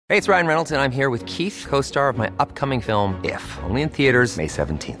Hey, it's Ryan Reynolds, and I'm here with Keith, co-star of my upcoming film, If, only in theaters May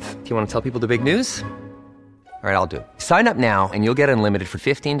 17th. Do you want to tell people the big news? All right, I'll do it. Sign up now and you'll get unlimited for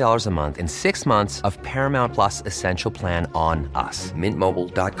 $15 a month and 6 months of Paramount Plus Essential Plan on us.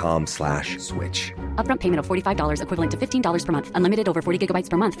 MintMobile.com/switch. Upfront payment of $45 equivalent to $15 per month. Unlimited over 40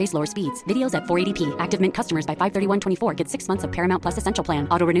 gigabytes per month. Face lower speeds. Videos at 480p. Active Mint customers by 531.24 get 6 months of Paramount Plus Essential Plan.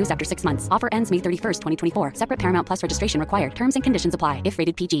 Auto renews after 6 months. Offer ends May 31st, 2024. Separate Paramount Plus registration required. Terms and conditions apply if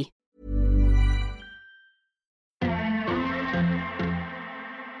rated PG.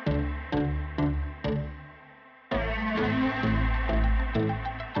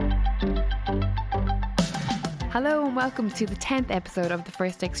 Hello and welcome to the 10th episode of The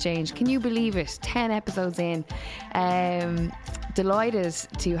First Exchange. Can you believe it? 10 episodes in. Delighted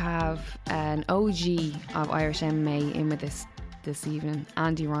to have an OG of Irish MMA in with us this evening,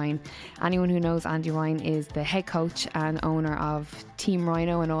 Andy Ryan. Anyone who knows Andy Ryan is the head coach and owner of Team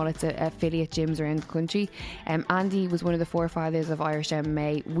Rhino and all its affiliate gyms around the country. Andy was one of the forefathers of Irish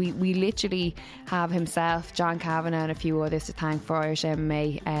MMA. We literally have himself, John Kavanagh and a few others to thank for Irish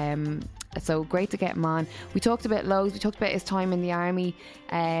MMA. So great to get him on. We talked about loads. We talked about his time in the army,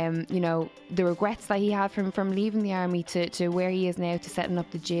 you know, the regrets that he had from leaving the army to where he is now, to setting up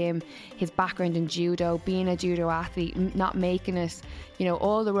the gym, his background in judo, being a judo athlete, not making it, you know,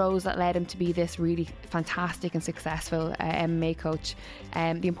 all the roles that led him to be this really fantastic and successful MMA coach.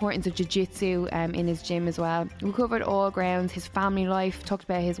 The importance of jiu-jitsu in his gym as well. We covered all grounds, his family life, talked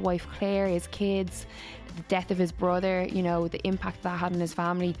about his wife Claire, his kids, the death of his brother, you know, the impact that had on his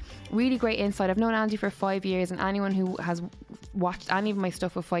family. Really great insight. I've known Andy for 5 years, and anyone who has watched any of my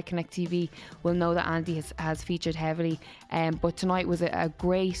stuff with Fight Connect TV will know that Andy has featured heavily. But tonight was a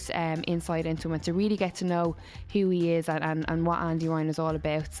great insight into him, and to really get to know who he is and what Andy Ryan is all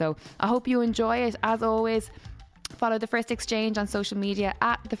about. So I hope you enjoy it. As always, follow The First Exchange on social media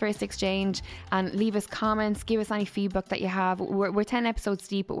at The First Exchange and leave us comments, give us any feedback that you have. We're 10 episodes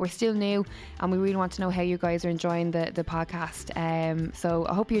deep, but we're still new and we really want to know how you guys are enjoying the podcast. So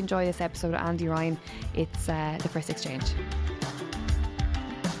I hope you enjoy this episode of Andy Ryan. It's The First Exchange.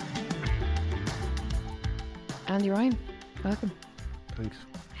 Andy Ryan, welcome. Thanks.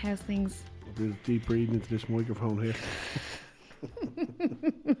 How's things? A bit of deep breathing into this microphone here.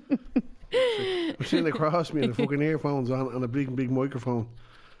 I'm sitting across me and the fucking earphones on and a big microphone.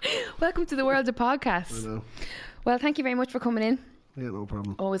 Welcome to the world of podcasts. I know. Well, thank you very much for coming in. Yeah, no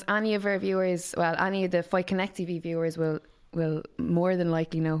problem. Always, any of our viewers, well, any of the Fight Connect TV viewers will more than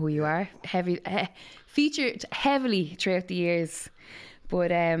likely know who you are. Featured heavily throughout the years,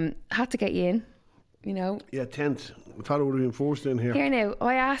 but had to get you in, you know. Yeah, 10th. I thought it would have been forced in here. Here now,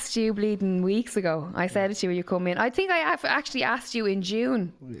 I asked you bleeding weeks ago. I said it to you when you come in. I think I actually asked you in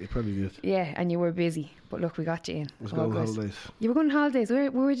June. You probably did. Yeah, and you were busy. But look, we got you in. I was going on holidays. You were going on holidays.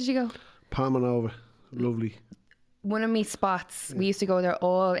 Where did you go? Palmanova. Lovely. One of me spots. Yeah. We used to go there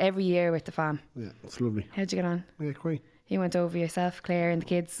every year with the fam. Yeah, it's lovely. How'd you get on? Yeah, great. You went over yourself, Claire and the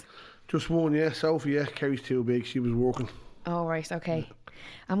kids? Just one, yeah. Sophie, yeah. Kerry's too big. She was working. Oh, right, okay. Yeah.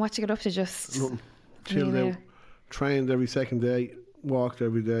 And what you get up to? Just nothing. Chilled out. Trained every second day. Walked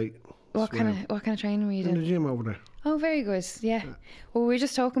every day. What kind of training were you doing? In the gym over there. Oh, very good. Yeah. Well, we were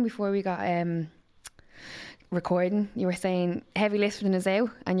just talking before we got recording. You were saying heavy lifting is out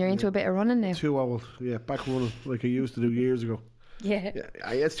and you're into a bit of running now. Too old. Yeah, back running like I used to do years ago. Yeah.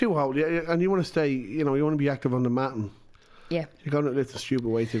 It's too old. Yeah, and you want to stay, you know, you want to be active on the mat. And yeah. You're going to lift the stupid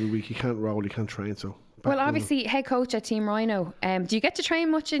weights every week. You can't roll, you can't train, so... Well, obviously, head coach at Team Rhino. Do you get to train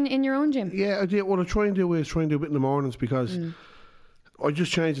much in your own gym? Yeah, I do. What I try and do is a bit in the mornings because I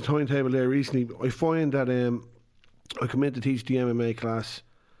just changed the timetable there recently. I find that I come in to teach the MMA class,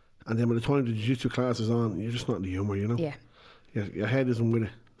 and then by the time the jiu-jitsu class is on, you're just not in the humour, you know? Yeah. Your head isn't with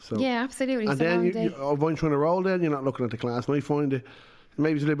it. So. Yeah, absolutely. And then if I'm trying to roll then, you're not looking at the class. And I find it,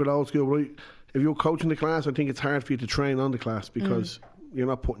 maybe it's a little bit old school, but if you're coaching the class, I think it's hard for you to train on the class because... You're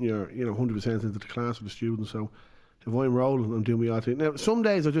not putting your 100% into the class with the students. So if I'm rolling, I'm doing my odd thing. Now, some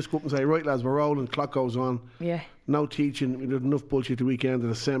days I just go up and say, right lads, we're rolling, clock goes on. Yeah. No teaching, we did enough bullshit the weekend at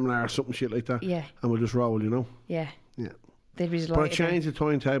a seminar or something shit like that. Yeah. And we'll just roll, you know. Yeah. Yeah. They'd be delighted. But I changed the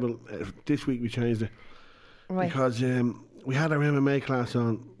timetable. This week we changed it. Right. Because we had our MMA class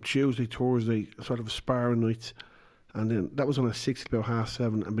on Tuesday, Thursday, sort of sparring nights. And then that was on at 6 till about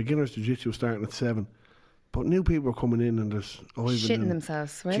 7:30. And beginners jiu-jitsu was starting at 7. But new people were coming in and there's shitting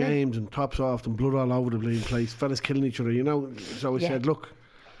themselves, right? James and tops off and blood all over the bleeding place. Fellas killing each other, you know. So we said, look,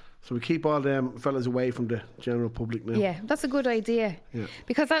 so we keep all them fellas away from the general public now. Yeah, that's a good idea. Yeah.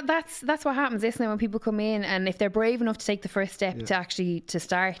 Because that's what happens, isn't it? When people come in and if they're brave enough to take the first step to actually to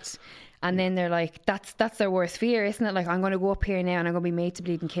start, And then they're like, that's their worst fear, isn't it? Like, I'm going to go up here now and I'm going to be made to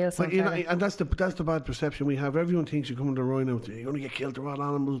bleed and kill But, someone. you know, and that's the bad perception we have. Everyone thinks you come into Rhino, you're going to get killed. They're all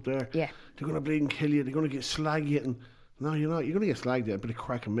animals there. Yeah. They're going to bleed and kill you. They're going to get slag you. And no, you're not. You're going to get slagged at a bit of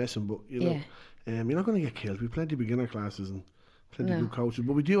crack and messing, but you know, you're not going to get killed. We've plenty of beginner classes and plenty of good coaches,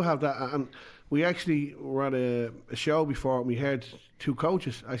 but we do have that. And we actually were at a show before, and we heard two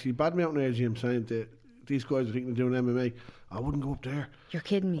coaches actually badmouthing our gym saying that these guys are thinking of doing MMA. I wouldn't go up there. You're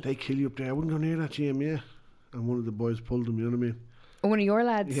kidding me. They kill you up there. I wouldn't go near that gym, yeah. And one of the boys pulled them, you know what I mean? One of your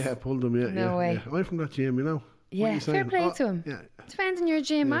lads? Yeah, pulled them, yeah. No way. Yeah. I'm from that gym, you know. Yeah, fair play to him. Yeah. Depends on your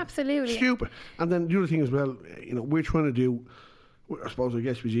gym, absolutely. Stupid. And then the other thing as well, you know, we're trying to do, I suppose, I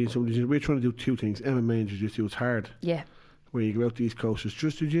guess we're trying to do two things, MMA and Jiu-Jitsu. It's hard. Yeah. Where you go out to the East Coast, it's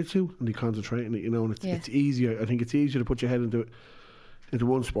just Jiu-Jitsu and they concentrate on it, you know, and it's easier. I think it's easier to put your head into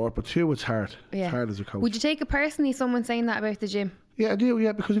one sport, but two, it's hard. Yeah. It's hard as a coach. Would you take it personally, someone saying that about the gym? Yeah, I do,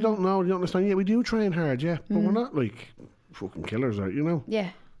 yeah, because you don't know, you don't understand. Yeah, we do train hard, yeah, but we're not like fucking killers, right, you know? Yeah.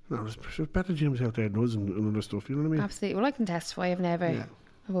 No, there's better gyms out there than us and other stuff, you know what I mean? Absolutely. Well, I can testify.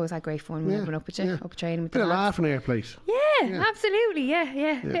 I've always had great fun when I've been up with you, up training with Bit the of lads. laughing in our place. Yeah, absolutely.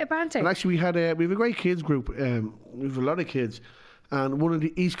 Yeah. Bit of banter. And actually, we have a great kids group. We have a lot of kids, and one of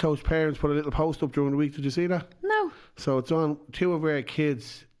the East Coast parents put a little post up during the week. Did you see that? No. So it's on. Two of our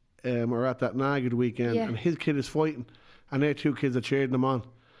kids are at that NAG the weekend, and his kid is fighting, and their two kids are cheering them on.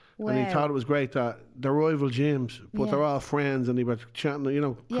 Wow. And he thought it was great that they're rival gyms, but they're all friends, and they were chatting, you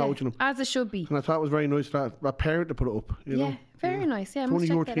know, coaching them. As it should be. And I thought it was very nice that parent to put it up. You know? Very nice. Yeah, I It's must one of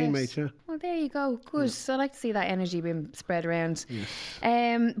check your that teammates, out. yeah. Well, there you go. Good. So I like to see that energy being spread around.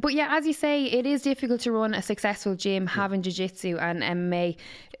 Yes. But yeah, as you say, it is difficult to run a successful gym having jiu-jitsu and MMA.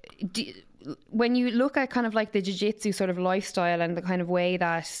 When you look at kind of like the jiu-jitsu sort of lifestyle and the kind of way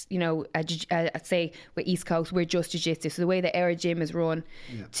that, you know, I'd say with East Coast, we're just jiu-jitsu. So the way that our gym is run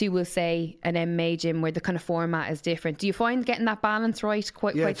to, we'll say, an MMA gym where the kind of format is different. Do you find getting that balance right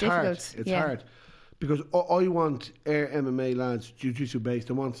quite difficult? Hard. It's hard. Because I want our MMA lads jiu-jitsu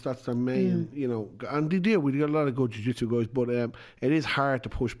based. I want that's their main, you know, and they do. We got a lot of good jiu-jitsu guys, but it is hard to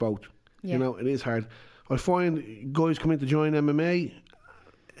push both. You know, it is hard. I find guys come in to join MMA,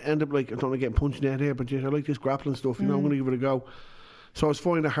 end up like, I don't want to get punched in the head here, but I like this grappling stuff. You know, I'm going to give it a go. So I was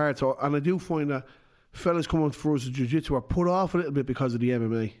finding it hard. So, and I do find that fellas coming for us to jiu-jitsu are put off a little bit because of the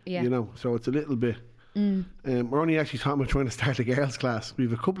MMA. You know, so it's a little bit. We're only actually talking about trying to start a girls' class. We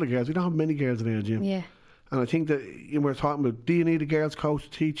have a couple of girls. We don't have many girls in our gym. Yeah. And I think that we're talking about, do you need a girls' coach to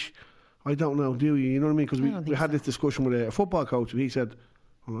teach? I don't know, do you? You know what I mean? Because we had this discussion with a football coach, and he said,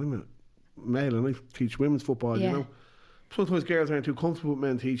 well, I'm a male and I teach women's football, you know. Sometimes girls aren't too comfortable with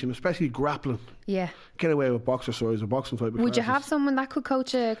men teaching, especially grappling. Yeah. Get away with boxercise or boxing type of classes. Would you have someone that could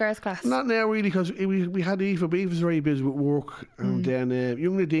coach a girls' class? Not now, really, because we had Eva, but Eva's very busy with work. And then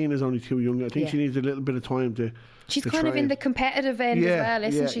young Nadine is only too young. I think she needs a little bit of time to She's kind of in the competitive end as well,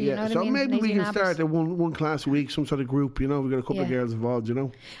 isn't she? You know what I mean? Maybe we can start at one class a week, some sort of group, you know. We've got a couple of girls involved, you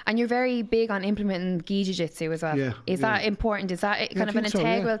know. And you're very big on implementing gi jiu-jitsu as well. Yeah. Is that important? Is that kind of an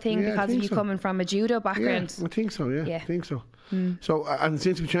integral thing because of you coming from a judo background? Yeah, I think so, I think so. So, and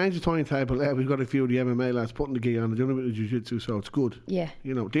since we changed the timetable, we've got a few of the MMA lads putting the gi on. They're doing a bit of jiu-jitsu, so it's good. Yeah.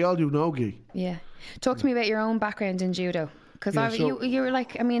 You know, they all do no gi. Yeah. Talk to me about your own background in judo. Because you were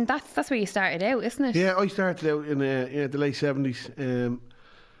like, I mean, that's where you started out, isn't it? Yeah, I started out in the late 70s.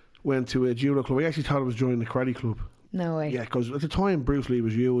 Went to a judo club. I actually thought I was joining the karate club. No way. Yeah, because at the time Bruce Lee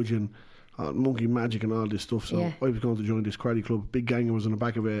was huge and Monkey Magic and all this stuff. So I was going to join this karate club. Big gang was in the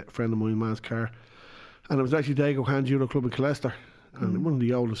back of a friend of mine, man's car. And it was actually Dago Han Judo Club in Colester. And one of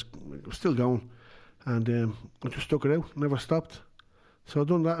the oldest, it was still going. And I just stuck it out, never stopped. So I've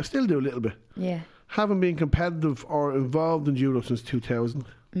done that. I still do a little bit. Yeah. Haven't been competitive or involved in judo since 2000.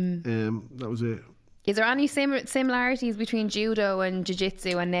 That was it. Is there any similarities between judo and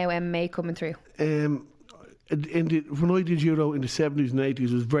jiu-jitsu and now MMA coming through? When I did judo in the 70s and 80s,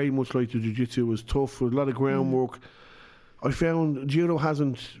 it was very much like the jiu-jitsu. It was tough, with a lot of groundwork. I found judo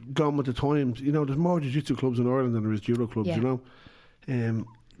hasn't gone with the times. You know, there's more jiu-jitsu clubs in Ireland than there is judo clubs, you know.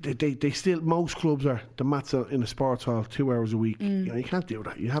 They still, most clubs are, the mats are in a sports hall 2 hours a week. You know, you can't do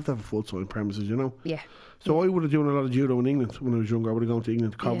that. You have to have a full-time premises, you know. Yeah. So I would have done a lot of judo in England when I was younger. I would have gone to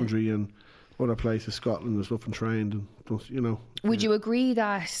England, Coventry and other places, Scotland and stuff, and trained and, you know. Would you agree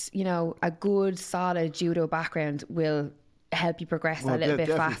that, you know, a good, solid judo background will help you progress a little bit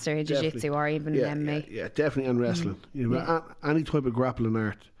faster in jiu-jitsu or even in MMA? Yeah, definitely, and wrestling. You know, any type of grappling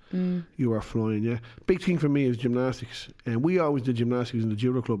art. You are flying, Big thing for me is gymnastics, and we always did gymnastics in the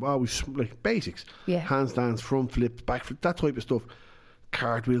judo club. Always like basics, handstands, front flips, back flip, that type of stuff.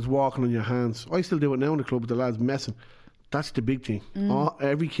 Cartwheels, walking on your hands. I still do it now in the club with the lads messing. That's the big thing.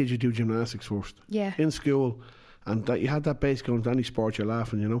 Every kid you do gymnastics first. Yeah. In school. And that you had that base going to any sport, you're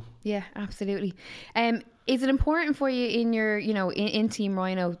laughing, you know. Yeah, absolutely. Is it important for you in your, in Team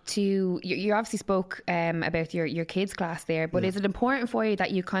Rhino to, you obviously spoke about your kids class there, but is it important for you that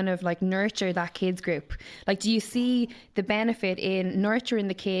you kind of like nurture that kids group? Like, do you see the benefit in nurturing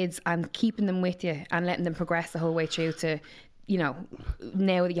the kids and keeping them with you and letting them progress the whole way through to,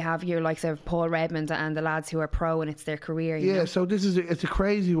 now that you have your likes of Paul Redmond and the lads who are pro and it's their career? You know? So it's a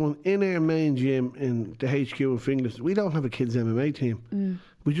crazy one. In our main gym in the HQ in Finglas, we don't have a kids MMA team.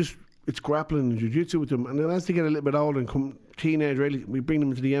 It's grappling and jiu-jitsu with them, and then as they get a little bit older and come teenage, really, we bring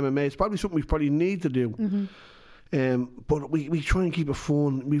them into the MMA. It's probably something we probably need to do. But we try and keep it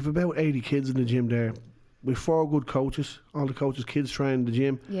fun. We've about 80 kids in the gym there. We've 4 good coaches. All the coaches' kids train in the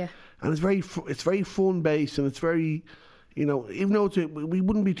gym. Yeah, and it's very fun based, and it's very, even though we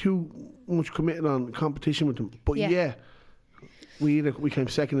wouldn't be too much committed on competition with them. But we came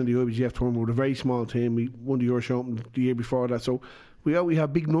second in the IBGF tournament with a very small team. We won the Irish Open the year before that, so we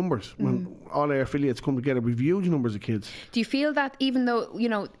have big numbers when all our affiliates come together. We've huge numbers of kids. Do you feel that even though,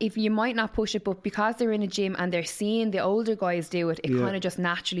 if you might not push it, but because they're in a gym and they're seeing the older guys do it, it kind of just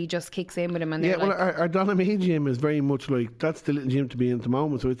naturally just kicks in with them? And our Donaghmede gym is very much like, that's the little gym to be in at the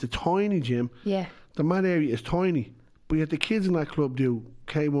moment. So it's a tiny gym. Yeah. The mat area is tiny. But yet the kids in that club do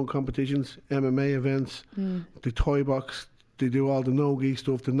K1 competitions, MMA events, the toy box, they do all the no-gi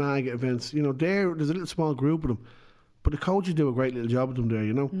stuff, the NAGA events. There's a little small group of them. But the coaches do a great little job with them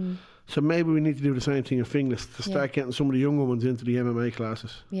there, So maybe we need to do the same thing in Finglas to start getting some of the younger ones into the MMA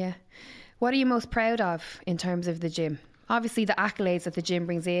classes. Yeah. What are you most proud of in terms of the gym? Obviously, the accolades that the gym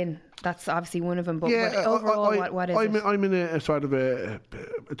brings in, that's obviously one of them. But overall, what is it? I'm in a sort of a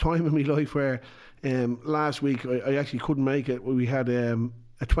time in my life where last week I actually couldn't make it. We had a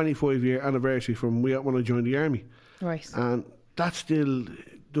 25-year anniversary from when I joined the army. Right. And that still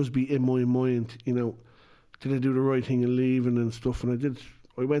does be in my mind, did I do the right thing in leaving and stuff? And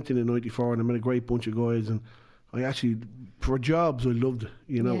I went in 94 and I met a great bunch of guys, and I actually, for jobs, I loved it,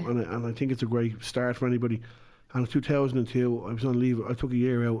 and I think it's a great start for anybody. And in 2002, I was on leave. I took a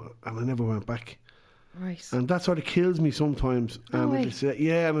year out and I never went back. Right. And that sort of kills me sometimes. And I just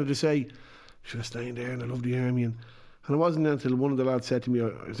say, should I stay in there? And I love the army. And it wasn't until one of the lads said to me, I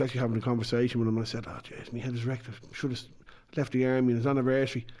was actually having a conversation with him, and I said, jeez, my head is wrecked. I should have left the army on his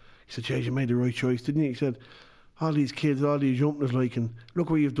anniversary. He said, "Jeez, you made the right choice, didn't you?" He said, "All these kids, all these jumpers, and look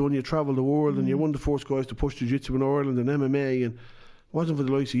what you've done. You travelled the world, and you're one of the first guys to push jiu-jitsu in Ireland and MMA, and it wasn't for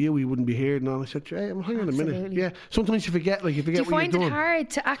the likes of you, we wouldn't be here." And all. I said, "Hang on a minute." Yeah, sometimes you forget, what you've done. Do you find it hard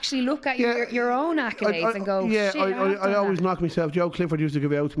to actually look at your own accolades and go, "Yeah, I always knock myself." Joe Clifford used to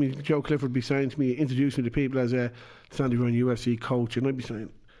give out to me. Joe Clifford would be saying to me, introduce me to people as a Sandy Ryan UFC coach, and I'd be saying,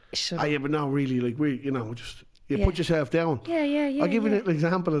 but no, really, put yourself down. I'll give you an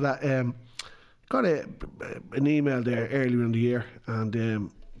example of that. Got an email there earlier in the year, and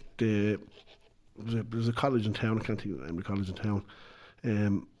there's a college in town. I can't think of the name of the college in town,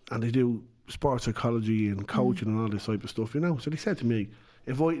 and they do sports psychology and coaching and all this type of stuff. So they said to me,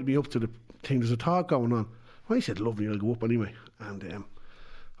 invited me up to the thing. There's a talk going on. Well, I said, "Lovely, I'll go up anyway." And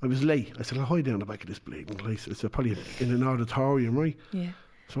I was late. I said, "I'll hide down the back of this bleeding place. It's probably in an auditorium, right?" Yeah.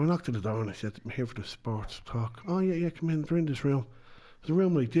 So I knocked at the door and I said, "I'm here for the sports talk." "Oh, yeah, come in. They're in this room." There's a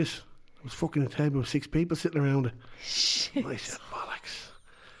room like this. There was fucking a table with 6 people sitting around it. Shit. And I said, "Bollocks."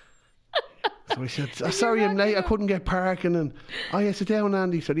 So I said, "Sorry, I'm late. I couldn't get parking." And sit down,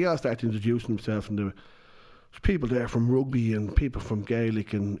 Andy. So he all started introducing himself, and there was people there from rugby and people from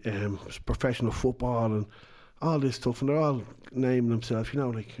Gaelic and professional football and all this stuff. And they're all naming themselves,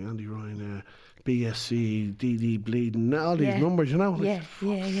 like Andy Ryan, BSc, DD bleeding, all these numbers, Yeah.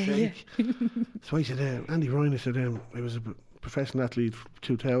 So I said, "Andy Ryan," I said, "I was a professional athlete,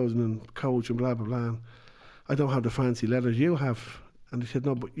 2000 and coach and blah, blah, blah. And I don't have the fancy letters you have." And they said,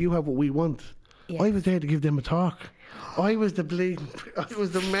 "No, but you have what we want." Yeah. I was there to give them a talk. I was the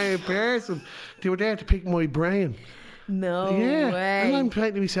main person. They were there to pick my brain. No way. And I'm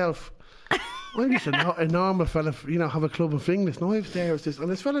saying to myself, I'm just a normal fella, have a club in Finglas. No, I was there. And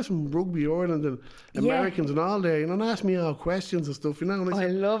there's fellas from Rugby Ireland and Americans and all there, and ask me all questions and stuff, And I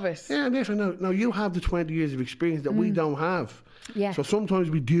love it. Yeah, and they said, "No, you have the 20 years of experience that we don't have." Yeah. So sometimes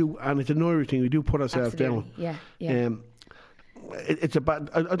we do, and it's an Irish thing, we do put ourselves down. Yeah. It's a bad.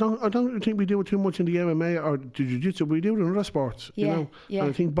 I don't think we do it too much in the MMA or the jiu-jitsu. We do it in other sports, Yeah. And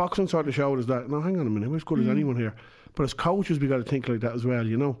I think boxing sort of showed us that. Now, hang on a minute, we're as good as anyone here. But as coaches, we got to think like that as well,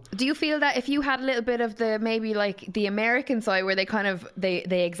 Do you feel that if you had a little bit of the American side where they kind of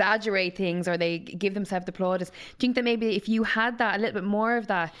they exaggerate things or they give themselves the plaudits, do you think that maybe if you had that a little bit more of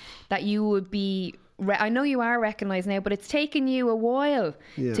that you would be I know you are recognised now, but it's taken you a while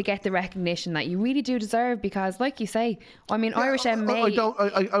to get the recognition that you really do deserve, because, like you say, I mean, Irish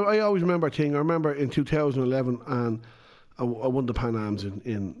MMA... I always remember a thing. I remember in 2011, and I won the Pan Ams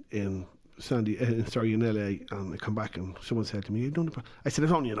in LA, and I come back and someone said to me, "You done the?" I said,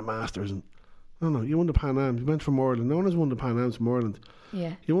 "It's only in the Masters." And no, you won the Pan Ams. You went from Ireland. No one has won the Pan Ams from Ireland.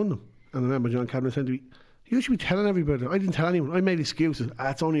 Yeah, you won them. And I remember John Kavanagh said to me, "You should be telling everybody." I didn't tell anyone. I made excuses.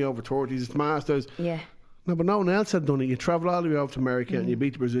 It's only over 30s. It's Masters. Yeah. No, but no one else had done it. You travel all the way over to America and you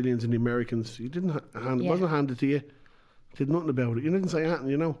beat the Brazilians and the Americans. You didn't it wasn't handed to you. Did nothing about it. You didn't say anything,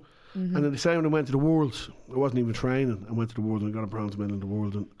 you know. And then the same when I went to the Worlds, I wasn't even training. I went to the Worlds and I got a bronze medal in the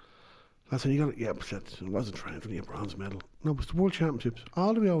World. And I said, "You got it?" "Yeah, but it wasn't training for the bronze medal." No, but it's the World Championships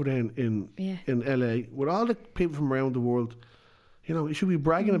all the way over there in LA with all the people from around the world. You know, you should be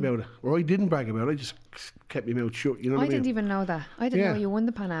bragging about it. Or I didn't brag about it. I just kept my mouth shut. You know what I mean? I didn't even know that. I didn't know you won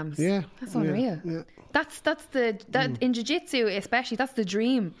the Pan Ams. Yeah, that's unreal. Yeah. That's in jiu-jitsu especially. That's the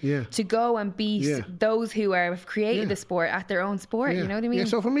dream. Yeah. To go and beat those who have created the sport at their own sport. You know what I mean? Yeah.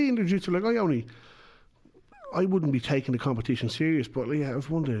 So for me in the jiu-jitsu, like I wouldn't be taking the competition serious, but I've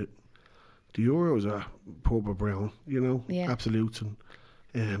won the Euros are purple brown. You know, absolutes,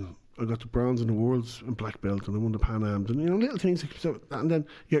 and I got the bronze in the Worlds and black belt, and I won the Pan Ams, and little things. And then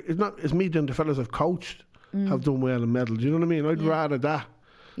it's me then the fellas I've coached have done well in medals. You know what I mean? I'd rather that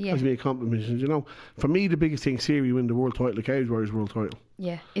as me accomplishments. You know, for me the biggest thing, Siri win the world title, the Cage Warriors world title.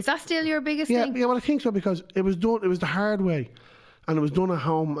 Yeah, is that still your biggest thing? Yeah, well I think so, because it was done. It was the hard way, and it was done at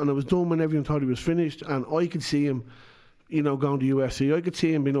home, and it was done when everyone thought he was finished, and I could see him. Going to UFC, I could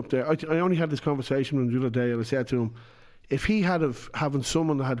see him being up there. I only had this conversation with him the other day, and I said to him, if he had having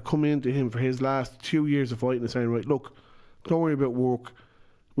someone that had come into him for his last 2 years of fighting and saying, "Right, look, don't worry about work,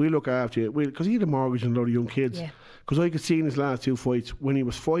 we look after you," because he had a mortgage and a lot of young kids. Because I could see in his last 2 fights, when he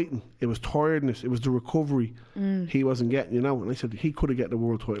was fighting, it was tiredness, it was the recovery he wasn't getting, And I said he could have got the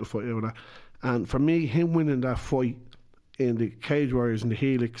world title fight out of that. And for me, him winning that fight in the Cage Warriors in the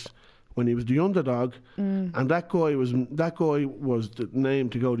Helix, when he was the underdog, and that guy was the name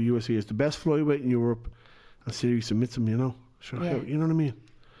to go to UFC as the best flyweight in Europe. And Siri submits him, you know what I mean?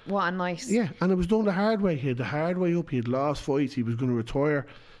 What a nice. Yeah, and it was done the hard way. He had the hard way up. He had lost fights. He was going to retire.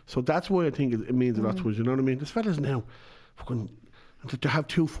 So that's why I think it means a lot to us, you know what I mean? This fella's now fucking to have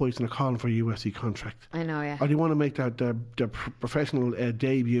 2 fights and they're calling for a UFC contract. I know, yeah. Or do you want to make their professional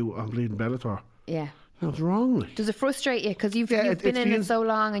debut on Bleeding Bellator? Yeah. No, what's wrong with it? Does it frustrate you? Because you've been in it so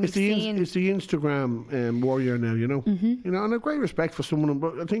long and you've seen... It's the Instagram warrior now, you know. And I have great respect for someone,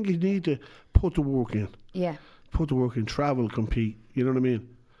 but I think you need to put the work in. Yeah. Put the work in, travel, compete, you know what I mean?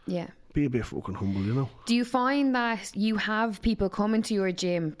 Yeah. Be a bit fucking humble, you know. Do you find that you have people come into your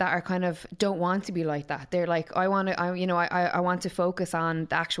gym that are kind of don't want to be like that? They're like, I want to focus on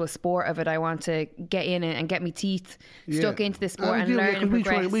the actual sport of it. I want to get in it and get my teeth stuck into the sport and learn and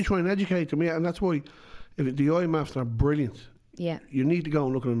progress. We try and educate them, and that's why the IMAFs are brilliant. Yeah. You need to go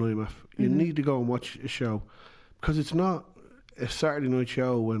and look at an IMAF. You need to go and watch a show, because it's not a Saturday night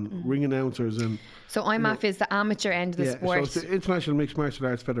show when ring announcers and... So IMAF is the amateur end of the sport. So it's the International Mixed Martial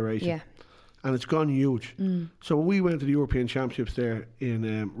Arts Federation. Yeah. And it's gone huge. So we went to the European Championships there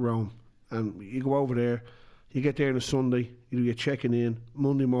in Rome, and you go over there, you get there on a Sunday, you do your checking in,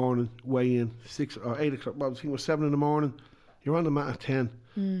 Monday morning, weigh in, 6 or 8 o'clock, well, I think it was 7 in the morning, you're on the mat at 10.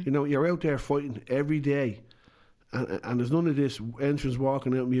 You're out there fighting every day. And there's none of this entrance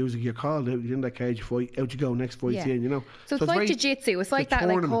walking out music. You're called out, you're in that cage, you fight, out you go, next fight's in, you know. So it's like jiu-jitsu, it's like that,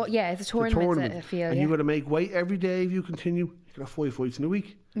 it's a tournament. I feel, and you've got to make weight every day if you continue. You've got 5 fights in a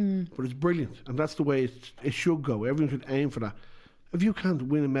week. But it's brilliant, and that's the way it should go. Everyone should aim for that. If you can't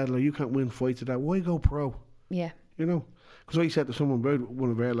win a medal or you can't win fights at that, why go pro? Yeah. You know? Because I said to someone,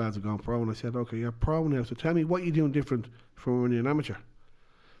 one of our lads had gone pro, and I said, okay, you're pro now, so tell me what you're doing different from when you're an amateur.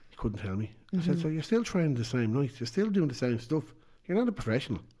 He couldn't tell me. I said, so you're still training the same nights, you're still doing the same stuff. You're not a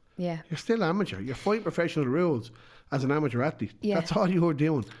professional. Yeah. You're still amateur. You're fighting professional rules as an amateur athlete. Yeah. That's all you're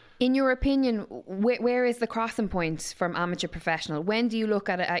doing. In your opinion, where is the crossing point from amateur professional? When do you look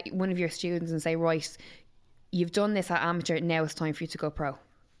at one of your students and say, right, you've done this at amateur, now it's time for you to go pro?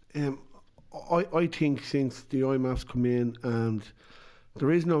 I think since the IMAFs come in, and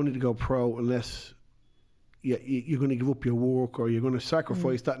there is no need to go pro unless you're going to give up your work, or you're going to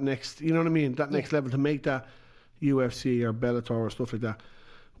sacrifice that next, you know what I mean, that next level to make that UFC or Bellator or stuff like that.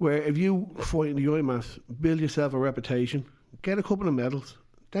 Where if you fight in the IMAFs, build yourself a reputation, get a couple of medals,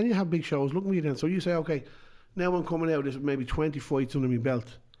 then you have big shows. Look at me then. So you say, okay, now I'm coming out, there's maybe 20 fights under my belt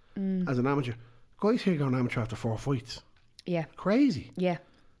as an amateur. Guys here going amateur after 4 fights. Yeah. Crazy. Yeah.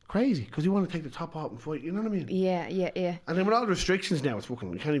 crazy because you want to take the top off and fight. You know what I mean? Yeah. And then with all the restrictions now, it's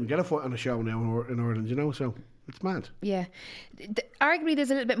fucking, you can't even get a fight on a show now in Ireland, you know, so it's mad. Yeah. Arguably,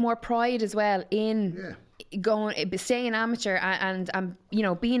 there's a little bit more pride as well in staying amateur and you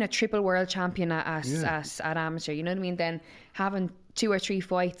know, being a triple world champion at amateur. You know what I mean? Then having 2 or 3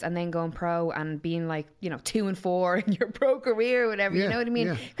 fights and then going pro and being like, you know, 2 and 4 in your pro career or whatever. You know what I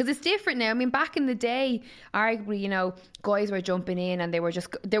mean? Because it's different now. I mean, back in the day, arguably, you know, guys were jumping in and there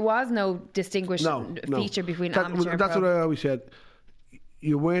was no distinguished feature between amateur and that's pro. what I always said.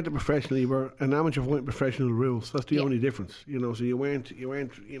 You weren't a professional, you were an amateur fighting professional rules. That's the only difference, you know. So you weren't,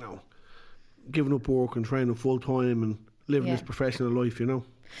 you know, giving up work and training full time and living this professional life, you know.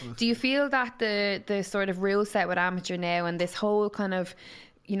 Do you feel that the sort of rule set with amateur now and this whole kind of,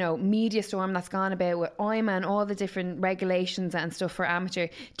 you know, media storm that's gone about with IMA and all the different regulations and stuff for amateur,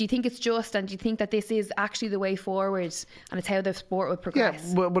 do you think it's just, and do you think that this is actually the way forward and it's how the sport will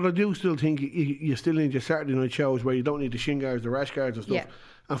progress? Yeah, but I do still think you still need your Saturday night shows where you don't need the shin guards, the rash guards and stuff,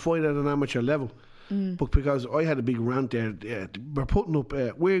 and fight at an amateur level. But because I had a big rant there, we're putting up,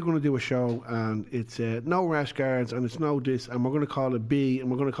 we're going to do a show and it's no rash guards and it's no this and we're going to call it B and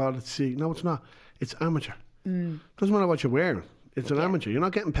we're going to call it C. No, it's not. It's amateur. Doesn't matter what you're wearing. It's an amateur. You're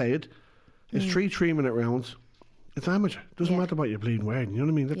not getting paid. It's 3 3-minute rounds. It's amateur. Doesn't matter what you're bleeding wearing. You know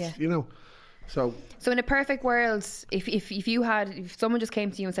what I mean? That's, you know. So in a perfect world, if someone just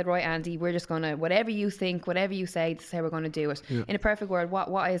came to you and said, right, Andy, we're just going to, whatever you think, whatever you say, this is how we're going to do it. In a perfect world,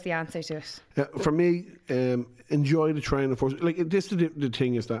 what is the answer to it? For me, enjoy the training. Like, the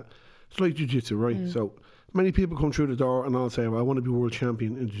thing is that it's like jiu-jitsu, right? So many people come through the door and I'll say, well, I want to be world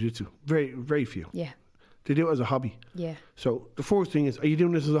champion in jiu-jitsu. Very, very few. Yeah. They do it as a hobby. Yeah. So the first thing is, are you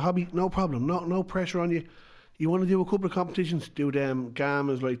doing this as a hobby? No problem. No pressure on you. You want to do a couple of competitions, do them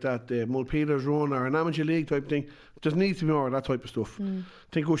gammas like that, the Mulpeters run or an amateur league type thing. There needs to be more of that type of stuff. I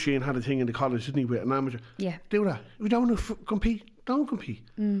think O'Shane had a thing in the college, didn't he, with an amateur? Yeah. Do that. If you don't want to compete, don't compete.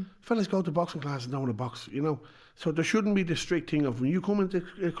 Fellas go to boxing classes and don't want to box, you know. So there shouldn't be the strict thing of when you come into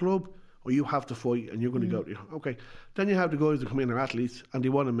a club, or you have to fight and you're going to go, okay. Then you have the guys that come in, they're athletes, and they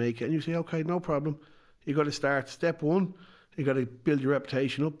want to make it, and you say, okay, no problem. You got to start step 1. You got to build your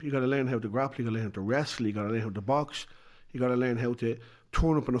reputation up. You got to learn how to grapple. You got to learn how to wrestle. You got to learn how to box. You got to learn how to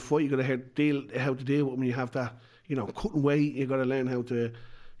turn up in a fight. You got to deal with when you have that, you know, cutting weight. You got to learn how to,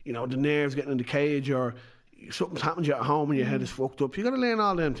 you know, the nerves getting in the cage or something's happened to you at home and your head is fucked up. You got to learn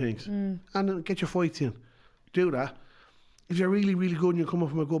all them things and then get your fights in. Do that. If you're really, really good and you come up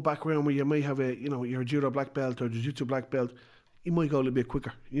from a good background where you might have a, you know, you're a judo black belt or jiu-jitsu black belt, you might go a little bit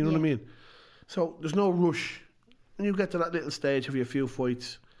quicker. You know what I mean? So there's no rush. When you get to that little stage of your few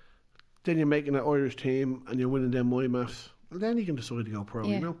fights, then you're making an Irish team and you're winning them IMAFs, well, then you can decide to go pro,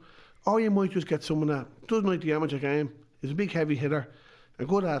 you know. Or you might just get someone that doesn't like the amateur game, is a big heavy hitter, a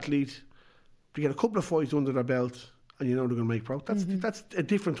good athlete, to get a couple of fights under their belt and you know they're going to make pro. That's a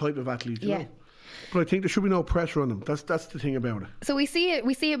different type of athlete, you know. But I think there should be no pressure on them. That's the thing about it. So we see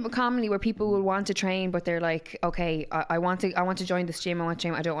it commonly where people will want to train, but they're like, okay, I want to join this gym. I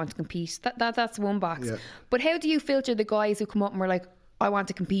don't want to compete. That's one box. Yeah. But how do you filter the guys who come up and are like, I want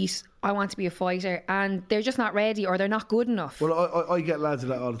to compete, I want to be a fighter, and they're just not ready or they're not good enough? Well, I get lads of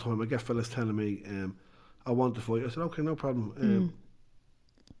that all the time. I get fellas telling me, I want to fight. I said, okay, no problem.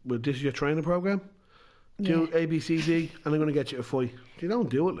 Well, this is your training program. Do A, B, C, D, and I'm going to get you a fight. You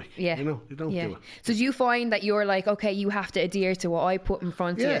don't do it, like, you know, you don't do it. So do you find that you're like, okay, you have to adhere to what I put in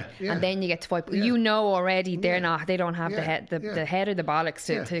front of you, and then you get to fight? But you know already they don't have the head or the bollocks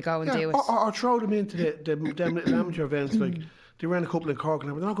to go and do it. Or throw them into them little amateur events, like they ran a couple in Cork,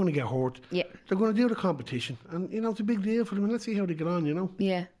 and they're not going to get hurt. Yeah. They're going to do the competition, and you know, it's a big deal for them, and let's see how they get on, you know.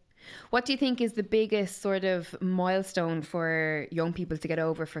 Yeah. What do you think is the biggest sort of milestone for young people to get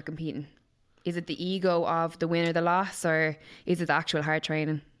over for competing? Is it the ego of the win or the loss, or is it the actual hard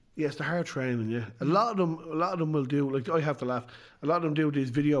training? Yes, the hard training. Yeah, a lot of them will do. Like, I have to laugh. A lot of them do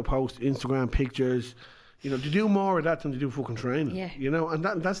these video posts, Instagram pictures. You know, they do more of that than they do fucking training. Yeah. You know, and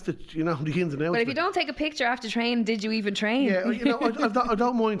that's the, you know, the ins and outs. But if you don't take a picture after training, did you even train? Yeah, you know, I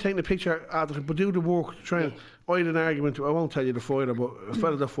don't mind taking a picture after, but do the work to train. I had an argument. I won't tell you the fighter, but a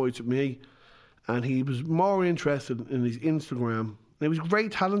fella that fights with me, and he was more interested in his Instagram. And he was a very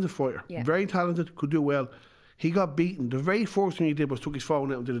talented fighter, very talented, could do well. He got beaten. The very first thing he did was took his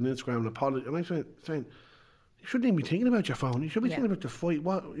phone out and did an Instagram and apology. And I'm saying, you shouldn't even be thinking about your phone. You should be thinking about the fight.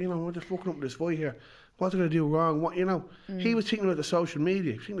 What, you know, we're just fucking up with this fight here. What's going to do wrong? What, you know? He was thinking about the social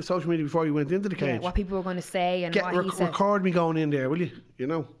media. He was thinking the social media before he went into the cage. Yeah, what people were going to say and what he said. Record me going in there, will you? You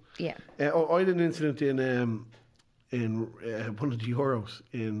know? Yeah. I had an incident in one of the Euros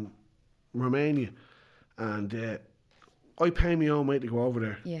in Romania, and I pay my own way to go over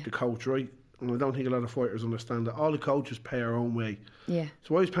there, Yeah. to coach, right? And I don't think a lot of fighters understand that. All the coaches pay our own way. Yeah.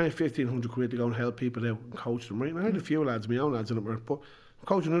 So I was paying 1,500 quid to go and help people out and coach them, right? And I had a few lads, my own lads in it, but I'm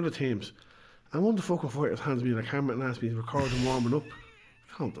coaching other teams. And one of the fucking fighters hands me the camera and asks me to record them warming up.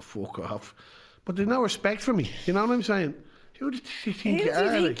 Hold the fuck off. But there's no respect for me. You know what I'm saying? Who do you think you are? Who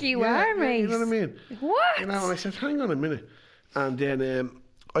do you think you are, mate? You know what I mean? What? You know, and I said, hang on a minute. And then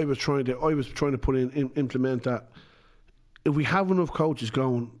I was trying to implement that. If we have enough coaches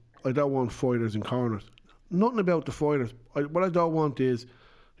going, I don't want fighters in corners. Nothing about the fighters. What I don't want is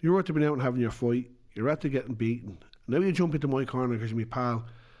you're at to be out and having your fight. You're at to getting beaten. Now you jump into my corner because you're my pal.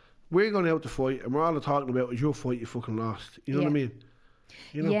 We're going out to fight, and we're all talking about is your fight you fucking lost. You know what I mean?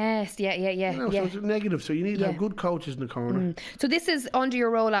 You know? Yes, yeah. You know, so it's negative. So you need to have good coaches in the corner. So this is under your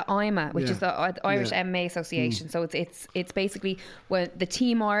role at IMA, which is the Irish Yeah. MMA Association. So it's basically when the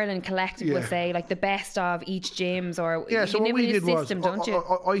Team Ireland collective will say like the best of each gyms, or Yeah, so what we did system, was, don't you?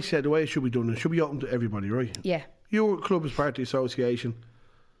 I said the way it should be done, it should be open to everybody, right? Yeah. Your club is part of the association.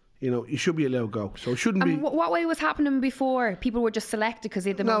 You know, you should be allowed to go. So it shouldn't be. And what way was happening before? People were just selected because they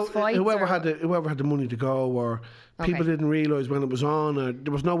had the most fights? whoever or- had the money to go, or people didn't realise when it was on, or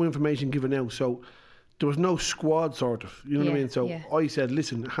there was no information given out. So there was no squad, sort of. You know what I mean? So I said,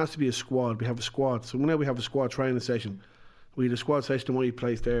 listen, it has to be a squad. We have a squad. So whenever we have a squad training session, we had a squad session in my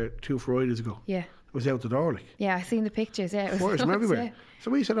place there 2 Fridays ago. Yeah. It was out the door, like. Yeah, I seen the pictures. Yeah, it was Fighters from nuts, everywhere. yeah.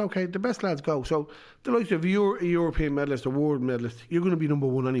 So we said, okay, the best lads go. So the likes of a European medalist, a world medalist, you're going to be number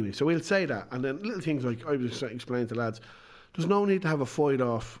one anyway. So we'll say that. And then little things like I was explaining to lads, there's no need to have a fight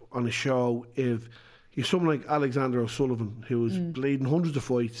off on a show if you're someone like Alexander O'Sullivan, who was leading hundreds of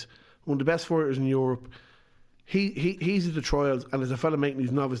fights, one of the best fighters in Europe. He's at the trials, and there's a fella making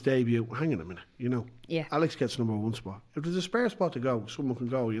his novice debut. Hang on a minute, you know. Yeah. Alex gets number one spot. If there's a spare spot to go, someone can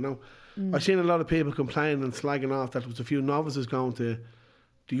go, you know. I've seen a lot of people complaining and slagging off that there was a few novices going to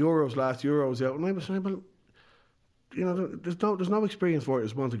the Euros, last Euros out, and I was saying, well, you know, there's no experienced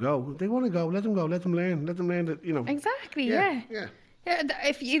fighters want to go. They want to go, let them learn that, you know. Exactly, yeah. Yeah. Yeah,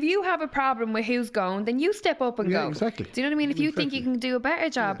 if you have a problem with who's going, then you step up and Yeah, go. exactly. Do you know what I mean? If you think you Exactly. can do a better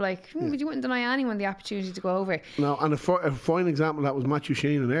job, you wouldn't deny anyone the opportunity to go over. No, and a fine example of that was Matthew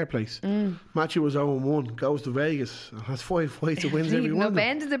Sheen in their place. Matthew was 0-1, goes to Vegas, and has 5 fights and wins every Leading one. up of them.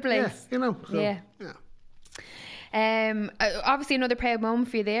 end of the place. Yeah, you know. So, Yeah. Obviously another proud moment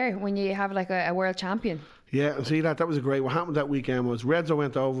for you there when you have like a world champion. Yeah, and see that was a great. What happened that weekend was Redzo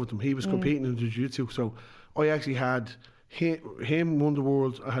went over with him. He was competing in jiu-jitsu, so I actually had him won the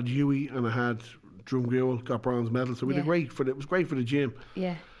world. I had Yui and I had Drumgoole got bronze medal. So we did great for it. It was great for the gym.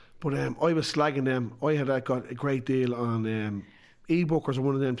 Yeah. But I was slagging them. I had got a great deal on e-bookers or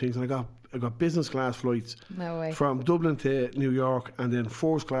one of them things, and I got business class flights No way. from Dublin to New York, and then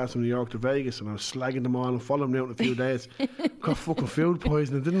first class from New York to Vegas, and I was slagging them all and following them out in a few days. Got fucking food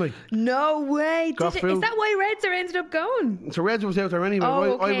poisoning, didn't I? No way. Got Is food. that why Redzer ended up going? So Reds was out there anyway.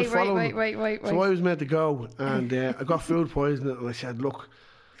 Oh, I okay, was following right. them. So I was meant to go, and I got food poisoning, and I said, look,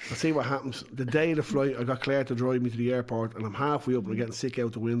 I'll see what happens. The day of the flight, I got Claire to drive me to the airport, and I'm halfway up and I'm getting sick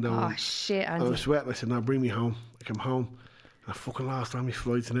out the window. Oh, and, shit, and I Andy. was sweating. I said, no, bring me home. I come home. I fucking lost all my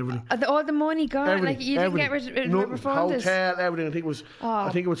flights and everything. All the money gone. Everything, Like you didn't get Nothing. refunded. Hotel, everything. I think it was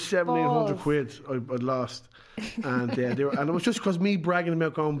 1,700 quid I'd lost, and and it was just because me bragging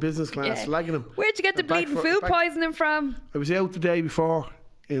about going business class, slagging them. Where'd you get the bleeding food poisoning from? I was out the day before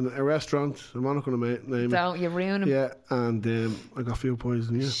in a restaurant. I'm not going to name it. Don't you ruin them? Yeah, and I got food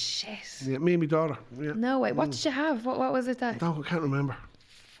poisoning. Yeah, Shit. yeah. Me and my daughter. Yeah. No way. What did you have? What was it that? No, I can't remember.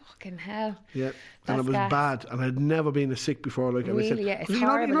 Fucking hell. Yeah, and it That's was gas. bad, and I'd never been sick before. Like I said, Really, yeah, it's 'cause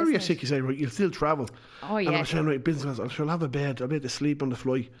horrible, you know you're isn't sick. it? You say, right, you'll still travel. Oh, And I yeah. was saying, right, business class. I'll have a bed. I'll be able to sleep on the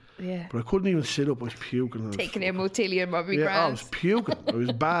flight. Yeah. But I couldn't even sit up. I was puking. I was Taking a Motillion Bobby yeah, I Grant. was puking. It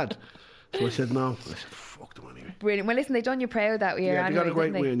was bad. So I said no. I said fuck them anyway. Brilliant. Well, listen, they done you proud that year. Yeah, they anyway, got a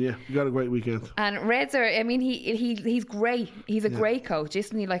great didn't they? win. Yeah, you got a great weekend. And Redzer, I mean, he's great. He's a great coach,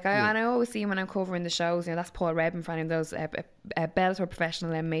 isn't he? Like and I always see him when I'm covering the shows. You know, that's Paul Redman for any of those Bellator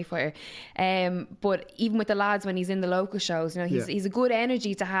professional MMA fighter. But even with the lads when he's in the local shows, you know, he's a good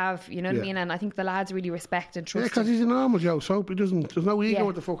energy to have. You know what I mean? And I think the lads really respect and Yeah, trust because him. he's a normal Joe Soap. He doesn't. There's no ego Yeah.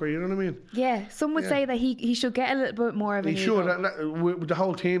 with the fucker. You know what I mean? Yeah, some would say that he should get a little bit more of an He ego. should. The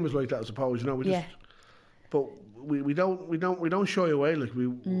whole team was like that, I suppose. You know, we just. Yeah. But we don't shy away. Like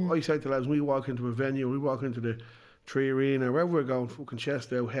I say to lads, we walk into a venue, we walk into the Tree Arena, wherever we're going, fucking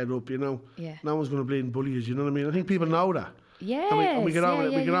chest out, head up. You know, Yeah. no one's going to bleed and bully us. You know what I mean? I think people know that. Yes, And we get on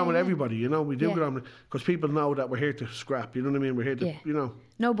with it. We get on with yeah. everybody. You know, we do Yeah. get on with it because people know that we're here to scrap. You know what I mean? We're here to, Yeah. you know,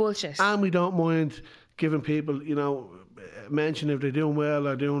 No bullshit. and we don't mind giving people, you know, mention if they're doing well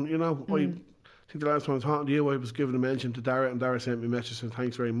or doing, you know. think the last time I was talking to you, I was giving a mention to Dara, and Dara sent me a message saying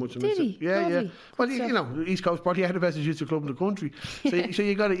thanks very much. And Did he? Yeah, Lovely. yeah. Well, you know, East Coast Party had the best jiu-jitsu club in the country. So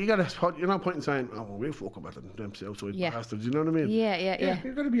you got to, you're not pointing saying, oh, well, we'll fuck about them Southside bastards. You know what I mean? Yeah.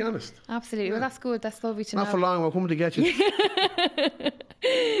 You've got to be honest. Absolutely. Yeah. Well, that's good. That's lovely to know. Not for long. We're coming to get you.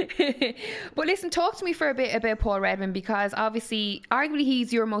 But listen, talk to me for a bit about Paul Redmond, because obviously, arguably,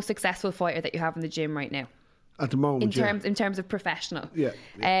 he's your most successful fighter that you have in the gym right now. At the moment, in terms of professional. Yeah.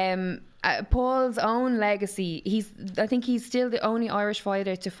 Paul's own legacy, I think he's still the only Irish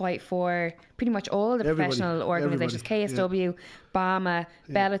fighter to fight for pretty much all the professional organisations, KSW, BAMA,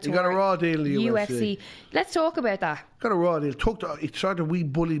 Bellator. He got a raw deal in the UFC. Let's talk about that. Got a raw deal. He started, we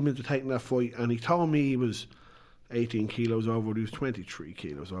bullied him into taking that fight, and he told me he was 18 kilos over, he was 23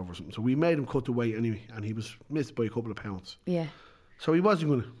 kilos over or something. So we made him cut the weight anyway, and he was missed by a couple of pounds. Yeah. So he wasn't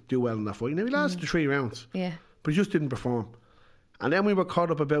going to do well in that fight. Now, he lasted 3 rounds. Yeah. But he just didn't perform. And then we were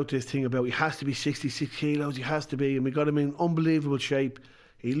caught up about this thing about he has to be 66 kilos, he has to be, and we got him in unbelievable shape.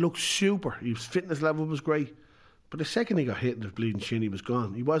 He looked super. His fitness level was great. But the second he got hit in the bleeding shin, he was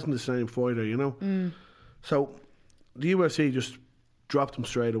gone. He wasn't the same fighter, you know. So the UFC just dropped him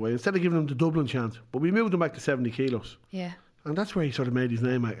straight away instead of giving him the Dublin chance. But we moved him back to 70 kilos. Yeah. And that's where he sort of made his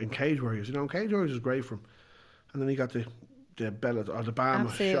name in Cage Warriors. You know, Cage Warriors was great for him. And then he got the Bellator or the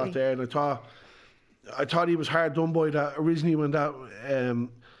BAMA shot there, and I thought he was hard done by that. Originally, when that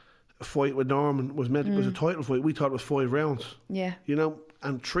fight with Norman was a title fight, we thought it was 5 rounds. Yeah. You know,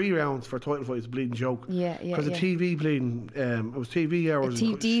 and 3 rounds for a title fight is a bleeding joke. Yeah. Because the TV bleeding, it was TV hours. A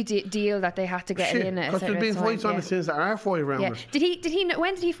TD deal that they had to get in at a certain time. Because there's been fights on it since that are 5 rounders. Yeah.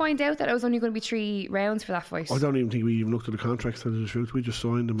 When did he find out that it was only going to be 3 rounds for that fight? I don't even think we even looked at the contracts, to tell you the truth. We just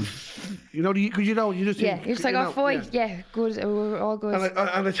signed them. And, you know, because you just think, you're just like, fight. Yeah, good. We're all good.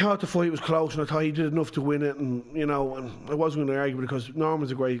 And I thought the fight was close, and I thought he did enough to win it, and you know, and I wasn't going to argue because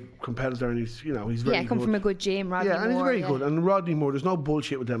Norman's a great competitor, and he's very come good. from a good gym, Rodney Moore. And he's very good. And Rodney Moore, there's no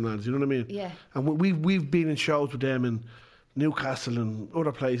bullshit with them lads. You know what I mean? Yeah. And we've been in shows with them in Newcastle and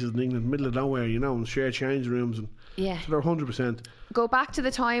other places in England, middle of nowhere, you know, and shared change rooms, and so they're 100%. Go back to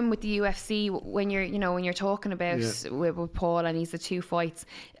the time with the UFC when you're talking about with Paul and he's the 2 fights.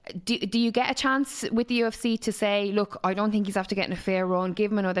 Do you get a chance with the UFC to say, look, I don't think he's after getting a fair run,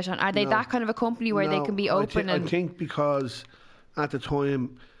 give him another chance? Are they that kind of a company where they can be open? I think because at the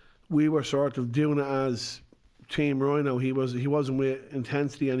time we were sort of doing it as Team Rhino, he wasn't with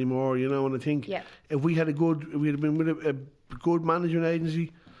Intensity anymore, you know. And I think if we had been with a good management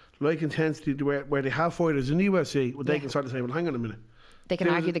agency like Intensity, where they have fighters in the UFC, they can start to say, well, hang on a minute, they can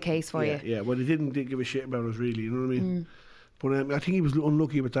argue the case for you. Yeah, well, they didn't give a shit about us really, you know what I mean? But I think he was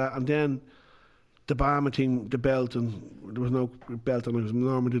unlucky with that. And then the BAMA thing, the belt, and there was no belt on it.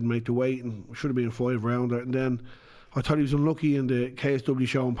 Norman didn't make the weight, and should have been a 5 rounder. And then I thought he was unlucky in the KSW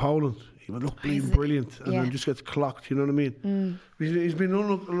show in Poland. He would look bleeding brilliant, and then just gets clocked. You know what I mean? He's been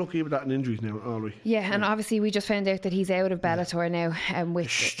unlucky with that in injuries now, already. Yeah, and obviously we just found out that he's out of Bellator now.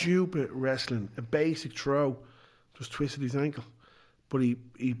 With stupid wrestling, a basic throw, just twisted his ankle, but he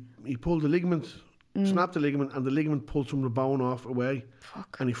pulled the ligament, snapped the ligament, and the ligament pulled some of the bone off away,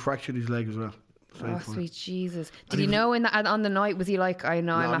 and he fractured his leg as well. Oh, sweet Jesus. Did he know on the night, was he like, I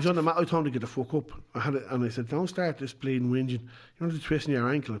know, I was on the mat, I told him to get the fuck up. I had it, and I said, don't start this bleeding whinging. You know, the twisting your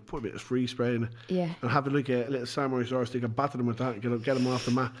ankle, put a bit of freeze spray in it. Yeah. And have like a little samurai sword stick, and batter him with that, get him off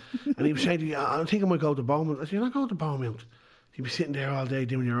the mat. And he was saying to me, I think I might go to Beaumont. I said, you're not going to Beaumont. You'd be sitting there all day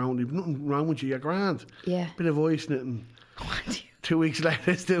doing your own. There's nothing wrong with you, you're grand. Yeah. Bit of voice in it, and 2 weeks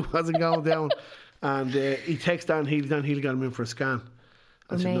later, it still wasn't going down. And he texted Dan Healy got him in for a scan.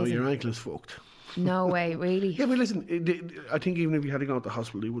 I said, no, your ankle is fucked. No way, really? Yeah, but listen, I think even if he had to go to the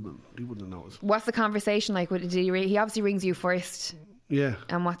hospital, he wouldn't have noticed. What's the conversation like? He obviously rings you first. Yeah.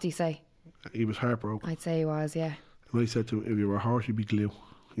 And what do you say? He was heartbroken. I'd say he was, yeah. And I said to him, if you were a horse, you'd be glue.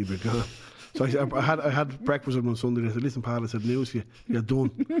 You'd be gone. So I had breakfast with him on Sunday, and I said, listen, pal, I said, news to you, you're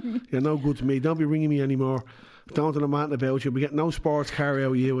done. You're no good to me. Don't be ringing me anymore. Don't know nothing about you. We get no sports car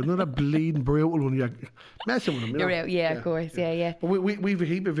out of you. Another bleeding brutal one. You're messing with him. You're out, of course, yeah. But we've a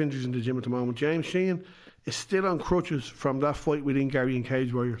heap of injuries in the gym at the moment. James Sheehan is still on crutches from that fight within Gary and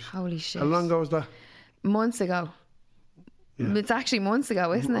Cage Warriors. Holy shit. How long ago was that? Months ago. Yeah. It's actually months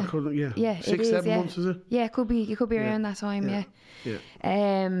ago, isn't it? Yeah. 6, 7 months, is it? Yeah, it could be around that time, yeah.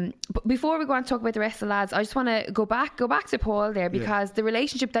 But before we go on to talk about the rest of the lads, I just want to go back to Paul there, because the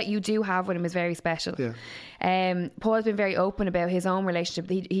relationship that you do have with him is very special. Yeah. Paul's been very open about his own relationship.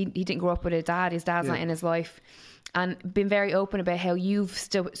 He didn't grow up with a dad. His dad's not in his life, and been very open about how you've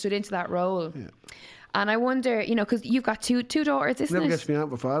stood into that role. Yeah. And I wonder, because you've got two daughters, isn't it? Never gets me out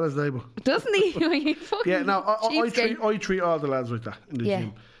for Father's Day, but doesn't he? yeah, no, I treat all the lads like that in the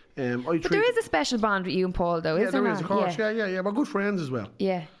gym. But there is a special bond with you and Paul, though, isn't there? Yeah, there is, of course. Yeah. We're good friends as well.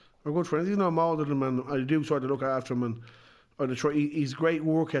 Yeah. We're good friends. Even though I'm older than him, and I do sort of look after him, and I try. He's great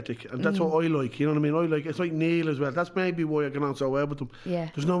work ethic, and that's what I like. You know what I mean? It's like Neil as well. That's maybe why I get on so well with him. Yeah.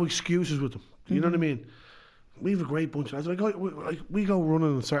 There's no excuses with him. You know what I mean? We have a great bunch of lads. We go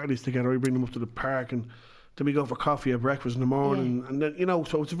running on Saturdays together. I bring them up to the park, and then we go for coffee at breakfast in the morning, and then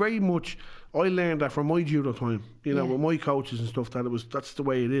so it's very much. I learned that from my judo time, with my coaches and stuff. That's the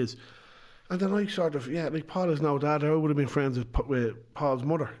way it is. And then I sort of like Paul is now dad. I would have been friends with Paul's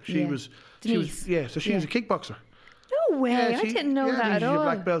mother. She was Denise. She was a kickboxer. No way, I didn't know that at all.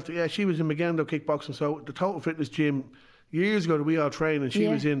 Black belt. Yeah, she was in Magendo kickboxing. So the Total Fitness gym years ago that we all trained, and she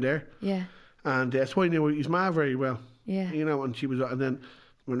was in there. Yeah. And that's why I knew his ma very well. Yeah. And she was. And then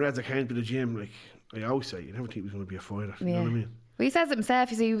when Reza came to the gym, like I always say, you never think he was going to be a fighter. You know what I mean? Well, he says it himself.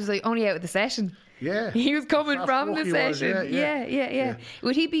 He was like only out of the session. Yeah. He was coming from the session. Yeah.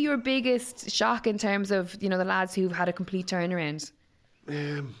 Would he be your biggest shock in terms of the lads who've had a complete turnaround?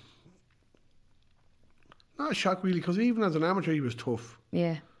 Not a shock really, because even as an amateur he was tough.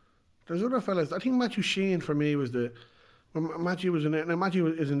 Yeah. There's other fellas. I think Matthew Sheehan for me was when Matthew was in it. Now Matthew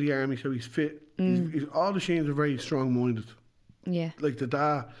is in the army, so he's fit. He's, all the Sheehans are very strong-minded. Yeah. Like the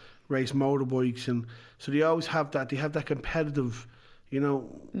Da race motorbikes, and so they always have that. They have that competitive.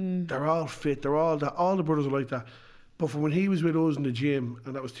 They're all fit. They're all that. All the brothers are like that. But for when he was with us in the gym,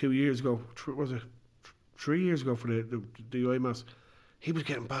 and that was 2 years ago. Was it 3 years ago for the IMAS? He was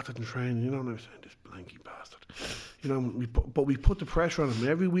getting battered in training, and I was saying, this blanky bastard. But we put the pressure on him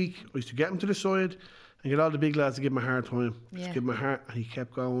every week. I used to get him to the side and get all the big lads to give him a hard time. Just give him a hard, and he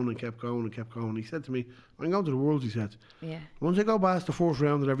kept going and kept going and kept going. He said to me, I'm going to the Worlds, he said. Yeah. Once I go past the first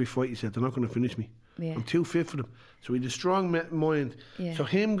round of every fight, he said, they're not going to finish me. Yeah. I'm too fit for them. So he had a strong mind. Yeah. So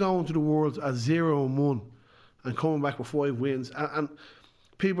him going to the Worlds at 0-1 and coming back with 5 wins, and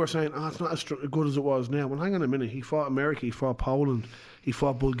people are saying, it's not as good as it was now. Well, hang on a minute. He fought America, he fought Poland, he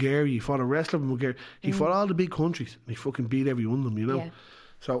fought Bulgaria, he fought a wrestler from Bulgaria. He fought all the big countries, and he fucking beat every one of them, Yeah.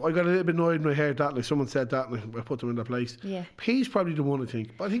 So I got a little bit annoyed when I heard that. Like someone said that, and I put them in their place. Yeah. He's probably the one, I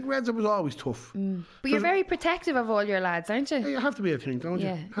think. But I think Reza was always tough. But you're very protective of all your lads, aren't you? Yeah, you have to be, I think, don't you?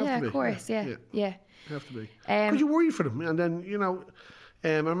 Have to be. Of course, yeah. You have to be. Because you worry for them. And then, I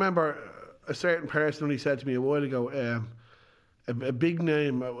remember a certain person only said to me a while ago, a big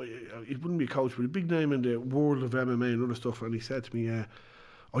name, he wouldn't be a coach, but a big name in the world of MMA and other stuff, and he said to me,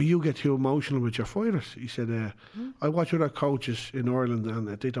 you get too emotional with your fighters. He said, I watch other coaches in Ireland and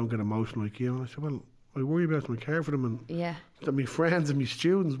they don't get emotional like you. And I said, well, I worry about them, I care for them, and they're my friends and my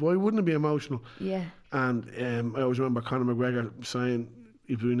students. Why wouldn't I be emotional? Yeah. And I always remember Conor McGregor saying,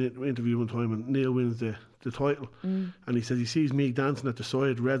 he was doing an interview one time, and Neil wins the title, and he says he sees me dancing at the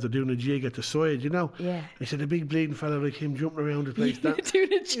side, Reds are doing a jig at the side, Yeah. And he said a big bleeding fella like him jumping around the place.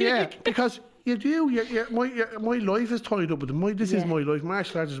 Doing a jig. Yeah, because you do. My life is tied up with them. This is my life.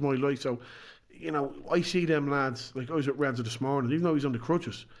 Martial arts is my life. So, I see them lads. Like I was at Reds this morning, even though he's on the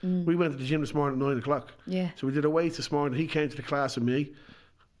crutches. We went to the gym this morning at 9 o'clock. Yeah. So we did a weight this morning. He came to the class with me.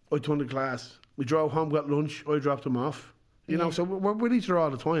 I done the class. We drove home, got lunch. I dropped him off. So we're with each other all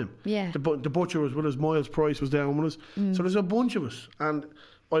the time. Yeah. The butcher was with us, Miles Price was down with us. So there's a bunch of us. And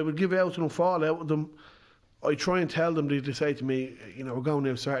I would give out to them, fall out with them. I try and tell them, they say to me, we're going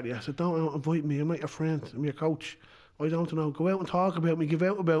out Saturday. I said, don't invite me, I'm not your friend, I'm your coach. I don't know, go out and talk about me, give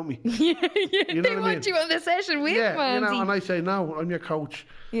out about me. Yeah. You know they want you on the session with man. And I say, no, I'm your coach.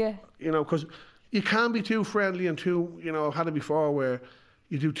 Yeah. Because you can't be too friendly and too, I've had it before where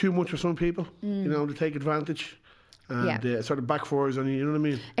you do too much for some people, to take advantage. And it sort of backfires on you know what I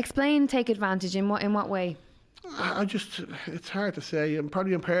mean? Explain take advantage in what way? It's hard to say. And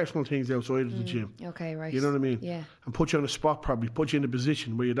probably on personal things outside of the gym. Okay, right. You know what I mean? Yeah. And put you on a spot, probably put you in a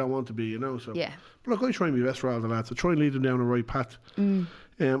position where you don't want to be. So. Yeah. But look, I try my best for all the lads. I try and lead them down the right path.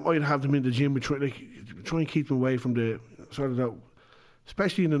 I'd have them in the gym. We try and keep them away from the sort of that,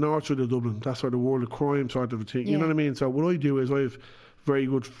 especially in the north side of Dublin. That's sort of world of crime sort of a thing. You know what I mean? So what I do is I have very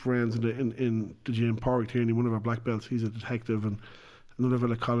good friends in the gym. Porrick Tierney, one of our black belts, he's a detective, and another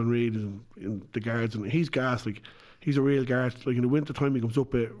fella, Colin Reid, is in the guards, and he's gas. Like he's a real guard. Like in the winter time, he comes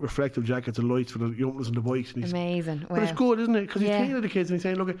up with reflective jackets and lights for the youngsters and the bikes. And amazing. But it's good, isn't it? Because he's thinking of the kids and he's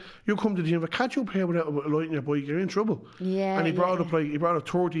saying, look, you come to the gym, if I catch you up here without a light in your bike, you're in trouble. Yeah. And he brought up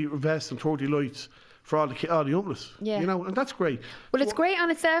 30 vests and 30 lights for all the youngsters, and that's great. Well, it's great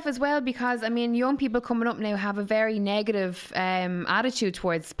on itself as well because, young people coming up now have a very negative attitude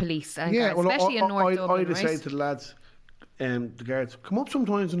towards police and guards, especially in North Dublin, I'd say to the lads, the guards, come up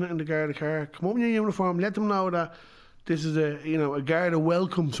sometimes in the guard car, come up in your uniform, let them know that this is a Garda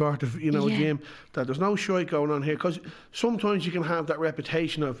welcome sort of gym, that there's no shite going on here, because sometimes you can have that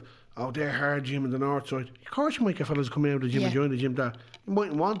reputation of, oh, they're hard gym in the north side. Of course you might get fellas coming out of the gym and join the gym that you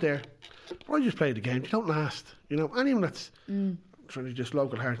mightn't want there. Or just play the game. They don't last. Anyone that's trying to just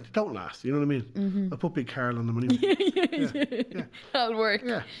local hard, they don't last. You know what I mean? Mm-hmm. I'll put Big Carl on them anyway. Yeah. That'll work.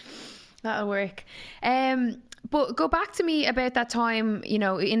 Yeah. That'll work. But go back to me about that time,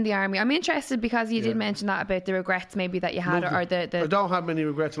 in the army. I'm interested because you did mention that about the regrets maybe that you had, or the I don't have many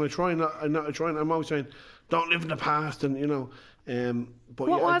regrets, and I'm always saying, don't live in the past, and but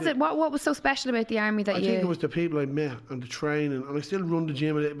what was it? What was so special about the army that I think it was the people I met and the training, and I still run the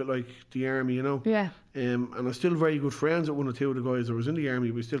gym a little bit like the army, Yeah. And I'm still very good friends with one or two of the guys that was in the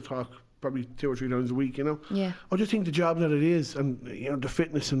army. We still talk probably 2 or 3 times a week, Yeah. I just think the job that it is, and the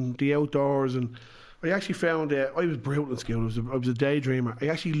fitness and the outdoors, and I actually found I was brilliant in school. I was a daydreamer. I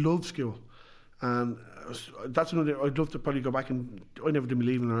actually loved school, and that's another. I'd love to probably go back, and I never did my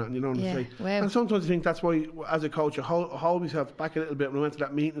leaving or anything, Wow. And sometimes I think that's why, as a coach, I hold myself back a little bit when I went to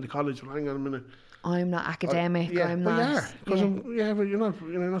that meeting at the college. Well, hang on a minute. I'm not academic. I'm not. You are, because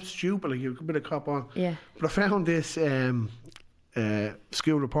you're not stupid. Like, you've a bit of cop on. Yeah. But I found this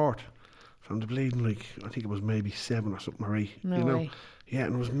school report from the bleeding, like, I think it was maybe 7 or something, or 8. No way. Yeah,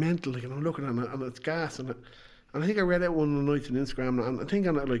 and it was mental. Like, and I'm looking at it, and it's gas, and I think I read out one of the nights on Instagram, and I think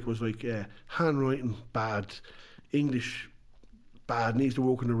on it was like handwriting bad, English bad, needs to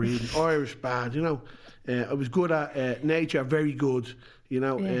work on the reading, Irish bad. I was good at nature, very good.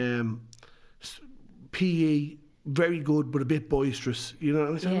 PE, very good, but a bit boisterous.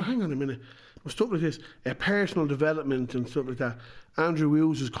 And I said, well, hang on a minute. Stuff like this, personal development and stuff like that. Andrew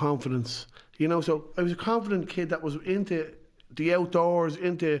Hughes' confidence. So I was a confident kid that was into the outdoors,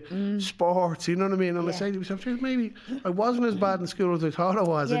 into sports, you know what I mean? And I say to myself, maybe I wasn't as bad in school as I thought I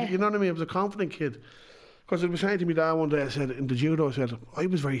was. Yeah. You know what I mean? I was a confident kid. Because I was saying to me dad one day, I said, in the judo, I said, I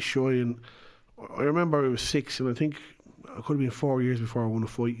was very shy, and I remember I was 6, and I think I could have been 4 years before I won a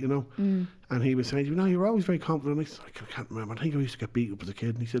fight, And he was saying to me, no, you're always very confident. And I said, I can't remember. I think I used to get beat up as a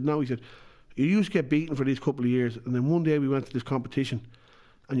kid. And he said, no, you used to get beaten for these couple of years, and then one day we went to this competition,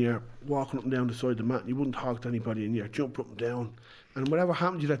 and you're walking up and down the side of the mat, and you wouldn't talk to anybody, and you're jumping up and down, and whatever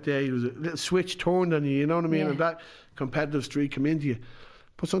happened to you that day, it was a little switch turned on you, you know what I mean? And that competitive streak came into you.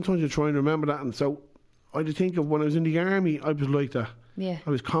 But sometimes you try and remember that, and so I think of when I was in the army, I was like that. Yeah. I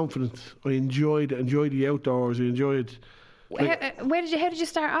was confident. I enjoyed the outdoors. I enjoyed. How did you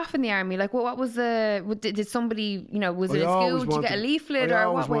start off in the army? Like, what was did somebody, was it in school? Did you get a leaflet, I or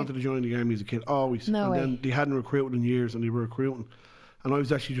always what? wanted to join the army as a kid, always. No way. Then they hadn't recruited in years, and they were recruiting, and I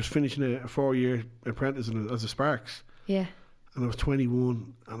was actually just finishing a 4-year apprentice as a Sparks. Yeah. And I was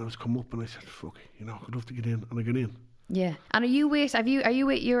 21, and I was come up, and I said, "Fuck, I'd love to get in," and I got in. Yeah. And are you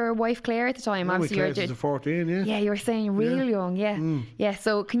with your wife Claire at the time? Yeah, obviously, Claire was 14. Yeah. Yeah, you were saying you're real young. Yeah. Yeah.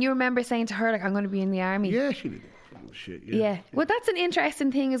 So can you remember saying to her, like, I'm going to be in the army? Yeah, she did. Shit, yeah. Well, that's an interesting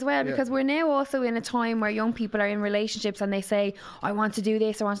thing as well, because we're now also in a time where young people are in relationships and they say, I want to do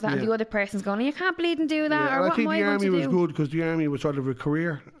this, I want that, and the other person's going, you can't bleed and do that, or what am I going to do? I think the army was good, because the army was sort of a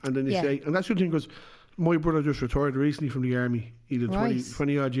career, and then they say, and that's the thing, because my brother just retired recently from the army. He did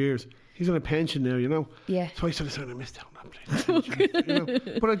 20 odd years. He's on a pension now, Yeah. So I said, I missed out on that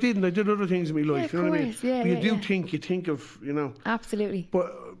place. But I didn't. I did other things in my life. Yeah, you know what I mean? Yeah, but you think of, Absolutely.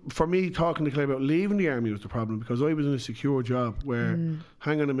 But for me, talking to Claire about leaving the army was the problem, because I was in a secure job where,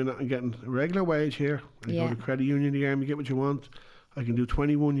 hang on a minute, I'm getting a regular wage here. I go to credit union, the army, get what you want. I can do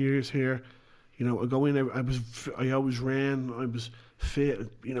 21 years here. I go in, I always ran, I was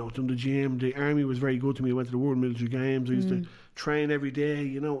fit, done the gym. The army was very good to me. I went to the World Military Games. I used to train every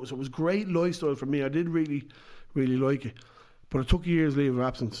day, so it was a great lifestyle for me. I did really, really like it. But I took a year's leave of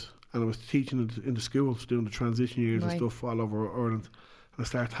absence, and I was teaching in the schools, doing the transition years and stuff all over Ireland. And I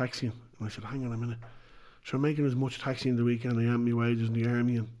started taxiing, and I said, hang on a minute. So I'm making as much taxiing the weekend I am my wages in the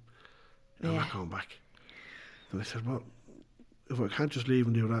army, and I'm not going back. And I said, well, if I can't just leave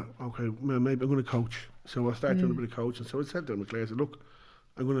and do that, okay, well, maybe I'm going to coach. So I started doing a bit of coaching. So I said to Claire, I said, look,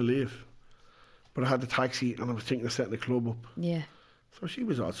 I'm going to leave. But I had the taxi, and I was thinking of setting the club up. Yeah. So she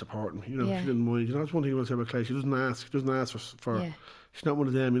was all supporting, she didn't mind. That's one thing I will say about Claire. She doesn't ask for she's not one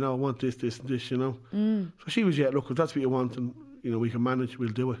of them, I want this, and this, So she was, look, if that's what you want, and, we can manage, we'll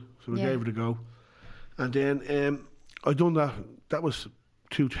do it. So we gave it a go. And then I done that. That was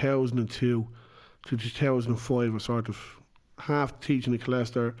 2002 to 2005. I was sort of half teaching at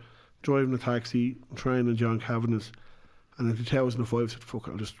Colester, driving a taxi, training John Cavanagh's. And in 2005, I said, fuck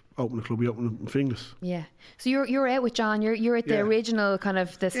it, I'll just open the club, be open in Finglas. Yeah. So you're out with John, you're at the original kind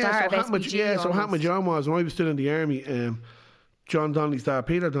of the start of SPG. So what happened with John was, when I was still in the army, John Donnelly's dad,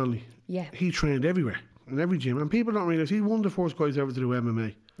 Peter Donnelly, he trained everywhere. in every gym, and people don't realise he's one of the first guys ever to do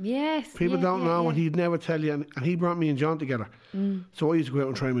MMA. Yes. People don't know, and he'd never tell you. And he brought me and John together. So I used to go out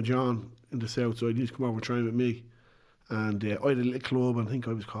and train with John in the south side. He used to come over and train with me. And I had a little club, and I think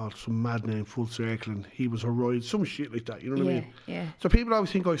I was called some mad name, Full Circle, and he was a ride, some shit like that, you know what I mean? Yeah. So people always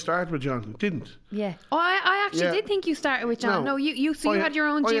think I started with John. Didn't. Yeah. Oh, I actually did think you started with John. No, you had your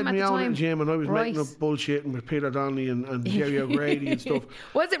own gym at the time. I had my own gym, and I was making up bullshit with Peter Donnelly and Jerry O'Grady and stuff.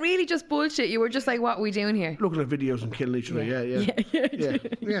 Was it really just bullshit? You were just like, what are we doing here? Looking at videos and killing each other,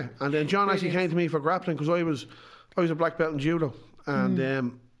 yeah. And then John actually came to me for grappling, because I was a black belt in judo,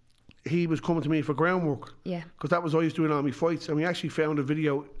 and he was coming to me for groundwork. Yeah. Because that was I used doing all my fights. And we actually found a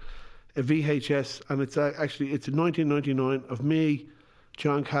video, a VHS, and it's in 1999 of me,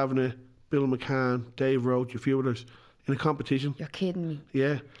 John Kavanagh, Bill McCann, Dave Roach, a few others, in a competition. You're kidding me.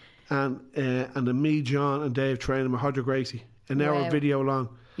 Yeah. And then me, John, and Dave training with Hodger Gracie. An hour video long.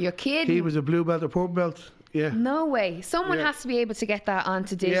 You're kidding. He was a blue belt, a purple belt. Yeah. No way. Someone has to be able to get that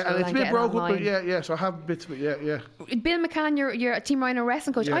onto digital. Yeah, and it's a bit broke up, but yeah. So I have bits of it, yeah. Bill McCann, you're a Team Rhino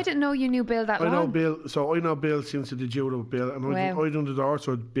wrestling coach. Yeah. I didn't know you knew Bill that long. I know Bill, so I know Bill since I did judo with Bill, and I done the doors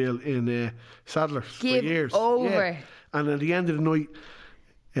with Bill in Sadler's for years. Over. Yeah. And at the end of the night,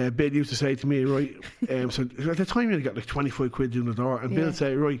 Bill used to say to me, right, so at the time you got like 25 quid doing the door, and Bill would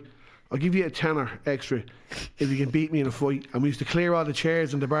say, right, I'll give you a tenner extra if you can beat me in a fight. And we used to clear all the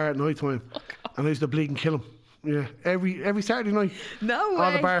chairs in the bar at night time, and I used to bleed and kill him. Yeah, every Saturday night. No way.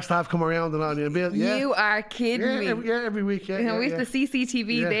 All the bar staff come around and all. Bill, You are kidding me. Every week. Yeah, with the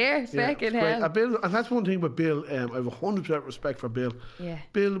CCTV there. Fucking hell. Bill, and that's one thing with Bill. I have 100% respect for Bill. Yeah.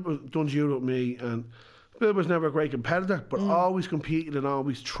 Bill done judo with me, and Bill was never a great competitor, but always competed and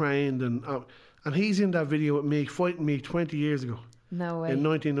always trained. And he's in that video with me, fighting me 20 years ago. No way. In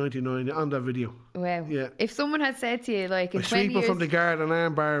 1999, on that video. Wow. Yeah. If someone had said to you, like, in 20 sweeper years... from the guard and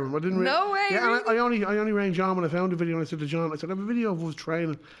arm bar him. I didn't No way. Yeah, really? and I only rang John when I found the video, and I said to John, I said, I have a video of us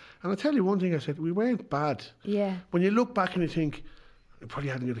training. And I'll tell you one thing, I said, we weren't bad. Yeah. When you look back and you think, I probably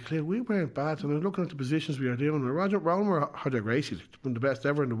hadn't got a clue, we weren't bad. And I'm looking at the positions we were doing. Roger Rowland had Gracie, one of the best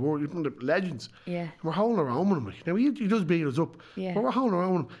ever in the world. He's one of the legends. Yeah. And we're holding our own with him. Like. Now, he does beat us up. Yeah. But we're holding our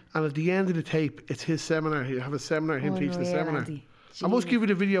own. And at the end of the tape, it's his seminar. He'll have a seminar, him teaching the seminar. Andy. I must give you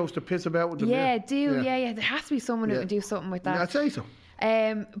the videos to piss about with them. Yeah. There has to be someone who can do something with that. Yeah, I'd say so.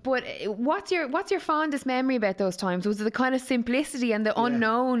 But what's your fondest memory about those times? Was it the kind of simplicity and the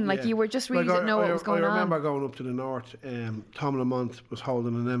unknown? Like you were just really didn't know what was going on? I remember going up to the north. Tom Lamont was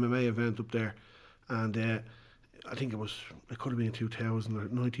holding an MMA event up there, and I think it could have been 2000 or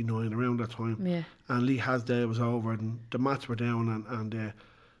 99, around that time. Yeah. And Lee Hasdale was over, and the mats were down, and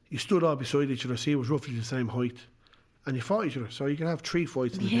you stood all beside each other. See, it was roughly the same height. And you fought each other, so you can have 3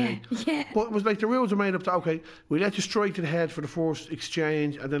 fights in a day. Yeah. But it was like the rules were made up to, okay, we let you strike to the head for the first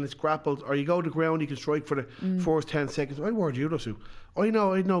exchange, and then it's grappled, or you go to the ground, you can strike for the first 10 seconds. I wore judo suit. I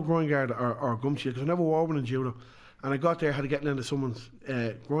had no groin guard or gum shield, because I never wore one in judo. And I got there, had to get into someone's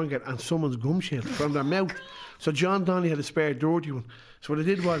groin guard and someone's gum shield from their mouth. So John Donnelly had a spare dirty one. So what I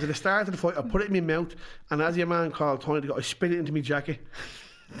did was, at the start of the fight, I put it in my mouth, and as your man called Tony to go, I spit it into my jacket.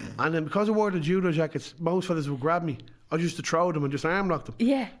 And then because I wore the judo jackets, most fellas would grab me. I used to throw them and just arm lock them.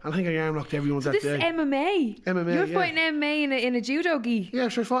 Yeah. And I think I arm locked everyone that this day. This is MMA. MMA. You're fighting MMA in a judo gi. Yeah,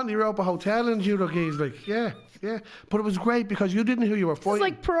 so I fought in the Europa Hotel in judo gis, like, yeah. But it was great because you didn't know who you were fighting.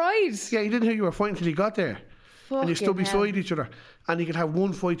 It's like pride. Yeah, you didn't know who you were fighting until you got there. And you stood beside each other. And you could have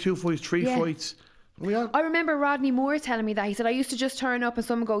 1 fight, 2 fights, 3 fights. I remember Rodney Moore telling me that. He said, I used to just turn up and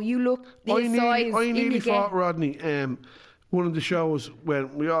someone go, you look this size. I nearly fought Rodney. One of the shows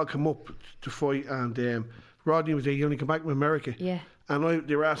when we all come up to fight, and Rodney was there. He only come back from America. Yeah. And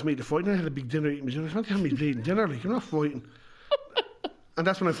they were asking me to fight, and I had a big dinner eating. I said, "What the hell am I bleeding dinner? Like, you're not fighting." And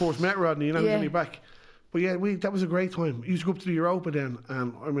that's when I first met Rodney, and I was only back. But yeah, that was a great time. We used to go up to the Europa then,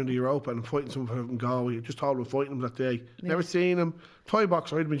 and I'm in the Europa and I'm fighting someone from Galway. Just told him fighting him that day. Never seen him. Toy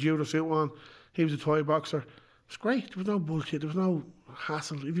boxer. I had my judo suit on. He was a toy boxer. It was great. There was no bullshit. There was no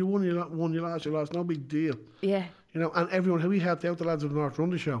hassle. If you won, you lost. You lost. No big deal. Yeah. You know, and everyone, we helped out the lads of the North run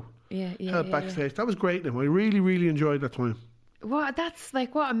the show. Helped backstage. Yeah. That was great. I really, really enjoyed that time. That's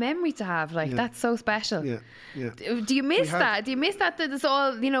like what a memory to have. Like that's so special. Yeah. Do you miss that? Do you miss that it's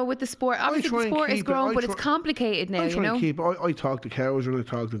all, with the sport? Obviously the sport is grown, but it's complicated now, I talk to Cows and I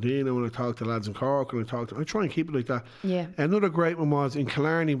talk to Dino and I talk to lads in Cork and I try and keep it like that. Yeah. Another great one was in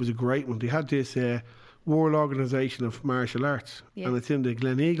Killarney was a great one. They had this World Organisation of Martial Arts, and it's in the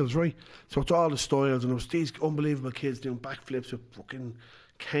Glen Eagles, right? So it's all the styles, and it was these unbelievable kids doing backflips with fucking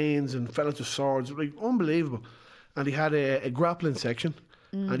canes and fellas with swords, like unbelievable. And he had a grappling section,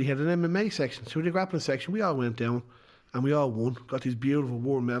 and he had an MMA section. So in the grappling section, we all went down, and we all won. Got these beautiful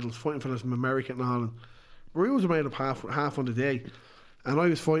war medals, fighting fellas from America and all. rules were made up half on the day. And I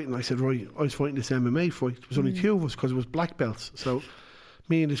was fighting. I said, right, I was fighting this MMA fight. There was only two of us because it was black belts. So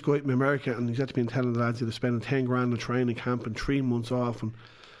me and this guy from America, and he's had to be telling the lads that they're spending 10 grand in training camp and 3 months off. And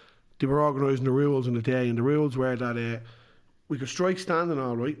they were organising the rules in the day. And the rules were that we could strike standing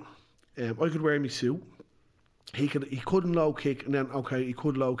all right. I could wear my suit. He couldn't low kick, and then he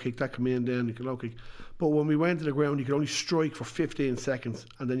could low kick. That come in, then he could low kick. But when we went to the ground, you could only strike for 15 seconds,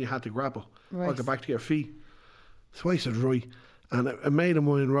 and then you had to grapple or get back to your feet. So I said, right. And a mate of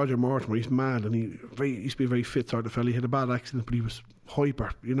mine, Roger Mortimer, he's mad, and he used to be a very fit sort of fella. He had a bad accident, but he was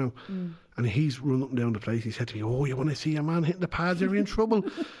hyper, you know. And he's run up and down the place. He said to me, "Oh, you want to see a man hitting the pads? Are you in trouble?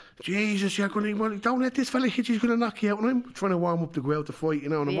 Jesus, you're going to don't let this fella hit you. He's going to knock you out." And I'm trying to warm up to go out to fight, you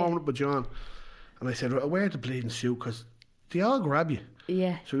know. And I'm warming up with John. And I said, "Well, wear the bleeding suit because they all grab you."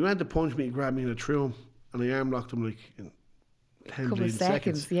 Yeah. So he went to punch me, he grabbed me, and I threw him, and I arm locked him like in 10 bleeding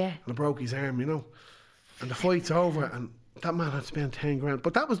seconds. Yeah. And I broke his arm, you know. And the fight's over, and that man had spent 10 grand.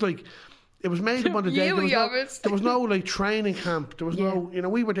 But that was like, it was made up on the day. There was no like training camp. There was no, you know,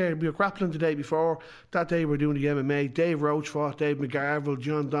 we were there. We were grappling the day before. That day we were doing the MMA. Dave Roach fought, Dave McGarville,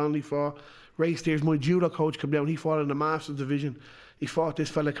 John Donnelly fought. Ray Steers, my judo coach, came down. He fought in the Masters division. He fought this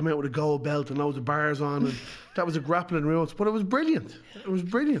fella, come out with a gold belt and loads of bars on, and that was a grappling rules. But it was brilliant. It was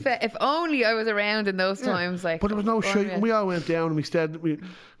brilliant. If only I was around in those times. Like, but there was no shit. We all went down, and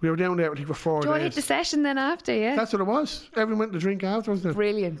we were down there, I think, for 4 days. I hit the session then after, yeah. That's what it was. Everyone went to drink after, wasn't it?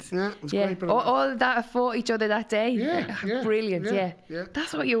 Brilliant. Yeah, it was great. All that fought each other that day. Yeah. Brilliant, yeah.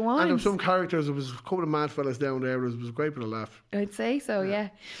 That's what you want. And there were some characters, there was a couple of mad fellas down there, it was a great bit of laugh. I'd say so, yeah.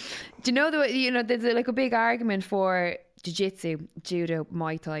 Do you know, there's like a big argument for jiu-jitsu, judo,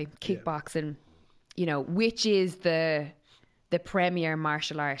 Muay Thai, kickboxing, you know, which is the premier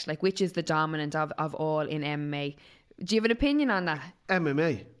martial art, like which is the dominant of all in MMA. Do you have an opinion on that?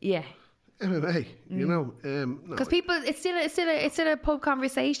 MMA? Yeah. MMA, you know, because people, it's still a pub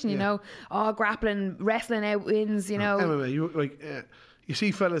conversation, you know. Oh, grappling, wrestling out wins, you know. MMA, you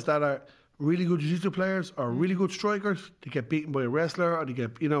see fellas that are really good jiu-jitsu players or really good strikers. They get beaten by a wrestler, or they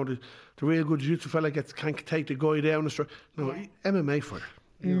get, you know, the real good jiu-jitsu fella can't take the guy down. MMA fighter,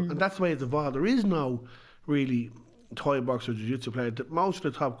 you know, and that's the way it's evolved. There is no really Thai boxer, jiu-jitsu player. Most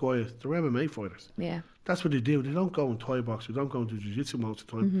of the top guys, they're MMA fighters. Yeah. That's what they do. They don't go in Thai box. They don't go into jiu-jitsu most of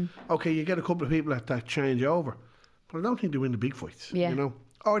the time. Okay, you get a couple of people that change over, but I don't think they win the big fights. You know,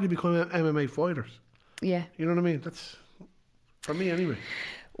 or they become MMA fighters. Yeah, you know what I mean. That's for me anyway.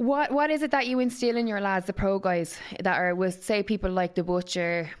 What is it that you instill in your lads, the pro guys that are with, say, people like The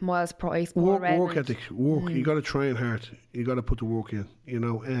Butcher, Miles Price, work ethic. You got to train hard. You got to put the work in. You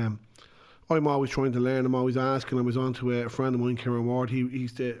know. I'm always trying to learn. I'm always asking. I was on to a friend of mine, Kieran Ward.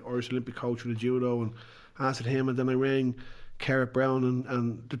 He's the Irish Olympic coach for the judo, and asked him. And then I rang Carrot Brown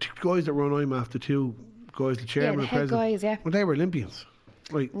and the guys that run IMAF, the two guys, the chairman and the president. Guys, well, they were Olympians.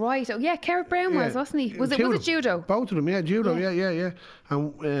 Right. Oh, yeah. Carrot Brown was, wasn't he? Was it judo? Both of them, yeah. Judo, yeah.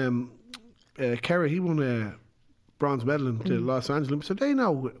 And Kerry, he won a bronze medal in the Los Angeles. So they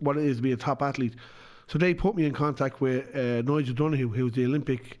know what it is to be a top athlete. So they put me in contact with Nigel Donoghue, who was the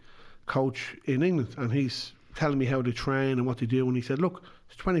Olympic coach in England, and he's telling me how they train and what they do. And he said, look,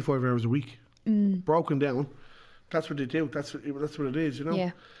 it's 25 hours a week, broken down. That's what they do. That's what it is, you know.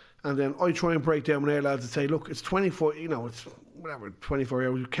 Yeah. And then I try and break down with our lads and say, look, it's 24, you know, it's whatever, 24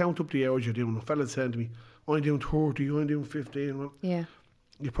 hours. You count up the hours you're doing. A fella said to me, I'm doing 30, I'm doing 15. Well, yeah.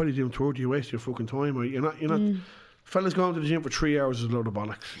 You're probably doing 30, you waste your fucking time. Or you're not. Fellas going to the gym for 3 hours is a load of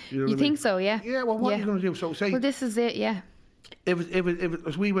bollocks. You know what I mean? Think so, yeah. Yeah, well, what are you going to do? So say... Well, this is it, yeah.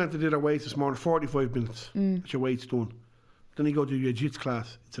 If we went to do our weights this morning, 45 minutes, that's your weights done. Then you go to your jiu-jitsu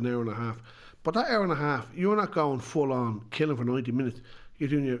class, it's an hour and a half. But that hour and a half, you're not going full on killing for 90 minutes. You're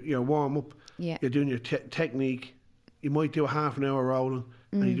doing your warm up, you're doing your technique. You might do a half an hour rolling,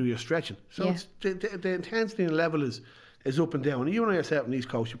 and you do your stretching. So it's the intensity and level is up and down. And you and I yourself in East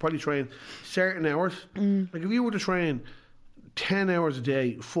Coast, you probably train certain hours. Like if you were to train 10 hours a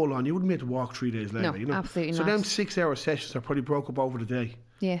day full on, you wouldn't be able to walk 3 days later. No, you know? Absolutely not. So them 6 hour sessions are probably broke up over the day.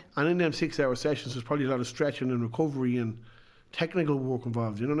 Yeah. And in them 6 hour sessions, there's probably a lot of stretching and recovery and technical work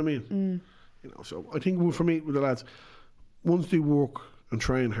involved. You know what I mean? You know, so I think for me with the lads, once they work and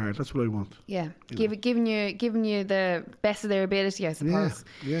train hard, that's what I want. Yeah, giving you the best of their ability, I suppose.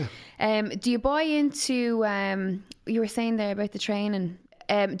 Yeah. Do you buy into? You were saying there about the training.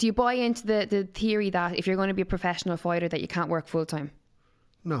 Do you buy into the theory that if you're going to be a professional fighter, that you can't work full time?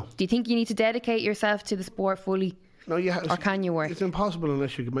 No. Do you think you need to dedicate yourself to the sport fully? No, or can you work? It's impossible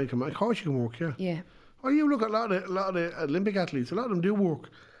unless you can make them. Of course, you can work. Yeah. Yeah. Well, you look at a lot of the Olympic athletes. A lot of them do work.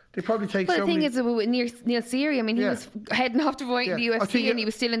 They probably take Well, so the thing many... is, with Neil Seary, I mean, he was heading off to fight in the I UFC think and he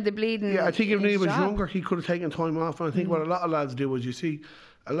was still in the bleeding. Yeah, I think if his Neil was job. younger, he could have taken time off. And I think what a lot of lads do is you see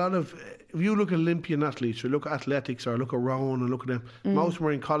a lot of... If you look at Olympian athletes, or look at athletics, or look at rowing, and look at them, most of them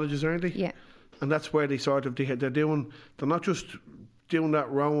are in colleges, aren't they? Yeah. And that's where they sort of... They're not just doing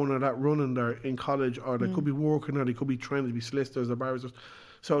that rowing or that running, they're in college, or they could be working, or they could be trying to be solicitors or barristers.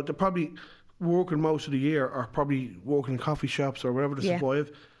 So they're probably working most of the year, or probably working in coffee shops or wherever to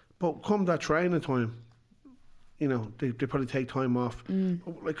survive. But come that training time, you know, they probably take time off.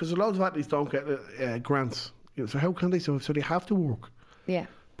 Because a lot of athletes don't get grants. You know, so how can they? So they have to work. Yeah.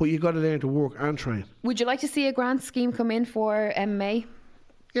 But you got to learn to work and train. Would you like to see a grant scheme come in for MMA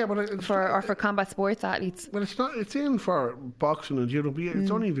Yeah, but for combat sports athletes? Well, it's not. It's in for boxing and judo. But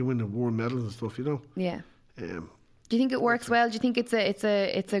it's only if you win the world medals and stuff, you know. Yeah. Um, Do you think it works well? Do you think it's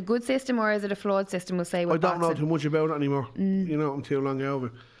a good system, or is it a flawed system? We'll say with I don't know boxing? too much about it anymore. You know, I'm too long out of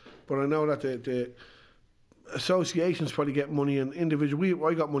it. But I know that the associations probably get money, and individual.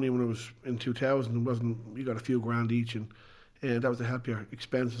 I got money when I was in 2000. It wasn't. We got a few grand each, and that was to help your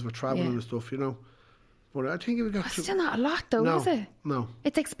expenses for travelling and stuff. You know. But I think if we got That's still not a lot, though, no, is it? No.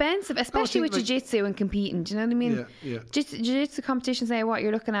 It's expensive, especially with jiu-jitsu and competing. Do you know what I mean? Yeah. Jiu-jitsu competitions now, what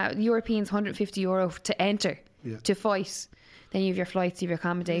you're looking at, Europeans €150 to enter, to fight. Then you have your flights, you have your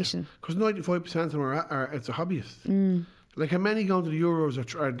accommodation. Because 95% of them are it's a hobbyist. Like how many going to the Euros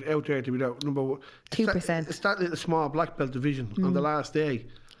are out there to be that number one? 2%. It's that little small black belt division on the last day.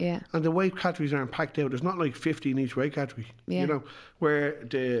 Yeah. And the weight categories aren't packed out. There's not like 50 in each weight category. Yeah. You know, where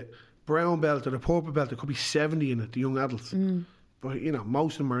the brown belt or the purple belt, there could be 70 in it, the young adults. But, you know,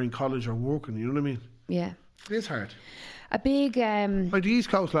 most of them are in college or working, you know what I mean? Yeah. It is hard. A big... Like the East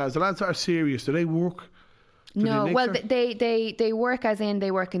Coast lads, the lads that are serious, do they work? No, well, they work as in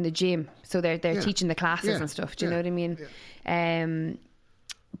they work in the gym, so they're teaching the classes and stuff. Do you know what I mean? Yeah.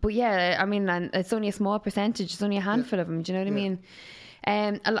 But yeah, I mean, and it's only a small percentage. It's only a handful of them. Do you know what I mean?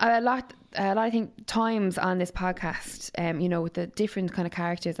 A lot. I think times on this podcast, you know, with the different kind of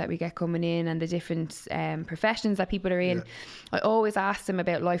characters that we get coming in and the different professions that people are in, I always ask them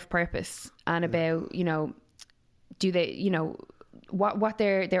about life purpose and about, you know, do they, you know, what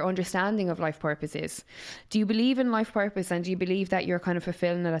their understanding of life purpose is. Do you believe in life purpose, and do you believe that you're kind of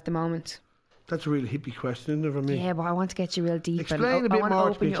fulfilling it at the moment? That's a really hippie question, isn't it, for me? Yeah, but I want to get you real deep. Explain a bit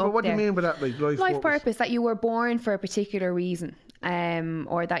more to me. What do you mean by that? Like life purpose, that you were born for a particular reason,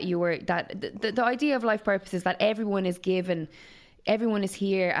 or that you were the idea of life purpose is that everyone is given. Everyone is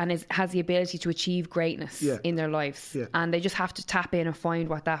here and has the ability to achieve greatness in their lives, and they just have to tap in and find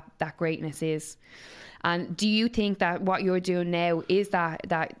what that greatness is. And do you think that what you're doing now is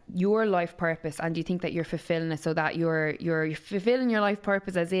that your life purpose, and do you think that you're fulfilling it, so that you're fulfilling your life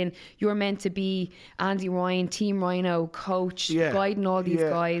purpose, as in you're meant to be Andy Ryan, Team Rhino coach, guiding all these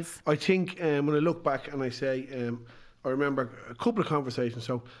guys? I think when I look back and I say, I remember a couple of conversations.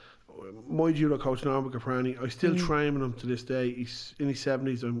 So my judo coach, Norman Caprani, I still train with him to this day. He's in his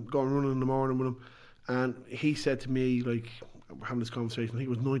 70s. I'm going running in the morning with him, and he said to me, like, we're having this conversation, I think it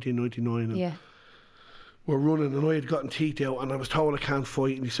was 1999, and we're running, and I had gotten teeth out, and I was told I can't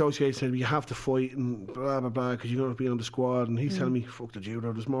fight, and the association said, well, you have to fight, and blah blah blah, because you're going to be on the squad. And he's telling me, fuck the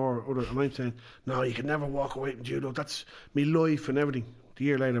judo, there's more other, and I'm saying, no, you can never walk away from judo, that's me life and everything. The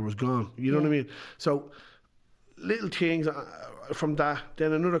year later I was gone, you know what I mean? So little things from that.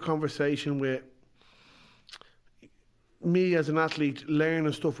 Then another conversation with me as an athlete,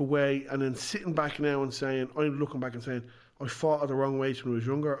 learning stuff away, and then sitting back now and saying, I'm looking back and saying, I fought at the wrong weights when I was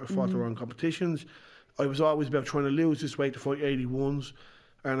younger, I fought the wrong competitions. I was always about trying to lose this weight to fight 81s.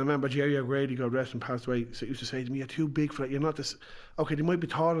 And I remember Jerry O'Grady, God rest him, passed away, so he used to say to me, you're too big for that. You're not this... Okay, they might be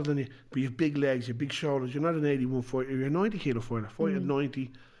taller than you, but you have big legs, you have big shoulders. You're not an 81 fighter, you're a 90 kilo fighter. Fight at 90.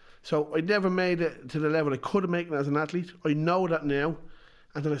 So I never made it to the level I could have made it as an athlete. I know that now.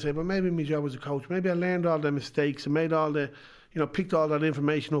 And then I say, well, maybe my job as a coach, maybe I learned all the mistakes and made all the, you know, picked all that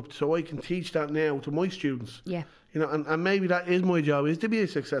information up so I can teach that now to my students. Yeah. You know, and maybe that is my job, is to be a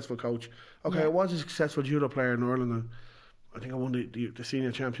successful coach. Okay, I was a successful judo player in Ireland, and I think I won the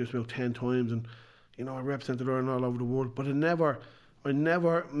senior championships about 10 times, and, you know, I represented Ireland all over the world, but I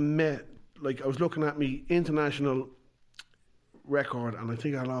never met, like, I was looking at me international record, and I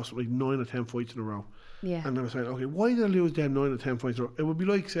think I lost like 9 or 10 fights in a row. Yeah. And I was saying, okay, why did I lose them 9 or 10 fights in a row? It would be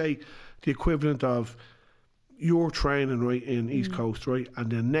like, say, the equivalent of you're training, right, in East Coast, right,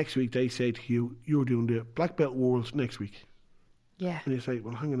 and then next week they say to you, you're doing the Black Belt Worlds next week. Yeah. And you say,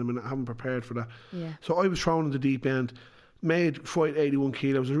 well, hang on a minute, I haven't prepared for that. Yeah. So I was thrown in the deep end, made fight 81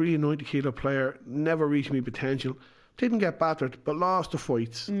 kilos, was a really 90 kilo player, never reached my potential, didn't get battered, but lost the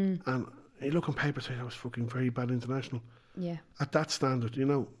fights. And you look on paper and say, I was fucking very bad international. Yeah. At that standard, you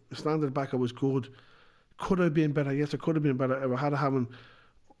know. The standard back, I was good. Could I have been better? Yes, I could have been better.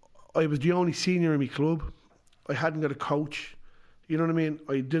 I was the only senior in my club. I hadn't got a coach. You know what I mean?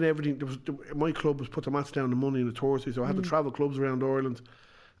 I did everything. My club was put the mats down, the money and the Thursday, so I had to travel clubs around Ireland.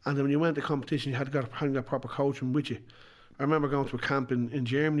 And then when you went to competition, you had to have proper coaching with you. I remember going to a camp in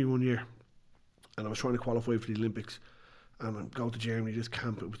Germany one year, and I was trying to qualify for the Olympics. And I go to Germany, this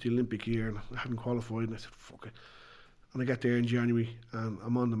camp, it was the Olympic year, and I hadn't qualified, and I said, fuck it. And I get there in January, and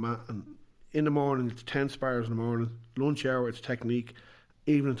I'm on the mat, and in the morning, it's 10 spars in the morning, lunch hour, it's technique,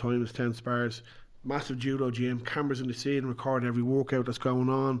 evening time, it's 10 spars, massive judo gym, cameras in the scene, record every workout that's going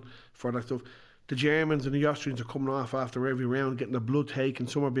on for that stuff. The Germans and the Austrians are coming off after every round, getting their blood taken,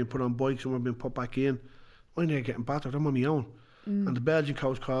 some are being put on bikes, some are being put back in. I'm there getting battered, I'm on my own. And the Belgian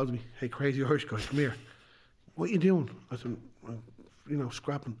coach calls me, hey, crazy Irish guy, come here. What are you doing? I said, you know,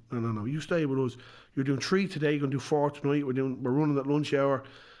 scrapping. No, you stay with us. You're doing 3 today, you're going to do 4 tonight. We're running at lunch hour,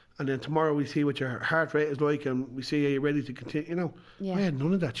 and then tomorrow we see what your heart rate is like, and we see are you ready to continue. You know, I had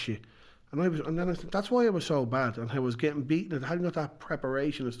none of that shit, and then I said, that's why I was so bad, and I was getting beaten. I hadn't got that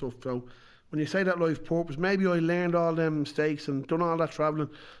preparation and stuff. So when you say that life purpose, maybe I learned all them mistakes and done all that travelling,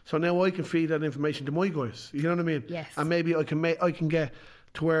 so now I can feed that information to my guys. You know what I mean? Yes. And maybe I can get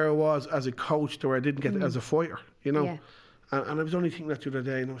to where I was as a coach, to where I didn't get as a fighter. You know. Yeah. And I was only thinking that the other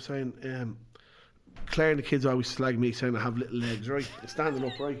day, and I was saying, Claire and the kids always slag me, saying I have little legs, right? Standing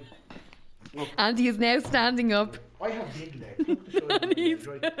up, right? Look. Andy is now standing up. I have big legs.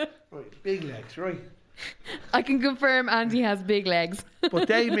 Right, big legs, right? I can confirm Andy has big legs. But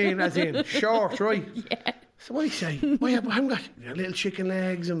they mean as in short, right? Yeah. So I say, I haven't got little chicken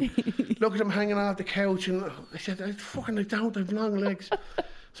legs, and look at them hanging off the couch, and I said, I have long legs.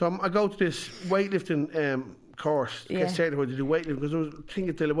 So I go to this weightlifting course, get certified to do weightlifting, because I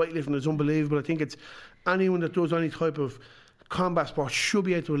think the weightlifting is unbelievable. I think it's anyone that does any type of combat sport should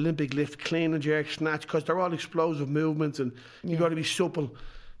be able to Olympic lift, clean and jerk, snatch, because they're all explosive movements, and you got to be supple.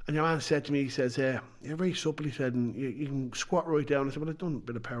 And your man said to me, he says, you're very supple, he said, and you can squat right down. I said, well, I've done a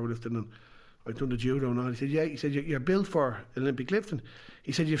bit of powerlifting, and I've done the judo and all. He said, yeah. He said, you're built for Olympic lifting.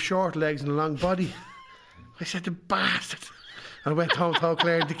 He said, you have short legs and a long body. I said, the bastard. And I went home, told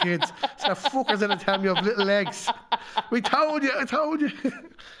Claire and the kids. I said, the fuckers didn't tell me you have little legs. I told you.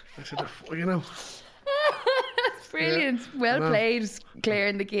 I said, you know. Brilliant. Well played, Claire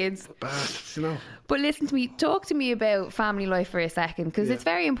and the kids. Bastards, you know. But listen to me, talk to me about family life for a second, because it's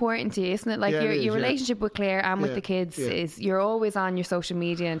very important to you, isn't it? Like your relationship with Claire and with the kids is you're always on your social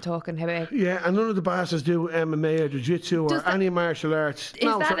media and talking about. Yeah, and none of the bastards do MMA or jiu-jitsu or any martial arts.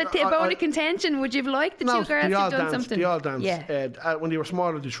 Is that a bone of contention? Would you have liked the two girls to have done something? They all dance. Yeah. When they were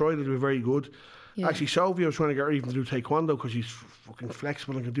smaller in Detroit, they were very good. Yeah. Actually, Sophie, I was trying to get her even to do taekwondo, because she's fucking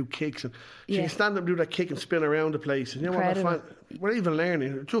flexible and can do kicks, and she can stand up and do that kick and spin around the place. And you know what? We're even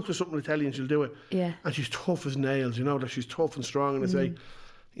learning. It took her something to tell you, and she'll do it. Yeah. And she's tough as nails. You know that she's tough and strong. And I say,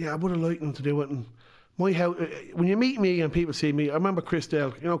 I would have liked them to do it. And my house, when you meet me and people see me, I remember Chris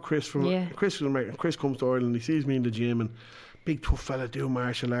Dale. You know Chris Chris is American. Chris comes to Ireland. He sees me in the gym, and big tough fella doing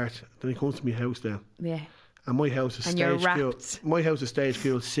martial arts. Then he comes to my house then. Yeah. And my house is stage school. My house is stage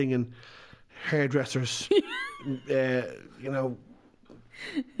school, singing. Hairdressers, you know,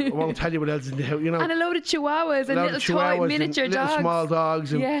 I won't tell you what else in the house, you know. And a load of chihuahuas and little toy miniature dogs. Little small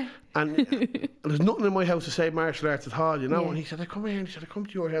dogs. And there's nothing in my house to say martial arts at all, you know. And he said, I come here, and he said, I come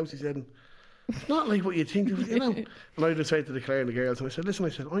to your house, he said, and it's not like what you think, you know. And I just said to the Claire and the girls, and I said, listen,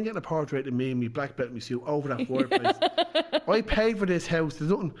 I'm getting a portrait of me and my black belt and my suit over that fireplace. I paid for this house, there's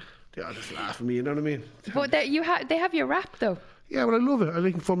nothing. They'll just laugh at me, you know what I mean? But they have your rap though. Yeah, but I love it. I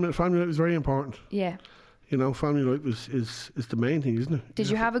think family life is very important. Yeah. You know, family life is the main thing, isn't it? Did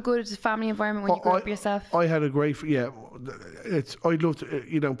you have a good family environment when you grew up yourself? I had a great, I'd love to,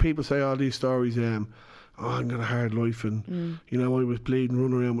 you know, people say all these stories, I'm got a hard life, and, you know, I was bleeding,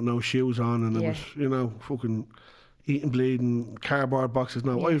 running around with no shoes on, and I was, you know, fucking eating, bleeding, cardboard boxes.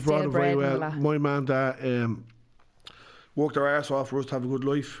 No, I was brought up very well. My man, dad, worked their arse off for us to have a good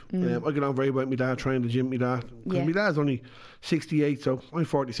life. I got on very well with my dad, trying to gym with my dad. Because my dad's only 68, so I'm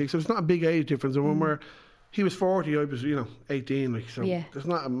 46. So it's not a big age difference. And when he was 40, I was, 18. Like, so there's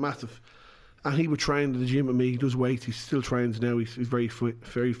not a massive... And he would train at the gym with me. He does weights. He still trains now. He's very fit,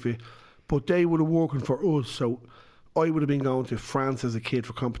 very fit. But they would have working for us. So I would have been going to France as a kid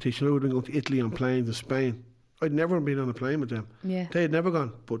for competition. I would have been going to Italy on planes to Spain. I'd never been on a plane with them. Yeah. They had never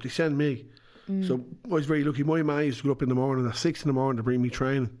gone, but they sent me. So I was very lucky. My man used to get up in the morning at 6 in the morning to bring me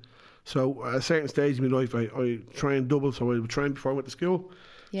training. So at a certain stage in my life, I trained double. So I would train before I went to school.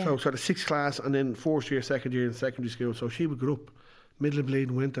 Yeah. So the 6th class, and then 4th year, 2nd year in secondary school. So she would get up, middle of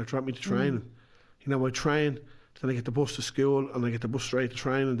bleeding winter, drop me to training. You know, I'd train, then I get the bus to school, and I get the bus straight to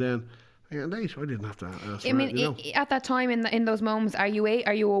training, and then I didn't have to ask I mean, at that time, in those moments, are you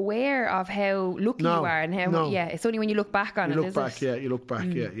aware of how lucky you are and how? Yeah, it's only when you look back on it. You look back,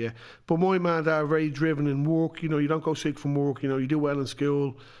 yeah. But my man and dad are very driven in work. You know, you don't go sick from work. You know, you do well in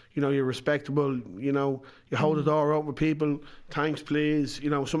school. You know, you're respectable. You know, you hold the door open with people. Thanks, please. You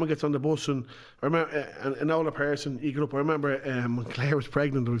know, someone gets on the bus, and I remember an older person. You get up. I remember when Claire was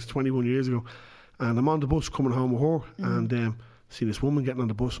pregnant. It was 21 years ago, and I'm on the bus coming home with her, and see this woman getting on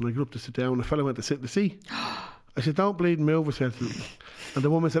the bus, and I get up to sit down, and the fella went to sit in the seat. I said, don't bleed and move, I said. And the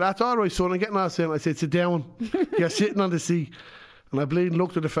woman said, that's all right, son, I'm getting on the seat. I said, sit down. You're sitting on the seat. And I bleed and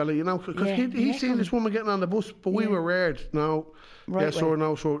looked at the fella, you know, because he'd seen this woman getting on the bus, but we were reared. No, yes or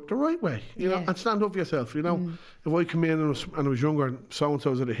no, so the right way, you know, and stand up for yourself, you know. If I come in and I was younger and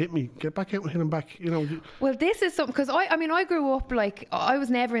so-and-so had hit me, get back out and hit him back, you know. Well, this is something, because I grew up, like, I was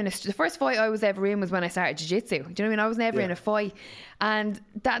never in the first fight I was ever in was when I started jiu-jitsu. Do you know what I mean? I was never in a fight. And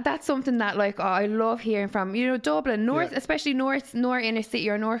that's something that, like, I love hearing from, you know, Dublin, especially north inner city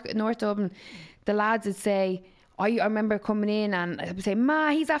or north Dublin, the lads would say, I remember coming in and I would say, Ma,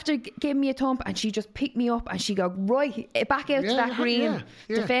 he's after giving me a thump, and she just picked me up and she go, right, back out to that green,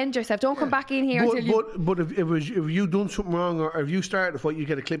 defend yourself, don't come back in here. But if you done something wrong, or if you started a fight, you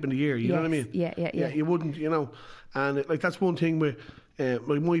get a clip in the ear, you know what I mean? Yeah, you wouldn't, you know. And like, that's one thing where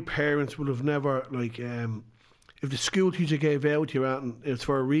like, my parents would have never, like, if the school teacher gave out to you out, and it's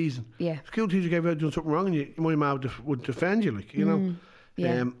for a reason. Yeah. The school teacher gave out doing something wrong, and my mum would defend you, like, you know.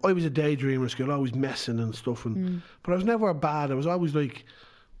 Yeah. I was a daydreamer in school, always messing and stuff, but I was never bad. I was always like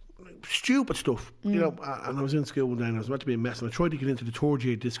stupid stuff, you know. And I was in school one day and I was about to be a mess, and I tried to get into the third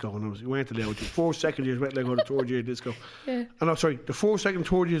year disco, and we weren't allowed to. 4 second years went to go to third year disco. And the 4 second,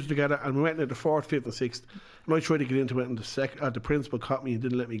 third years together, and we went into the 4th, 5th, and 6th. And I tried to get into it, and the principal caught me and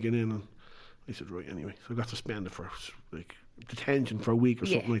didn't let me get in. And I said, right, anyway, so I got suspended for like detention for a week or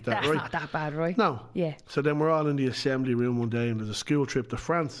something like that. That's right? Not that bad, right? No. Yeah. So then we're all in the assembly room one day, and there's a school trip to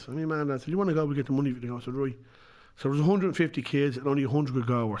France. I mean, man, I said, you want to go? We get the money for to go. I said, right. So there was 150 kids, and only 100 could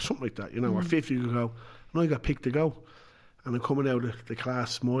go, or something like that, you know, or 50 could go. And I got picked to go. And I'm coming out of the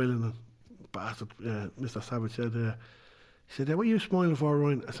class smiling, and bastard, Mr. Savage said, he said, what are you smiling for,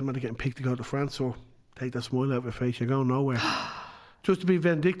 Ryan? I said, I'm getting picked to go to France, so take that smile out of your face, you're going nowhere. Just to be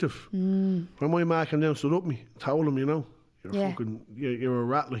vindictive. When my ma came down, stood up me, told him, you know, you're a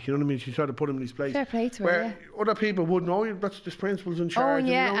rat, like, you know what I mean? She tried to put him in his place. Fair play to her, where other people wouldn't know, that's this principal's in charge. Oh,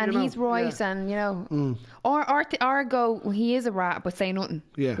 yeah, and he's right, and, you know. Or go, he is a rat, but say nothing.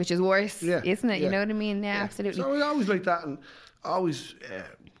 Yeah. Which is worse, isn't it? You know what I mean? Yeah, absolutely. So I always like that, and I always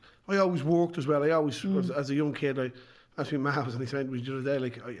worked as well. I always, as a young kid, I asked my mum, and he said to me the other day,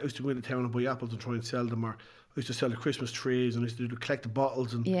 like, I used to go into town and buy apples and try and sell them, or I used to sell the Christmas trees, and I used to collect the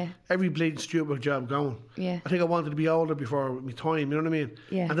bottles, and every bleeding stupid job going. Yeah. I think I wanted to be older before my time, you know what I mean?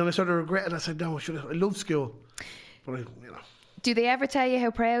 Yeah. And then I started regretting. I said, no, I love school. But you know. Do they ever tell you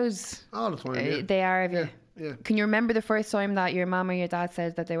how proud all the time, they are of you? Yeah. Can you remember the first time that your mum or your dad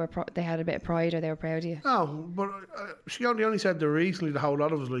said that they had a bit of pride, or they were proud of you? No, but she only said there recently, the whole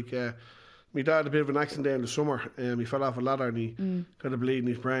lot of us, like, my dad had a bit of an accident there in the summer. He fell off a ladder and he got a bleed in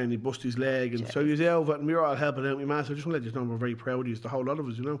his brain. He busted his leg, and so he was out of it, and we were all helping out. My man said, I just want to let you know we're very proud of you, the whole lot of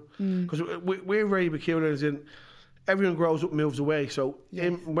us, you know. Because we're very peculiar, as in everyone grows up and moves away. So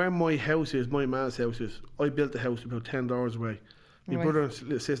where my house is, my man's house is, I built the house about 10 doors away. My brother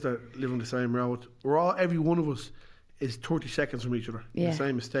and sister live on the same road. Every one of us is 30 seconds from each other in the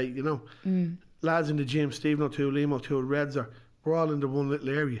same estate, you know. Lads in the gym, Stephen O'Toole, Liam O'Toole, Reds we're all in the one little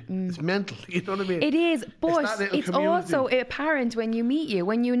area. It's mental, you know what I mean? It is, but it's also apparent when you meet you,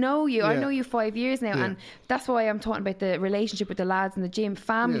 when you know you. I know you 5 years now, and that's why I'm talking about the relationship with the lads in the gym,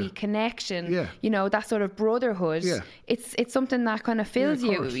 family, connection, you know, that sort of brotherhood. Yeah. It's something that kind of fills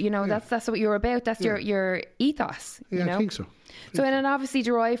you, you know, that's what you're about, that's your ethos, you know? I think so. So, and it obviously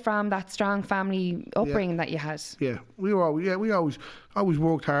derived from that strong family upbringing that you had. Yeah, we always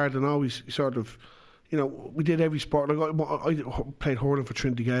worked hard, and always sort of, you know, we did every sport. Like I played hurling for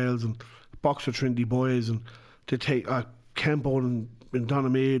Trinity Gales and boxed for Trinity Boys, and to take Kempo and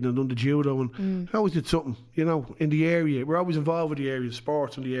Donamead and done the judo, and I always did something, you know, in the area. We're always involved with the area,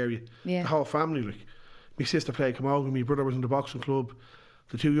 sports in the area, the whole family. Like, my sister played camogie, my brother was in the boxing club.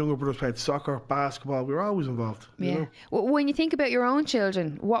 The two younger brothers played soccer, basketball. We were always involved. You know? When you think about your own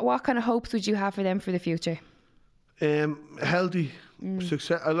children, what kind of hopes would you have for them for the future? Healthy,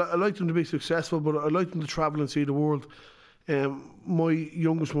 success. I like them to be successful, but I like them to travel and see the world. My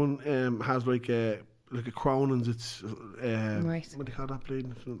youngest one has like like a Cronin's. It's Right. what do they call that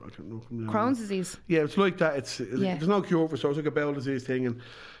bleeding? I don't know. Crohn's disease. Yeah, it's like that. Yeah. There's no cure for it, so it's like a bowel disease thing. And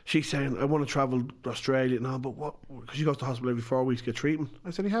she's saying, I want to travel to Australia now, but what? Because she goes to hospital every 4 weeks to get treatment.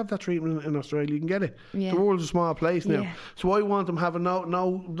 I said, you have that treatment in Australia, you can get it. Yeah. The world's a small place now. Yeah. So I want them having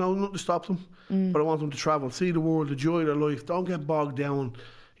nothing to stop them, but I want them to travel, see the world, enjoy their life. Don't get bogged down.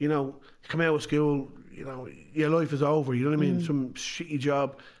 You know, come out of school, you know, your life is over. You know what I mean? Some shitty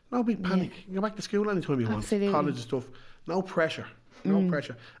job. No big panic. You can go back to school anytime you Absolutely. want. College and stuff. No pressure. No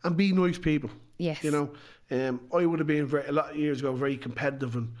pressure. And be nice people. Yes. You know, I would have been a lot of years ago very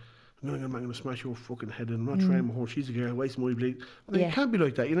competitive and I'm not going to smash your fucking head in. I'm not trying my horse. She's a girl, wasting my bleed. You can't be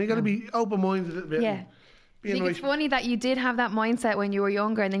like that. You know, you got to be open-minded a little bit. Yeah. I think it's funny that you did have that mindset when you were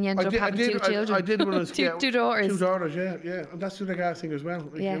younger and then you ended up having two children. I did when I was two daughters. Two daughters, yeah. And that's the gas thing as well.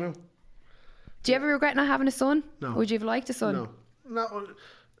 Like, Yeah. You know. Do you ever regret not having a son? No. Would you have liked a son? No.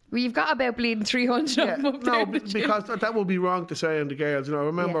 Well, you've got about bleeding 300 Yeah, of them up no, there, because that would be wrong to say on the girls. You know, I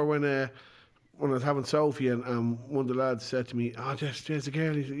remember when I was having Sophie and one of the lads said to me, "Oh, there's a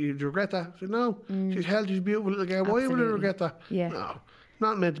girl. You regret that?" I said, "No, she's healthy, she's a beautiful little girl. Why would I regret that?" Yeah. No,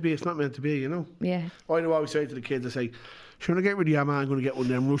 not meant to be. It's not meant to be. You know. Yeah. I always say to the kids, I say, "Sure, when I get rid of your man, I'm going to get one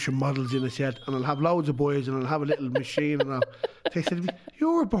of them Russian models in a set, and I'll have loads of boys, and I'll have a little machine and all." They said to me,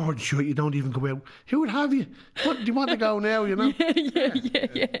 "You were born shut. You don't even go out. Who would have you? What, do you want to go now? You know?"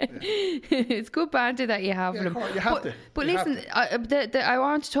 Yeah. It's good banter that you have with them. You have to. But You listen, I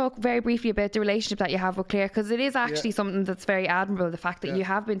want to talk very briefly about the relationship that you have with Claire, because it is actually something that's very admirable, the fact that you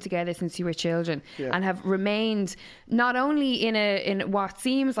have been together since you were children and have remained not only in what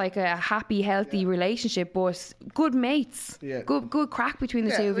seems like a happy, healthy relationship, but good mates. Yeah. Good crack between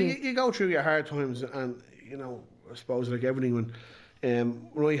the two of you. You go through your hard times, and you know, I suppose like everything when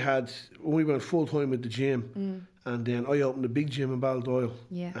we went full time at the gym, and then I opened a big gym in Baldoyle.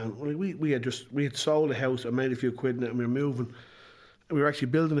 Yeah. And we had sold a house and made a few quid in it, and we were moving. And we were actually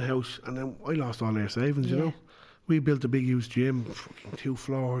building a house, and then I lost all our savings. You know, we built a big used gym, fucking 2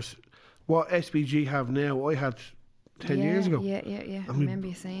 floors. What SBG have now, I had 10 years ago. Yeah. I remember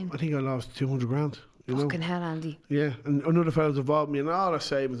you saying. I think I lost 200 grand. You know? Fucking hell, Andy. Yeah, and another fella's involved me, and all our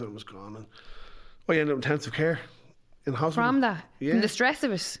savings and it was gone. And I ended up in intensive care in hospital. From that, Yeah. from the stress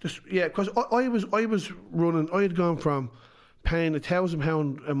of it. Because I was running. I had gone from paying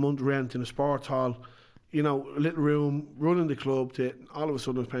 £1,000 a month rent in a sports hall, you know, a little room, running the club, to all of a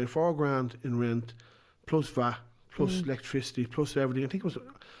sudden I was paying £4,000 in rent, plus VAT, plus electricity, plus everything.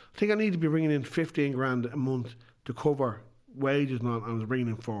 I think I need to be bringing in 15 grand a month to cover wages, and all, and I was bringing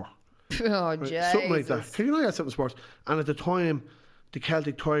in 4. Oh, Right, Jesus. something like that. Can you know I had something sports? And at the time, the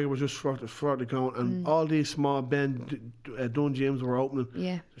Celtic Tiger was just for the going, and all these small Dun gyms were opening.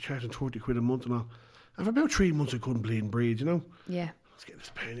 Yeah. They're charging 30 quid a month and all. And for about 3 months, I couldn't bleed and breathe, you know? Yeah. I was getting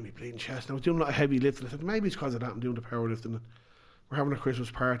this pain in my bleeding chest. And I was doing a lot of heavy lifting. I said, maybe it's because of that I'm doing the powerlifting. We're having a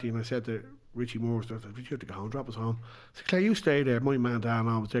Christmas party, and I said to Richie Moore, I said, "Richie, you have to go home, drop us home." I said, "Claire, you stay there." My man Dan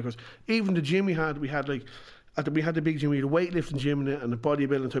always there, because even the gym we had like, we had the big gym, we had a weightlifting gym in it and a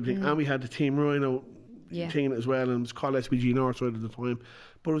bodybuilding type of thing, and we had the Team Rhino thing in it as well, and it was called SBG Northside at the time.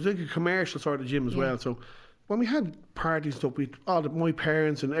 But it was like a commercial sort of gym as well. So when we had parties and stuff, my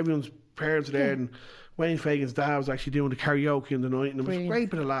parents and everyone's parents were there, and Wayne Fagan's dad was actually doing the karaoke in the night, and it was a great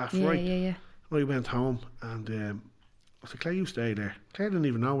bit of laugh, right? Yeah. I went home, and I said, "Claire, you stay there." Claire didn't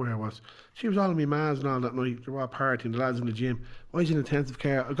even know where I was. She was all of my ma's and all that night. They were all partying, the lads in the gym. I was in intensive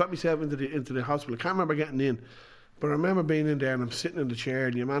care. I got myself into the hospital. I can't remember getting in, but I remember being in there, and I'm sitting in the chair,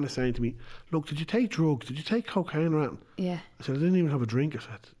 and your man is saying to me, "Look, did you take drugs? Did you take cocaine or anything?" Yeah. I said, "I didn't even have a drink." I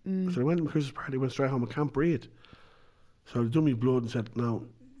said, I went to my Christmas party, went straight home, I can't breathe. So they done me blood and said, "No,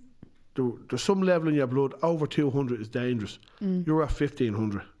 there's some level in your blood, over 200 is dangerous. You're at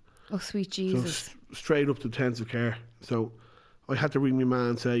 1500. Oh, sweet Jesus. So straight up to intensive care. So I had to ring my man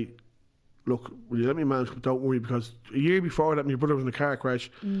and say, "Look, will you let me manage? Don't worry," because a year before that, my brother was in a car crash,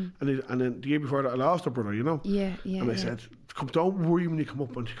 and then the year before that, I lost a brother, you know. Yeah. And I said, "Don't worry when you come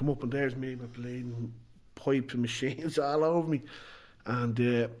up." And she come up, and there's me, my bleeding pipes and machines all over me. And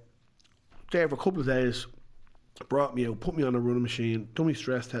there for a couple of days, brought me out, put me on a running machine, done me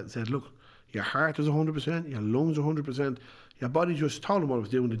stress test, and said, "Look, your heart is 100%, your lungs 100%. Your body just," told him what I was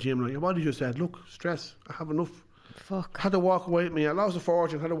doing in the gym. Like, your body just said, "Look, stress, I have enough." Fuck. Had to walk away with me. I lost a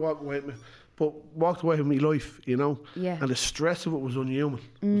fortune, had to walk away with me. But walked away with my life, you know. Yeah. And the stress of it was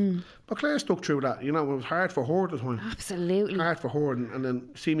unhuman. But Claire stuck through that, you know. It was hard for her at the time. Absolutely. Hard for her. And then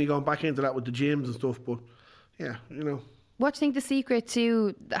see me going back into that with the gyms and stuff. But, yeah, you know. What do you think the secret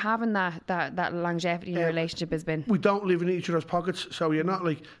to having that longevity in your relationship has been? We don't live in each other's pockets, so you're not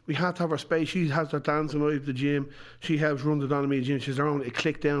like, we have to have our space. She has her dancing night at the gym. She helps run the Donamia gym. She's her own little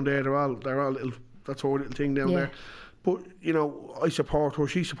clique down there. They're all little that's her little thing down Yeah. there. But, you know, I support her,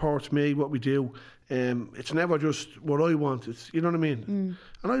 she supports me, what we do. It's never just what I want, it's, you know what I mean?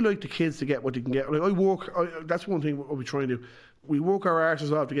 And I like the kids to get what they can get. Like that's one thing what we try and do. We work our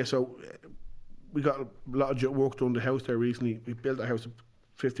arses off to get, so we got a lot of work done in the house there recently. We built a house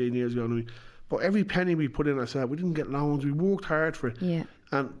 15 years ago now. But every penny we put in ourselves, we didn't get loans, we worked hard for it. Yeah.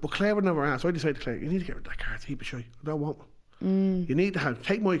 But Claire would never ask. So I decided to Claire, you need to get rid of that car, it's a heap of shite. I don't want one. You need to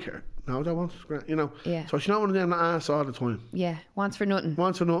take my car. No, I don't want it. You know. Yeah. So she's not one of them that asks all the time. Yeah. Wants for nothing.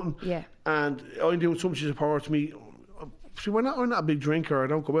 Wants for nothing. Yeah. And I'm doing something she supports me. See, we're not a big drinker. I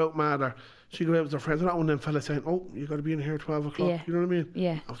don't go out mad. Or she goes out with her friends. I'm not one of them fellas saying, "Oh, you got to be in here at 12 o'clock." Yeah. You know what I mean?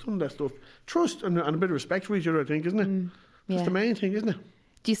 Yeah. Some of that stuff. Trust and a bit of respect for each other, I think, isn't it? That's Yeah. the main thing, isn't it?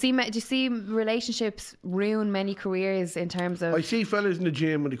 Do you see relationships ruin many careers in terms of? I see fellas in the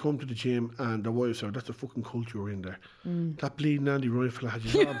gym when they come to the gym and their wives are, that's the fucking culture in there. That bleeding Andy Roy fella has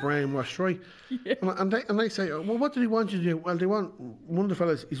his all brainwashed, right? And they say, well, what do they want you to do? Well, they want, one of the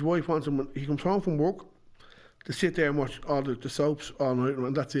fellas, his wife wants him, when he comes home from work, to sit there and watch all the soaps all night,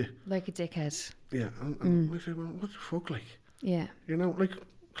 and that's it. Like a dickhead. Yeah. And I say, well, what the fuck, like? Yeah. You know, like,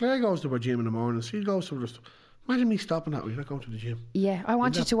 Claire goes to her gym in the morning, she goes to the... Imagine me stopping that way, not going to the gym. Yeah. I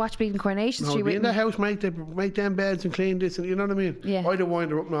want you to watch Big in Coronation Street Be with in me. the house, make them beds and clean this, and you know what I mean? Yeah. I'd wind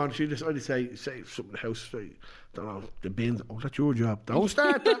her up now, and she'd say something in the house, say, don't know, the bins, oh, that's your job. Don't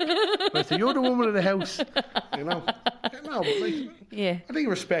start that. I say, you're the woman of the house. You know? Yeah, no, but like, Yeah. I think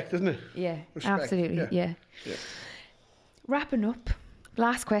respect, isn't it? Yeah. Respect, Absolutely. Yeah. Yeah. Wrapping up.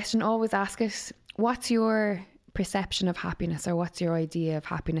 Last question. Always ask it. What's your perception of happiness, or what's your idea of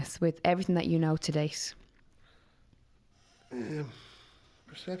happiness with everything that you know to date?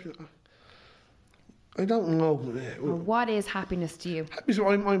 Perception. I don't know. Or what is happiness to you? Happy, so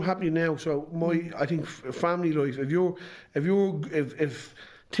I'm happy now. So I think family life. If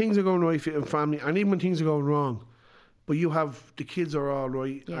things are going right in family, and even when things are going wrong, but you have the kids are all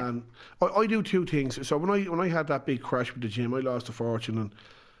right, Yeah. and I do two things. So when I had that big crash with the gym, I lost a fortune, and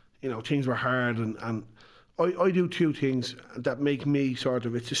you know things were hard, and I do two things that make me sort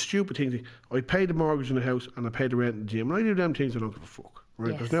of, it's a stupid thing. I pay the mortgage in the house and I pay the rent in the gym. And I do them things I don't give a fuck,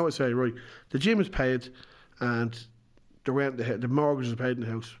 right? Because Yes. now I say, right, the gym is paid and the rent, the mortgage is paid in the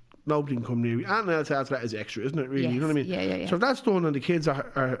house. Nobody can come near you. And else after that is extra, isn't it, really? Yes. You know what I mean? Yeah. So if that's done and the kids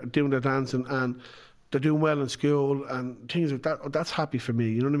are doing their dancing and they're doing well in school and things like that, that's happy for me,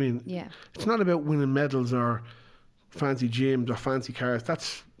 you know what I mean? Yeah. It's not about winning medals or fancy gyms or fancy cars.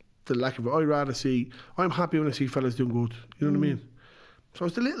 That's the lack of it. I'm happy when I see fellas doing good. You know what I mean? So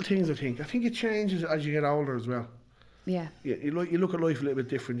it's the little things, I think. I think it changes as you get older as well. Yeah. Yeah, you look at life a little bit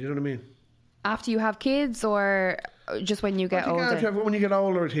different, you know what I mean? After you have kids, or just when you get older? When you get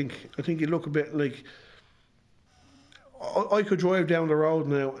older, I think you look a bit like... I could drive down the road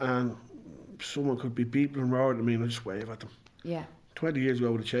now and someone could be beeping and roaring at me and I just wave at them. Yeah. 20 years ago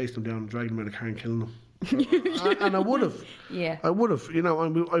I would have chased them down and dragged them out of the car and killed them. And I would have. Yeah. I would have, you know,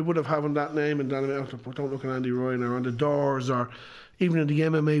 I would have having that name and then don't look at Andy Ryan or on the doors or even in the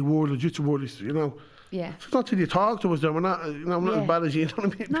MMA world, the jiu-jitsu world, you know. Yeah. It's not till you talk to us then, we're not, you know, I'm not Yeah. as bad as you know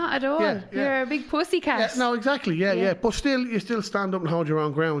what I mean? Not at all. Yeah. You're a big pussycat. Yeah, no, exactly, yeah. But still, you still stand up and hold your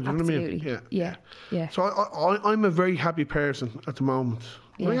own ground, you know what I mean? Absolutely. Yeah. So I'm a very happy person at the moment.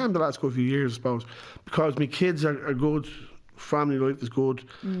 Well, I am the last couple of years, I suppose, because my kids are good. Family life is good.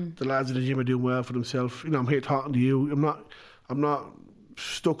 The lads at the gym are doing well for themselves. You know, I'm here talking to you. I'm not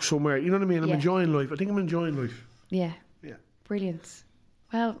stuck somewhere. You know what I mean? I'm enjoying life. I think I'm enjoying life. Yeah. Yeah. Brilliant.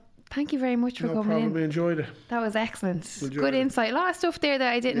 Well, thank you very much for No coming problem. I in. enjoyed it. That was excellent. Enjoyed Good it. insight. A lot of stuff there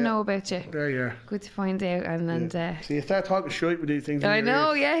that I didn't know about you. There you are. Good to find out. And So you start talking shit with these things. in I your know,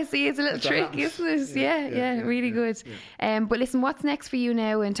 ears. yeah. See, it's a little That's what trick, happens. isn't it? Yeah, really good. But listen, what's next for you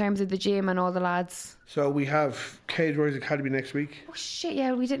now in terms of the gym and all the lads? So we have Cage Rise Academy next week. Oh shit,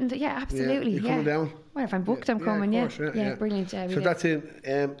 yeah, we didn't. Yeah, absolutely. You coming down? Well, if I'm booked, I'm coming. Of course, Yeah, brilliant. Yeah, so that's it.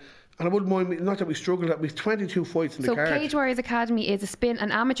 And I wouldn't mind, not that we struggle, that we've 22 fights in so the card. Cage Warriors Academy is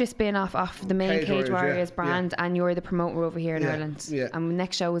an amateur spin-off of the main Cage Warriors yeah, brand, and you're the promoter over here in Yeah, Ireland. yeah. And the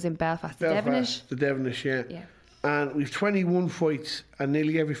next show is in Belfast. Devonish. The Devonish, yeah. Yeah. And we've 21 fights, and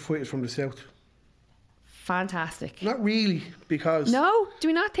nearly every fight is from the south. Fantastic. Not really, because No? Do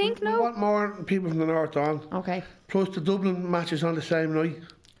we not think? we No? want more people from the north on. Okay. Plus the Dublin matches on the same night.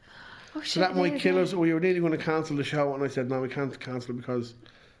 Oh shit. So that might it is, kill yeah. us. We were nearly going to cancel the show, and I said, no, we can't cancel it because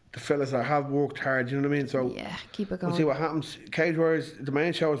the fellas have worked hard, you know what I mean? So Yeah, keep it we'll going. see what happens. Cage Warriors, the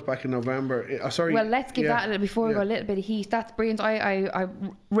main show is back in November. Sorry. Well, let's give that before we go a little bit of heat. That's brilliant. I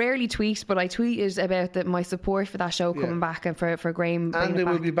rarely tweet, but I tweeted about my support for that show coming back and for Graham. And they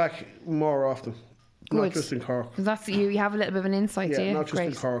will be back more often. Good. Not just in Cork. Because that's you have a little bit of an insight, do Yeah, you? not just Great.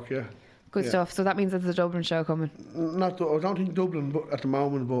 in Cork, yeah. Good stuff. So that means there's a Dublin show coming. I don't think Dublin but at the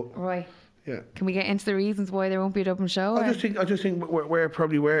moment, but Right. yeah. Can we get into the reasons why there won't be a Dublin show? I just think we're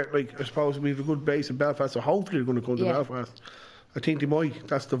probably like I suppose we have a good base in Belfast, so hopefully they're going to come to Belfast. I think they might.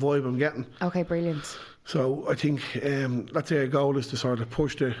 That's the vibe I'm getting. Okay, brilliant. So I think that's our goal, is to sort of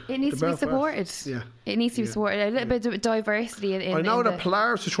push the. It needs to be supported. Yeah. It needs to be supported. A little bit of diversity in I know in that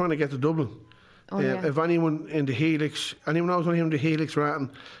Polaris is trying to get to Dublin. If anyone in the Helix, anyone knows anyone in the Helix Ratton,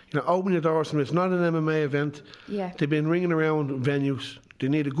 open your doors to them. It's not an MMA event. Yeah. They've been ringing around venues. They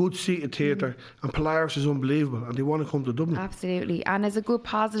need a good seated theatre, and Polaris is unbelievable, and they want to come to Dublin. Absolutely, and as a good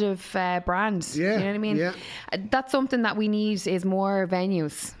positive brand. Yeah, you know what I mean. Yeah. That's something that we need, is more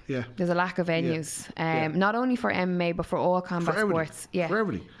venues. Yeah, there's a lack of venues, not only for MMA but for all combat sports. Yeah, for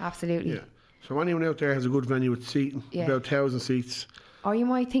everybody. Absolutely. Yeah. So anyone out there has a good venue with seating, about 1,000 seats. Or you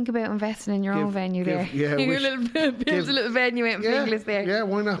might think about investing in your own venue there. Yeah, build a little venue out in Finglas there. Yeah,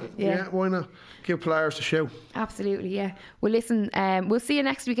 why not? Yeah, why not? Give Polaris a show. Absolutely, yeah. Well, listen, we'll see you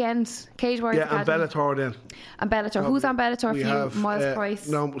next weekend. Cage Warriors Academy. And Bellator then. And Bellator. Who's on Bellator for you? Miles Price?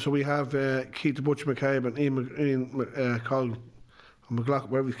 No, so we have Keith the Butcher McCabe and Ian Colin,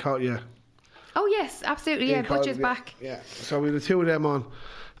 McLaughlin, whatever he's called, yeah. Oh, yes, absolutely, yeah. Butcher's back. Yeah, so we have the two of them on.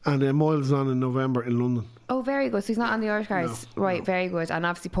 And then Miles is on in November in London. Oh, very good. So he's not on the Irish cards. No, right, very good. And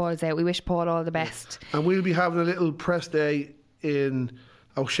obviously Paul's out. We wish Paul all the best. And we'll be having a little press day in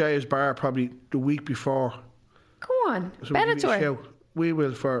O'Shea's Bar probably the week before. Come on, So Bellator. We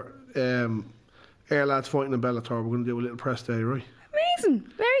will for Air Lads fighting in Bellator. We're going to do a little press day, right?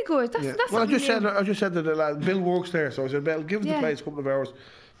 Amazing. Very good. That's well, I just new. said that the lad, Bill works there, so I said, Bill, give us the place a couple of hours.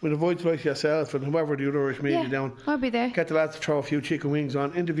 We'll avoid the place yourself and whoever the other Irish media down. I'll be there. Get the lads to throw a few chicken wings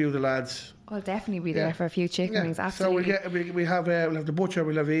on, interview the lads. I'll definitely be there for a few chicken wings. Absolutely. So we'll have the Butcher,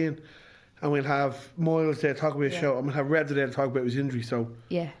 we'll have Ian, and we'll have Miles there to talk about his show, and we'll have Reds there to talk about his injury. So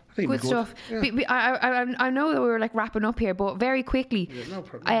yeah. I think good stuff. Yeah. I know that we were like wrapping up here, but very quickly, no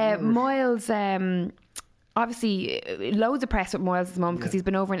problem. Miles. Obviously, loads of press with Miles at the moment because he's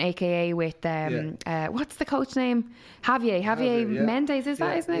been over in AKA with what's the coach name? Javier Mendes, isn't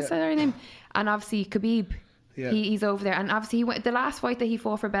it? Their name? And obviously Khabib. Yeah. He's over there, and obviously the last fight that he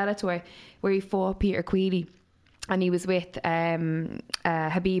fought for Bellator, where he fought Peter Queally, and he was with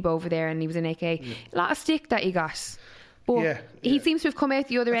Habib over there, and he was in AKA. A lot of stick that he got, but he seems to have come out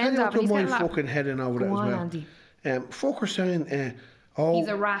the other end of it. He's got a fucking head in over that as well. Andy. Folk are saying. He's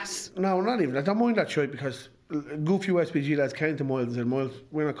a rat. No, not even. I don't mind that shit because goofy SPG lads came to Miles and said, Miles,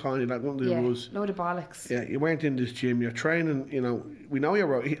 we're not calling you that. One of the rules. Load of bollocks. Yeah, you weren't in this gym. You're training. We know you're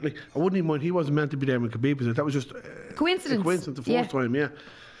right. I wouldn't even mind. He wasn't meant to be there when Khabib was there. That was just coincidence. A coincidence the first time. Yeah,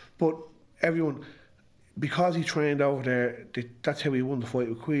 but everyone. Because he trained over there, that's how he won the fight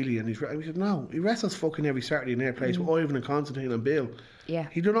with Queally. And he said, no, he wrestles fucking every Saturday in their place with Ivan and Constantine and Bill. Yeah.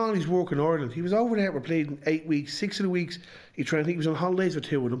 He done all his work in Ireland. He was over there, we played 8 weeks, 6 of the weeks. He trained, I think he was on holidays with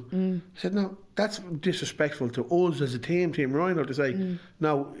 2 of them. He said, no, that's disrespectful to us as a team Rhino, to say,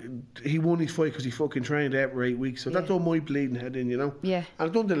 no, he won his fight because he fucking trained out for 8 weeks. So that's all my bleeding head in, Yeah.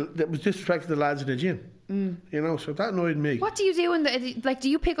 And that was disrespectful to the lads in the gym. So that annoyed me. What do you do do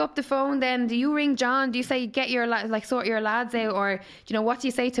you pick up the phone then? Do you ring John? Do you say get your sort your lads out, or what do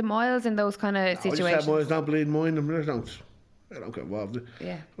you say to Miles in those kind of situations? I just said Miles don't bleeding mind them. I don't get involved.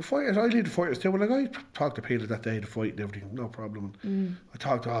 Yeah. The fighters, I lead the fighters too. I talked to Peter that day to fight and everything, no problem. I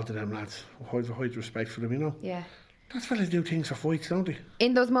talked to all of them lads. I had respect for them, Yeah. That's why they do things for fights, don't they?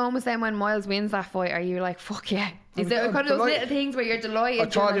 In those moments then when Miles wins that fight, are you like, fuck yeah? Is there kind of those little things where you're delighted? I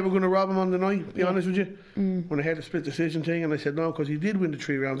thought they were going to rob him on the night, to be honest with you. When I heard the split decision thing, and I said no, because he did win the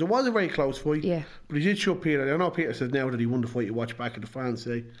 3 rounds. It was a very close fight, but he did show Peter. I know Peter says now that he won the fight, you watch back at the fans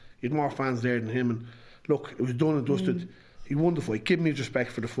say, he had more fans there than him, and look, it was done and dusted. He won the fight. Give me his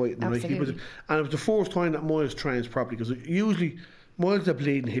respect for the fight. And it was the first time that Miles trains properly, because usually Miles a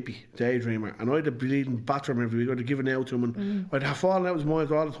bleeding hippie, daydreamer, and I'd a bleeding batter him every week. I'd have given out to him, and I'd have fallen out with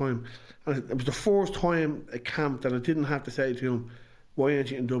Miles all the time. And it was the first time at camp that I didn't have to say to him, why ain't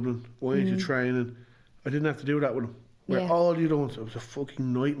you in Dublin? Why ain't you training? I didn't have to do that with him. Where all you don't, it was a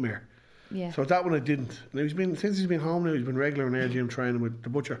fucking nightmare. Yeah. So that one I didn't. And since he's been home now, he's been regular in our gym training with the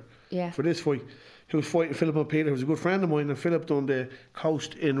Butcher. Yeah. For this fight. He was fighting Philip and Peter, who was a good friend of mine, and Philip done the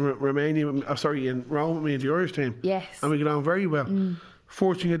coast in Romania, in Rome with me in the Irish team. Yes. And we got on very well.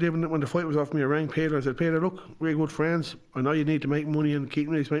 First thing I did when the fight was off me, I rang Peter. I said, Peter, look, we're good friends. I know you need to make money and keep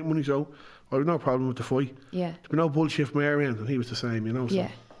me to make money, so I have no problem with the fight. Yeah. There's been no bullshit from our end, and he was the same, So. Yeah.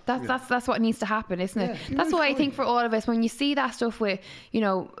 That's what needs to happen, isn't it? That's why I think for all of us, when you see that stuff with,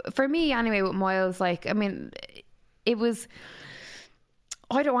 for me anyway, with Miles, it was,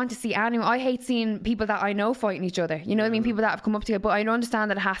 I don't want to see anyone. I hate seeing people that I know fighting each other. You know what I mean? People that have come up together. But I understand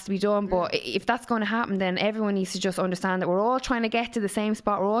that it has to be done. But if that's going to happen, then everyone needs to just understand that we're all trying to get to the same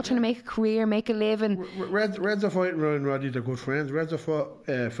spot. We're all trying to make a career, make a living. Reds are fighting Ryan Roddy, they're good friends. Reds are fought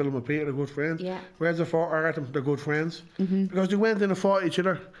Philip and Peter, they're good friends. Yeah. Reds are fought Artem, they're good friends. Because they went in and fought each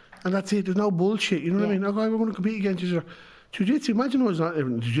other. And that's it, there's no bullshit. You know what I mean? Okay, we're going to compete against each other. Jiu-jitsu, imagine it was not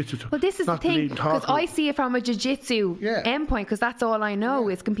even jiu-jitsu. Well, this is the thing, because I see it from a jiu-jitsu endpoint, because that's all I know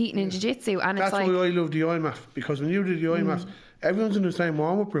is competing in jiu-jitsu. And that's it's like, why I love the IMAF, because when you do the IMAF, everyone's in the same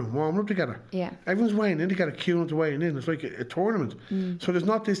warm-up room, warming up together. Yeah. Everyone's weighing in together, queuing to weighing in. It's like a tournament. So there's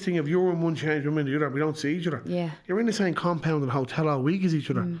not this thing of you're in one change room in the other, we don't see each other. Yeah. You're in the same compound in the hotel all week as each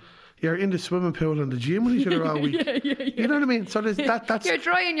other. You're in the swimming pool and the gym with each other all week. You know what I mean? So there's that's you're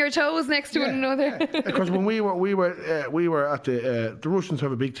drying your toes next to one another. Because when we were at the Russians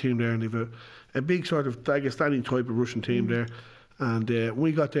have a big team there, and they've a big sort of Dagestani type of Russian team there. And when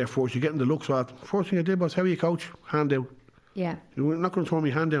we got there first, you're getting the looks at. First thing I did was, how are you, coach? Hand out. Yeah. You're not going to throw me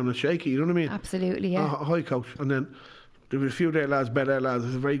hand down and shake it, you know what I mean? Absolutely, yeah. Hi, coach. And then there were a few there lads, better lads.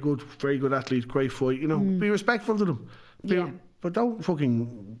 It's a very good athlete, great fight. You know, be respectful to them. But don't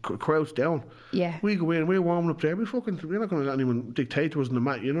fucking crouch down. Yeah. We go in, we're warming up there. We're not going to let anyone dictate to us in the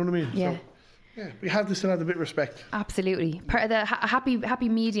mat, you know what I mean? Yeah. So, we have to still have a bit of respect. Absolutely. Part of the happy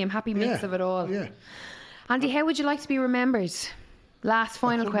medium, happy mix of it all. Yeah. Andy, how would you like to be remembered? Last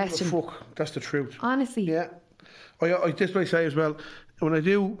final question. Fuck, that's the truth. Honestly. Yeah. I just want to say as well, when I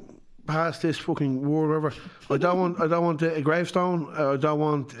do pass this fucking war, whatever, I don't want a gravestone. I don't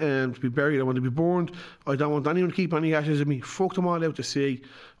want to be buried. I want to be burned. I don't want anyone to keep any ashes of me. Fuck them all out to sea.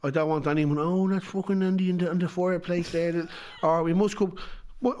 I don't want anyone. Oh, that's fucking Andy in the fireplace there. Or we must go.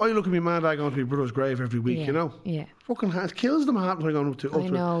 I look at me mad. I go to my brother's grave every week. You know. Yeah. Fucking it kills them heart when I go up to. I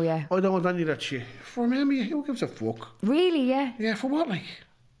know. Yeah. I don't want any of that shit. For me, who gives a fuck? Really? Yeah. Yeah. For what, like?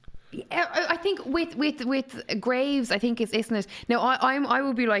 I think with graves, I think isn't it? Now I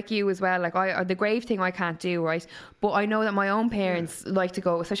would be like you as well. Like the grave thing I can't do, right? But I know that my own parents like to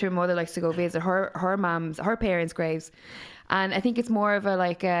go, especially my mother likes to go visit her parents' graves, and I think it's more of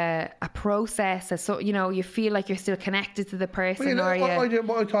a process. So you know, you feel like you're still connected to the person. Well,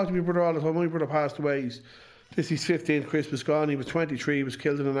 I talk to my brother all the time. My brother passed away. This is his 15th Christmas gone. He was 23. He was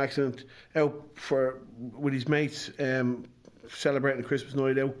killed in an accident out with his mates, celebrating the Christmas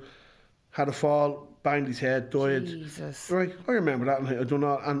night out. Had a fall, banged his head, died. Jesus. Right, I remember that, and I don't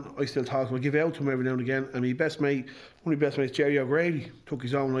know, and I still talk to him. I give out to him every now and again. And my best mate, one of my best mates, Jerry O'Grady, took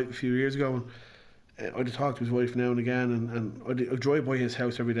his own life a few years ago, and I'd talk to his wife now and again, and I'd drive by his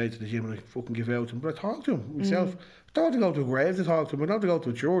house every day to the gym, and I fucking give out to him. But I talk to him myself. I don't have to go to a grave to talk to him. I don't have to go to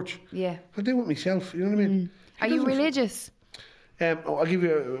a church. Yeah. I do it myself. You know what I mean? Are you religious? I'll give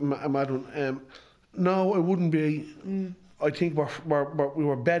you a mad one. No, I wouldn't be. I think we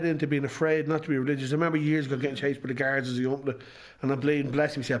were bed into being afraid not to be religious. I remember years ago getting chased by the guards as a young, and I'm bleeding,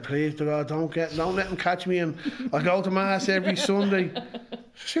 bless him. He said, "Please, to God, don't let them catch me." And I go to mass every Sunday. As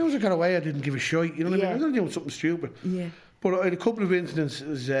soon as I got away, I didn't give a shite. You know what I mean? I was only doing something stupid. Yeah. But I had a couple of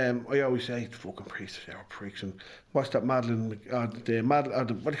incidences. I always say, "Fucking priests, they're pricks." And what's that Magdalene? What do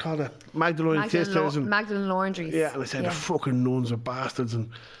you call that? Magdalene sisters and Magdalene Laundries. Yeah, and I said the fucking nuns are bastards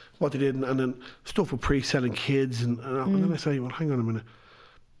and what they did, and then stuff with priests selling kids, and then I say, well, hang on a minute.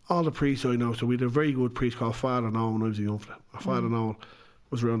 All the priests I know, so we had a very good priest called Father Noel when I was a young fella. Father Noel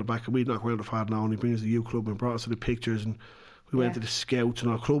was around the back, and we'd knock around the Father Noel, and he brings us the youth club and brought us to the pictures, and we went to the scouts and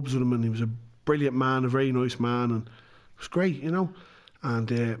our clubs with him, and he was a brilliant man, a very nice man, and it was great, you know.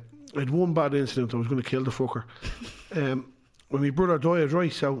 And I had one bad incident. I was going to kill the fucker. When my brother died,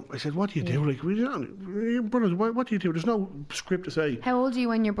 right, so I said, what do you do? Like, your brothers, what do you do? There's no script to say. How old are you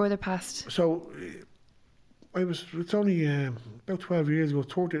when your brother passed? So, it's only about 12 years ago,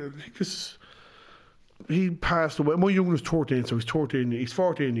 13, I think he passed away. My youngest was 13, so he's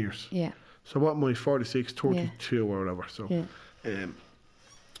 14 years. Yeah. So what am I, 46, 32 or whatever. So,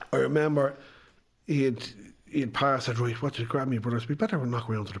 I remember he had passed, I said, right, what did you grab me, brother? We better knock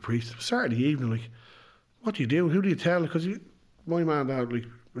around to the priest. It was Saturday evening, like, what do you do? Who do you tell? Because my man and dad, like,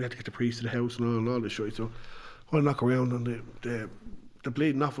 we had to get the priest to the house and all this shit. So I knock around, and the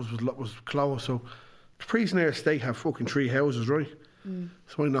bleeding office was closed. So the priest and their estate have fucking 3 houses, right?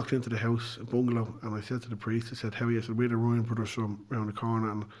 So I knocked into the house, a bungalow, and I said to the priest, I said, how are you? I said, we're the Ryan brothers from around the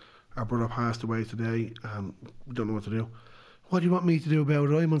corner, and our brother passed away today, and we don't know what to do. What do you want me to do about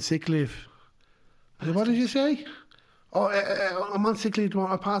it? I'm on sick leave. I said, what did you say? Oh, I'm on sick leave.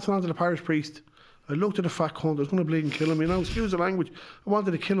 I'll pass it on to the parish priest. I looked at the fat cunt. I was going to bleed and kill him. You know, excuse the language. I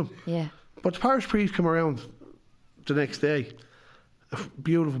wanted to kill him. Yeah. But the parish priest came around the next day. A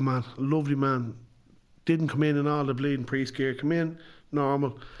beautiful man, a lovely man. Didn't come in all the bleeding priest gear. Come in,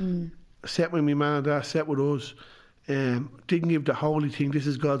 normal. Sat with my man and dad, sat with us. Didn't give the holy thing, this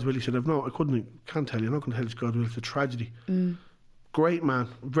is God's will. He said, can't tell you, I'm not going to tell you it's God's will, it's a tragedy. Great man,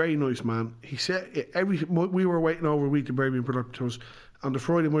 very nice man. He said, we were waiting over a week to bury my brother. On the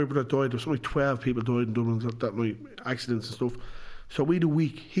Friday my brother died, there was only 12 people died in Dublin that night, accidents and stuff. So we had a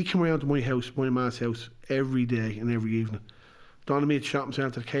week. He came around to my house, my man's house, every day and every evening. Donna made shopping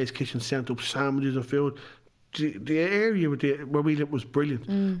centre, the Case Kitchen, sent up sandwiches and food. The area where we lived was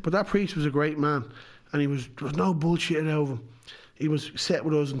brilliant. But that priest was a great man, and there was no bullshit out of him. He was sat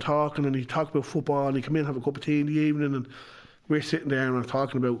with us and talking, and he talked about football, and he'd come in and have a cup of tea in the evening, and we're sitting there and I'm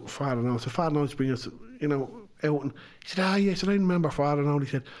talking about Father Noel. So Father Noel used to bring us, out, and he said, I remember Father Noel. He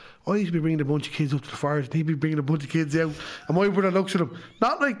said, I used to be bringing a bunch of kids up to the forest, and he'd be bringing a bunch of kids out, and my brother looks at him,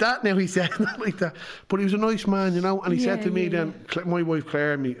 not like that now, he said, not like that, but he was a nice man, and he said to me then, my wife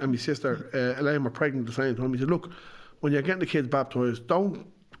Claire and my sister Elaine were pregnant at the same time. He said, look, when you're getting the kids baptised, don't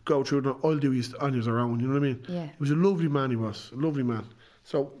go through it, I'll do you on your own, you know what I mean? Yeah. He was a lovely man, he was, a lovely man.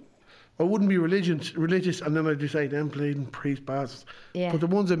 So I wouldn't be religious, and then I'd just say them bleeding priest bastards. Yeah. But the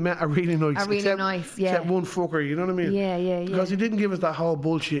ones I met are really nice. Except one fucker, you know what I mean? Yeah. Because he didn't give us that whole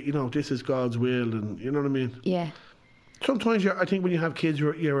bullshit, this is God's will, and you know what I mean? Yeah. Sometimes I think when you have kids,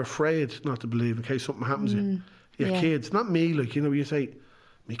 you're afraid not to believe in case something happens to you. Your kids, not me, you say,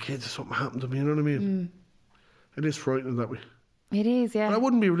 my kids, something happened to me, you know what I mean? It is frightening that way. It is, yeah. But I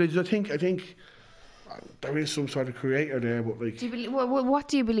wouldn't be religious. I think there is some sort of creator there, but do you believe, what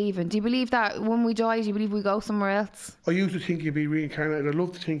do you believe in? Do you believe that when we die, do you believe we go somewhere else? I used to think you'd be reincarnated. I'd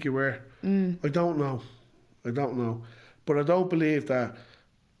love to think you were. I don't know, but I don't believe that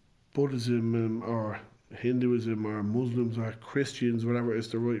Buddhism or Hinduism or Muslims or Christians, whatever, is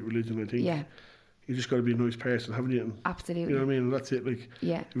the right religion. I think you just got to be a nice person, haven't you? Absolutely. You know what I mean? That's it. If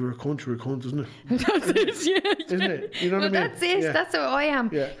you're a cunt, you're a cunt, isn't it? That's it, yeah. Isn't it? You know what I mean? That's it. Yeah. That's how I am.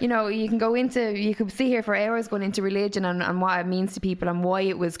 Yeah. You could sit here for hours going into religion and what it means to people and why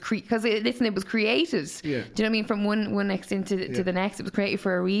it was because it was created. Yeah. Do you know what I mean? From one extent to the next, it was created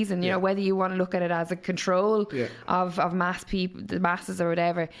for a reason. You know, whether you want to look at it as a control of mass people, the masses or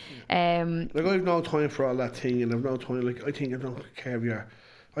whatever. I've no time for all that thing, and I've no time. I think I don't care if you're.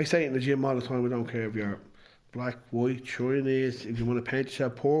 I say it in the gym all the time, I don't care if you're black, white, Chinese, if you want to paint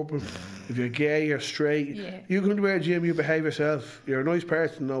yourself purple, if you're gay or straight. Yeah. You come to our gym, you behave yourself, you're a nice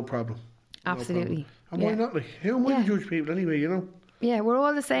person, no problem. Absolutely. No problem. And why not? Who am I to judge people anyway, Yeah, we're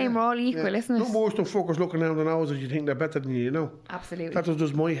all the same, we're all equal, isn't it? No more stuff fuckers looking down the nose as you think they're better than you, Absolutely. That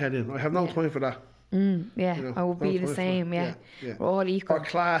does my head in. I have no time for that. I would be the same, yeah. We're all equal. Or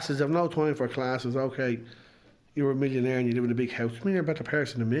classes, I've no time for classes, okay. You're a millionaire and you live in a big house. I mean, you're a better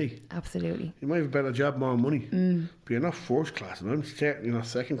person than me. Absolutely. You might have a better job, more money. But you're not first class. And I'm certainly not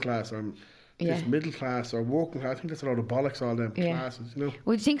second class or just middle class or working class. I think that's a lot of bollocks, all them classes,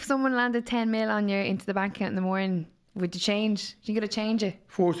 Would you think if someone landed 10 mil on you into the bank account in the morning, would you change? Do you think it'd change it?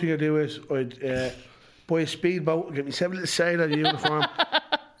 First thing I do is I'd buy a speedboat, get myself a little sailor uniform.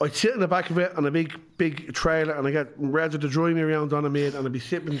 I'd sit in the back of it on a big trailer and I get ready to drive me around on a maid and I'd be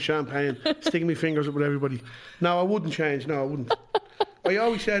sipping champagne, sticking my fingers up with everybody. No, I wouldn't change. No, I wouldn't. I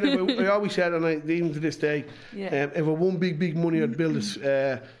always said, and even to this day, if I won big money, I'd build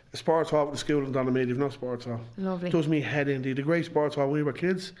a sports hall at the school in Donaghmede. You've no sports hall. Lovely. It does me head in. They had a great sports hall when we were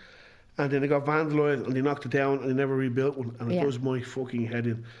kids, and then they got vandalised and they knocked it down and they never rebuilt one, and it does my fucking head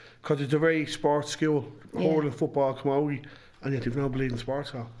in. Because it's a very sports school, hurling, football, camogie, and yet they've no bleeding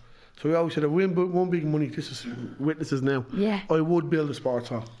sports hall. So we always said, if we won big money, this is witnesses now, I would build a sports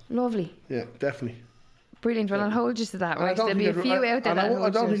hall. Lovely. Yeah, definitely. Brilliant. Well, I'll hold you to that, right? There'll be a few out there. I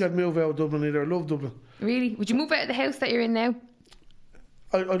don't think I'd move out of Dublin either. I love Dublin. Really? Would you move out of the house that you're in now?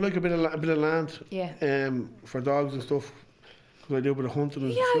 I'd like a bit of land. For dogs and stuff. Because I do a bit of hunting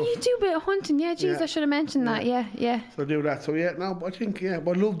and stuff. Yeah, you do a bit of hunting. Yeah, I should have mentioned that. Yeah. So I do that. So but I think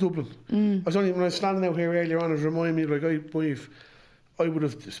but I love Dublin. When I was standing out here earlier on, it was reminding me I would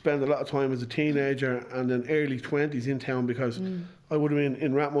have spent a lot of time as a teenager and then early 20s in town because I would have been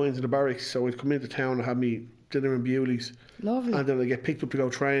in Rathmines in the barracks, so I'd come into town and have me dinner in Bewley's. Lovely. And then I'd get picked up to go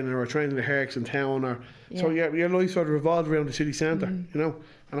training or train in the Herks in town. So your life sort of revolved around the city centre, and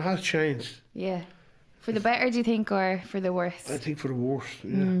it has changed. Yeah. For the better, do you think, or for the worse? I think for the worse,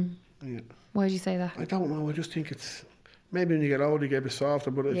 yeah. Why do you say that? I don't know, I just think it's, maybe when you get older you get a bit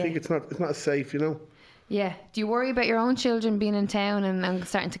softer, but I think it's not as safe, Yeah. Do you worry about your own children being in town and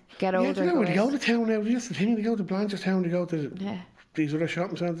starting to get older? Yeah, they don't really go to town now. That's the thing. They go to Blanchardstown, they go to these other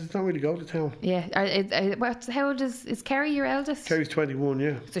shopping centres. They don't really go to town. Yeah. How old is Kerry, your eldest? Kerry's 21,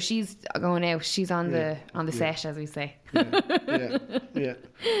 yeah. So she's going out. She's on the set, as we say. Yeah.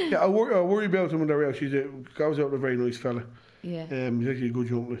 I worry about them when they're out. She goes out with a very nice fella. Yeah. He's actually a good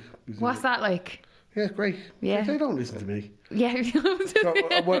jump. What's that like? Yeah, it's great. Yeah. They don't listen to me. Yeah.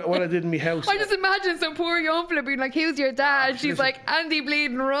 So what I did in my house. I just imagine some poor young fella being like, "Who's your dad?" She's like, "Andy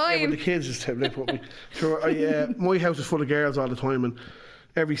Bleeding Yeah, Ryan." but the kids just they put me. So my house is full of girls all the time, and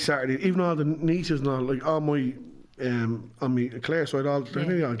every Saturday, even all the nieces and all, like all my on me Claire side, they're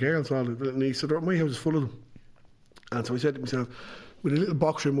nearly all girls, all the little nieces. So my house is full of them. And so I said to myself, with a little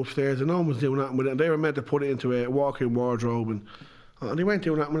box room upstairs, and no one was doing that with it. And they were meant to put it into a walk-in wardrobe, and they weren't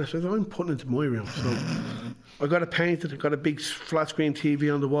doing that. And I said, I'm putting it into my room. So I got it painted. I got a big flat screen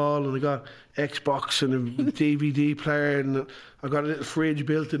TV on the wall, and I got Xbox and a DVD player, and I got a little fridge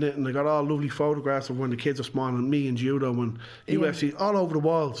built in it, and I got all lovely photographs of when the kids were small, and me and judo and UFC all over the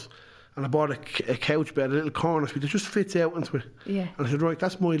walls. And I bought a couch bed, a little corner suite that just fits out into it. Yeah. And I said, right,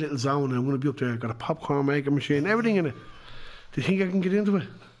 that's my little zone, and I'm going to be up there. I've got a popcorn making machine, everything in it. Do you think I can get into it?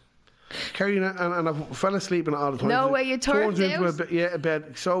 Carrying it, and I fell asleep in it all the time. No way, you turned into out? a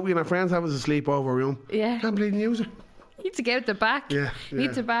bed. So, friends have us a sleepover room. Yeah. Can't believe you use it. You need to get out the back. Yeah.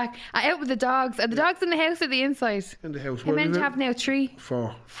 Need to back. Out with the dogs. Are the dogs in the house or the inside? In the house. How many do you have now? 3?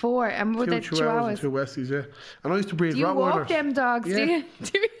 4. 4. And with the Two Chihuahuas and 2 Westies, yeah. And I used to breed Do you Rottweilers. walk them dogs, Yeah.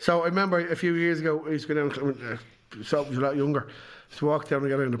 do you? So I remember a few years ago, I used to go down, so I was a lot younger, I used to walk down and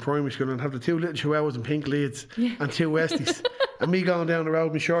get into primary school and have the 2 little Chihuahuas and pink leads and 2 Westies. And me going down the road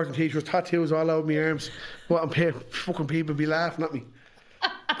with my shorts and t-shirts, tattoos all over my arms. Fucking people be laughing at me.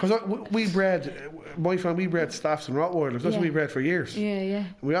 Because we bred, my family, we bred Staffs and Rottweilers. That's what we bred for years. Yeah.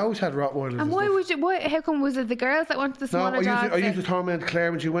 We always had Rottweilers. And why would you? How come was it the girls that wanted the smaller dogs? I used to torment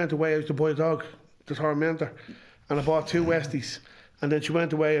Claire when she went away. I used to buy a dog to torment her, and I bought 2 Westies. And then she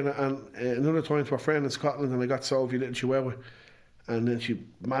went away, and another time to a friend in Scotland, and I got Sophie, little Chihuahua, and then she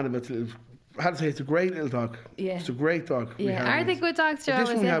managed it. I had to say, it's a great little dog. Yeah. It's a great dog. Yeah. Are they good dogs, Chihuahuas? This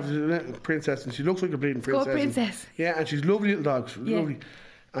one we have is a little princess, and she looks like a bleeding princess. Go princess. Yeah, and she's lovely little dogs. Lovely.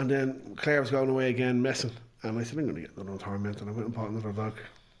 And then Claire was going away again, messing. And I said, I'm going to get another torment. And I went and bought another dog.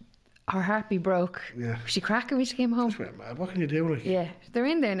 Her heart be broke. Yeah. Was she cracking when she came home? Just went mad. What can you do? Like? Yeah. They're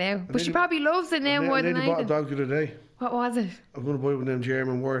in there now. But she probably loves it now more than I bought a do. dog the other day. What was it? I'm going to buy one of them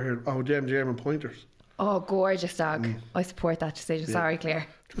German Warhead. Them German pointers. Oh, gorgeous dog. I support that decision. Sorry, Claire.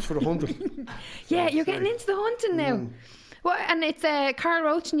 Just for the hunting. Yeah, you're getting into the hunting now. Well, and it's Carl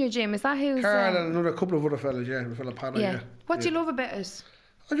Roach in your gym. Is that who's... Carl and another couple of other fellas, the fella Paddy, yeah. What do you love about it?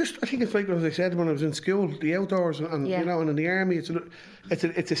 I think it's like, as I said when I was in school, the outdoors, and and in the army,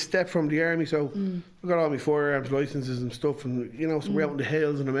 it's a step from the army. So I've got all my firearms licenses and stuff, and so we're out in the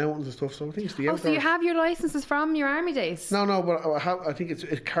hills and the mountains and stuff. So I think it's the outdoors. So you have your licenses from your army days? No, but I think it's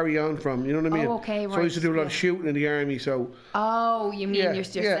carry on from. You know what I mean? Oh, okay, right. So I used to do a lot of shooting in the army. So. Oh, you mean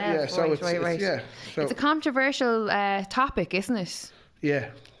yourself? Yeah. So right. So it's a controversial topic, isn't it? Yeah.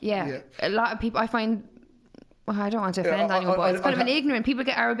 A lot of people, I find. Well, I don't want to offend anyone, but it's kind of an ignorant. People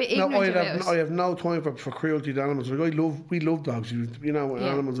are a bit ignorant about it. I have no time for cruelty to animals. Like we love dogs,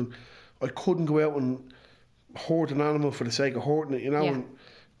 animals, and I couldn't go out and hurt an animal for the sake of hurting it, And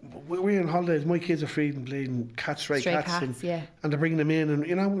we're on holidays. My kids are feeding bleeding stray cats, and they're bringing them in,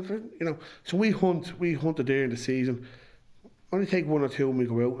 and So we hunt the deer in the season. Only take 1 or 2 when we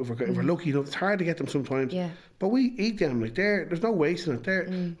go out if we're lucky enough. It's hard to get them sometimes, but we eat them. Like there's no waste in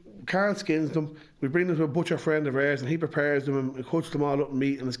it. Carl skins them. We bring them to a butcher friend of ours, and he prepares them and cuts them all up in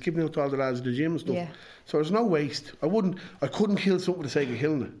meat, and it's given out to all the lads at the gym and stuff. So there's no waste. I couldn't kill something for the sake of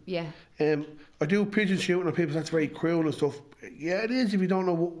killing it. Yeah. I do pigeon shooting on people. That's very cruel and stuff. Yeah, it is if you don't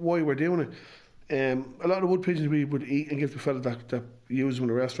know why we're doing it. A lot of wood pigeons we would eat and give to fella that use them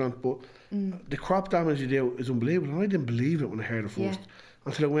in a restaurant, but the crop damage you do is unbelievable. And I didn't believe it when I heard it first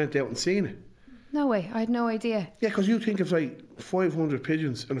until I went out and seen it. No way, I had no idea. Yeah, because you think it's like 500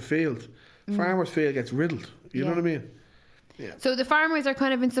 pigeons in a field. Farmer's field gets riddled. You know what I mean? Yeah. So the farmers are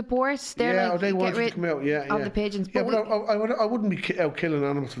kind of in support. They're they want to come out. Of the pigeons. Yeah, but I wouldn't be out killing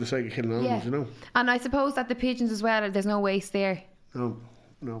animals for the sake of killing animals. And I suppose that the pigeons as well. There's no waste there. No.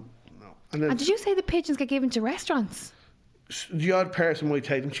 And did you say the pigeons get given to restaurants? The odd person might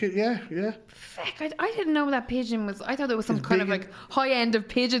take them. Yeah. Feck, I didn't know that pigeon was. I thought it was some kind of like high end of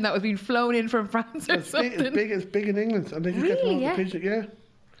pigeon that was being flown in from France or something. It's big in England, and they just get them off the pigeon. Yeah.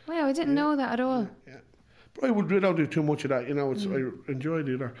 Wow, I didn't know that at all. Yeah. But I don't do too much of that. I enjoy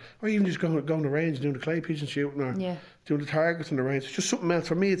it, or even just going to the range, doing the clay pigeon shooting, or doing the targets in the range. It's just something else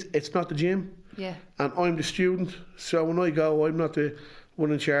for me. It's not the gym. Yeah. And I'm the student, so when I go, I'm not the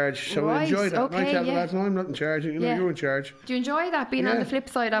one in charge. So I enjoy that. Okay, and I tell the lads, no, I'm not in charge. You're in charge. Do you enjoy that being on the flip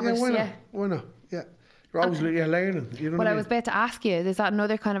side of it? Why not? Yeah. You're always learning. You know what I was about to ask you, is that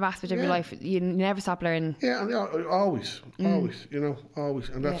another kind of aspect of your life? You never stop learning. Yeah, and always, always.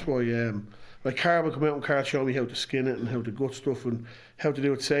 And that's why, like Carl would come out and Carl showed me how to skin it and how to gut stuff and how to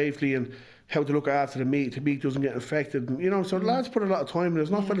do it safely and how to look after the meat doesn't get infected. And, so the lads put a lot of time in.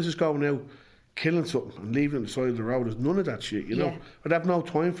 There's not fellas just going out killing something and leaving it on the side of the road. There's none of that shit, you know. I'd have no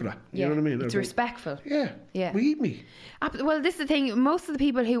time for that. You know what I mean? It's respectful. Yeah. We eat meat. Well, this is the thing. Most of the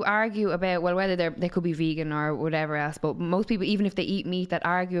people who argue about, well, whether they could be vegan or whatever else, but most people, even if they eat meat, that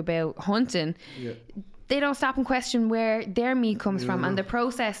argue about hunting, they don't stop and question where their meat comes from and the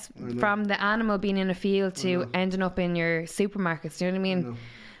process from the animal being in a field to ending up in your supermarkets. Do you know what I mean?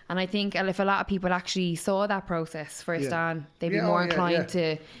 And I think if a lot of people actually saw that process first on, they'd be more inclined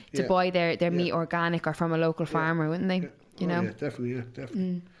to buy their meat organic or from a local farmer, wouldn't they? You know? Yeah, definitely.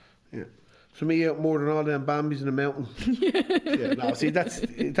 Yeah. So me out more than all them Bambis in the mountain. No, see, that's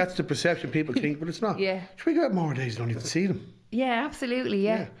the perception people think, but it's not. Yeah. We got more days, you don't even see them. Yeah, absolutely,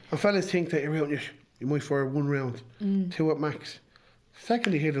 yeah. And fellas think that you're out, you might fire one round, two at max.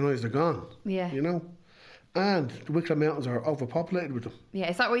 Second you hear the noise, they're gone. Yeah. You know? And the Wicklow Mountains are overpopulated with them. Yeah,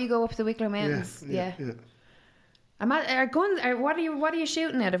 is that where you go up to the Wicklow Mountains? Yeah. Are guns? What are you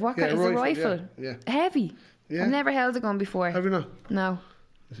shooting at? What kind? Is a rifle? Yeah. Heavy. Yeah. I've never held a gun before. Have you not? No.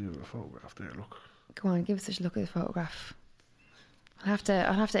 Let's see a photograph there. Look. Go on, give us a look at the photograph. I'll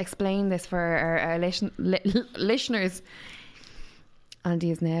have to explain this for our listeners. Andy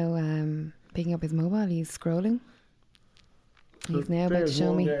is now picking up his mobile. He's scrolling. He's now about to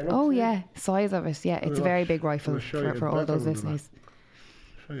show me. Size of it. Yeah, it's a very big rifle for all those listeners.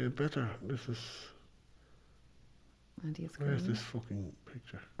 Show you better. This is. Where's this fucking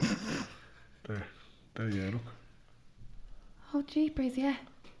picture? There you look. Oh, jeepers, yeah.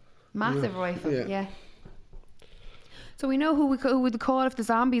 Massive rifle, yeah. So we know who would call if the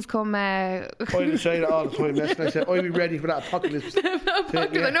zombies come. I say that all the time. I said, I'll be ready for that apocalypse.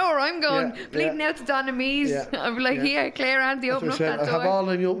 I know where I'm going. Bleeding out to Donaghmede. I'll be like, here, Claire, Andy, open up that door. I have all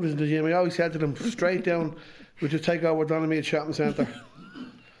them openers in the gym. I always said to them, straight down, we just take over Donaghmede Shopping Centre.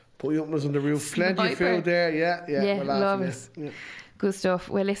 Put the openers on the roof. Plenty of food there. Yeah, love it. Yeah. Good stuff.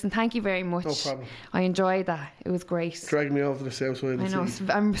 Well, listen, thank you very much. No problem. I enjoyed that. It was great. Dragging me over to the south side. I know.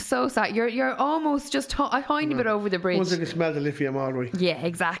 I'm so sad. You're almost just a tiny bit over the bridge. Once I can smell the Liffey, I'm all right. Yeah,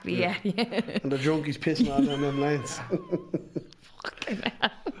 exactly. Yeah. And the junkies pissing on them lanes. Fucking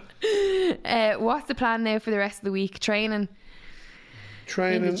hell. What's the plan now for the rest of the week? Training.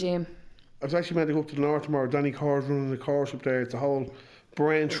 In the gym. I was actually meant to go up to the north tomorrow. Danny Carr's running the course up there. It's a whole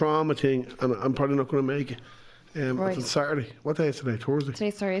brain trauma thing, and I'm probably not going to make it. It's on Saturday. What day is today? Thursday?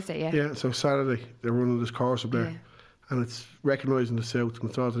 Today's Thursday, yeah. Yeah, so Saturday they're running this course up there, and it's recognising the South, and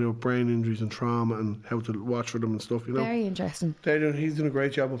it's all to do with brain injuries and trauma and how to watch for them and stuff, you know. Very interesting. He's doing a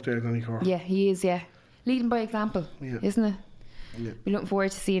great job up there, Danny Carr. Yeah, he is, leading by example, isn't it? Yeah. We're looking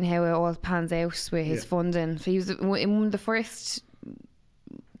forward to seeing how it all pans out with his funding. So he was in one of the first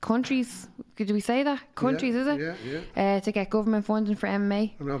countries, could we say that? Countries, is it? Yeah. To get government funding for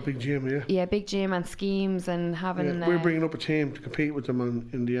MMA. And a big gym, Yeah, big gym and schemes and having... we're bringing up a team to compete with them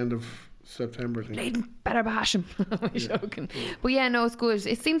in the end of September, I think. Leading, better bash him. I'm joking. But no, it's good.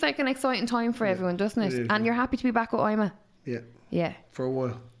 It seems like an exciting time for everyone, doesn't it? And you're happy to be back with IMA? Yeah. For a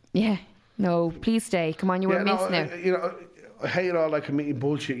while. Yeah. No, please stay. Come on, you were missed now. I hate all that committee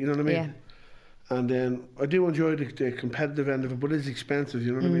bullshit, you know what I mean? Yeah. And then I do enjoy the competitive end of it, but it's expensive,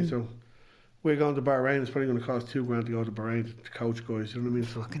 you know what I mean? So we're going to Bahrain. It's probably going to cost $2,000 to go to Bahrain to coach guys, you know what I mean?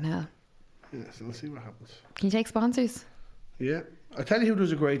 So, fucking hell. Yeah, so we'll see what happens. Can you take sponsors? Yeah. I tell you who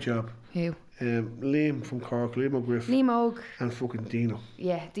does a great job. Who? Liam from Cork, Liam O'Griff. Liam Og. And fucking Dino.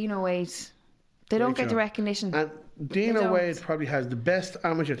 Yeah, Dino Wade. They don't get the recognition. And Dino Wade probably has the best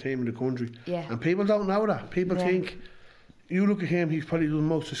amateur team in the country. Yeah. And people don't know that. People think, you look at him, he's probably the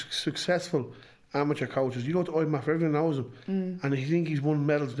most successful amateur coaches. You go to IMAF, everyone knows him, and he think he's won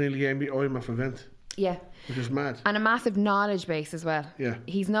medals nearly every IMAF event. Yeah, which is mad. And a massive knowledge base as well. Yeah,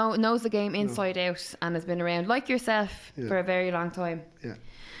 he's knows the game inside out and has been around like yourself for a very long time. Yeah,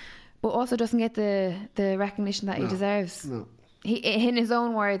 but also doesn't get the recognition that he deserves. No, he, in his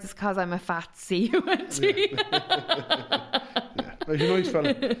own words, it's because I'm a fat C-U-N-T. He's a nice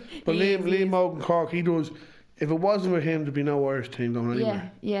fella. But Liam out in Cork, he does. If it wasn't with him, there'd be no Irish team going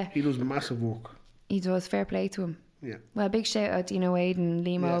anywhere. Yeah. He does massive work. He does. Fair play to him. Yeah. Well, big shout out to Dino Wade and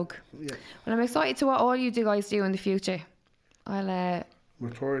Liam Og. Yeah. Well, I'm excited to what all you guys do in the future.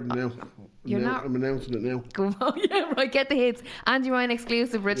 Retired now. You're not. I'm announcing it now. Go on, yeah, right. Get the hits. Andy Ryan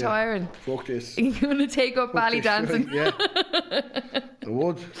exclusive. Retiring. Yeah, fuck this. You're gonna take up belly dancing. Yeah, I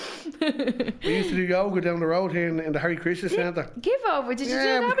would. I used to do yoga down the road here in the Harry Christian Centre. Give over. Did you do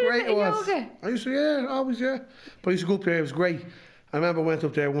Yeah, it that was great. in It was. yoga? I used to, always. But I used to go up there. It was great. I remember I went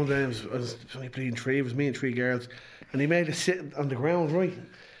up there one day. I was only playing three. It was me and three girls, and he made us sit on the ground, right,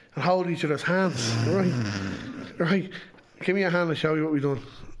 and hold each other's hands, right. Give me your hand and show you what we've done.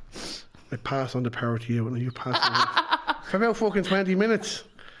 I pass on the power to you, and you pass on it. For about fucking 20 minutes.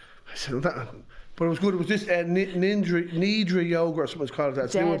 I said that, but it was good. It was this Nidra yoga or something it's called.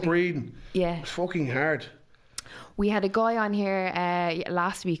 That's new with breathing. Yeah, it was fucking hard. We had a guy on here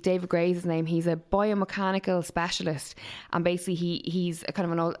last week, David Gray's his name. He's a biomechanical specialist, and basically he's a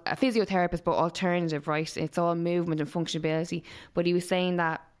kind of a physiotherapist, but alternative, right? It's all movement and functionality. But he was saying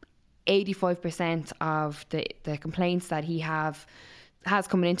that 85% of the complaints that he has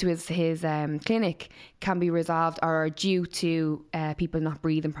coming into his clinic can be resolved or are due to people not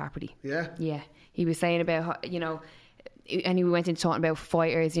breathing properly. Yeah. He was saying about and he went into talking about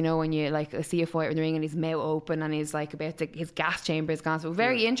fighters, when you see a fighter in the ring and his mouth open and he's like about his gas chamber is gone. So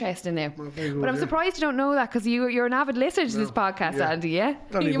very interesting now. But I'm surprised you don't know that because you're an avid listener to this podcast, Andy. Yeah,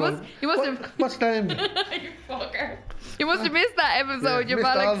 you must have. What's that? You fucker. You must have missed that episode. Yeah, you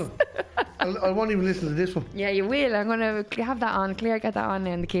bollocks. I won't even listen to this one. Yeah, you will. I'm going to have that on. Claire, get that on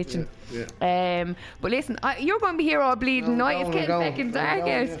in the kitchen. Yeah. But listen, you're going to be here all bleeding night. It's getting fucking dark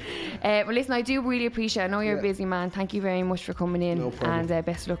out. But listen, I do really appreciate it. I know you're a busy man. Thank you very much for coming in. No problem. And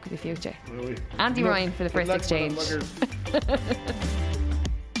best of luck with the future. Really. Andy Ryan for the first exchange.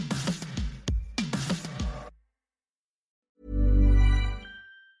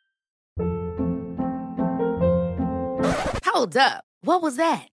 Hold up. What was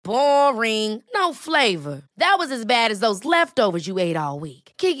that? Boring. No flavor. That was as bad as those leftovers you ate all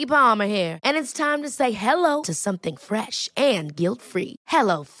week. Keke Palmer here. And it's time to say hello to something fresh and guilt-free.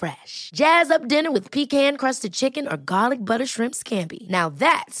 Hello Fresh. Jazz up dinner with pecan-crusted chicken or garlic butter shrimp scampi. Now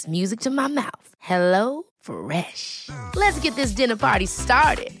that's music to my mouth. Hello Fresh. Let's get this dinner party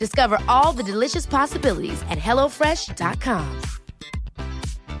started. Discover all the delicious possibilities at HelloFresh.com.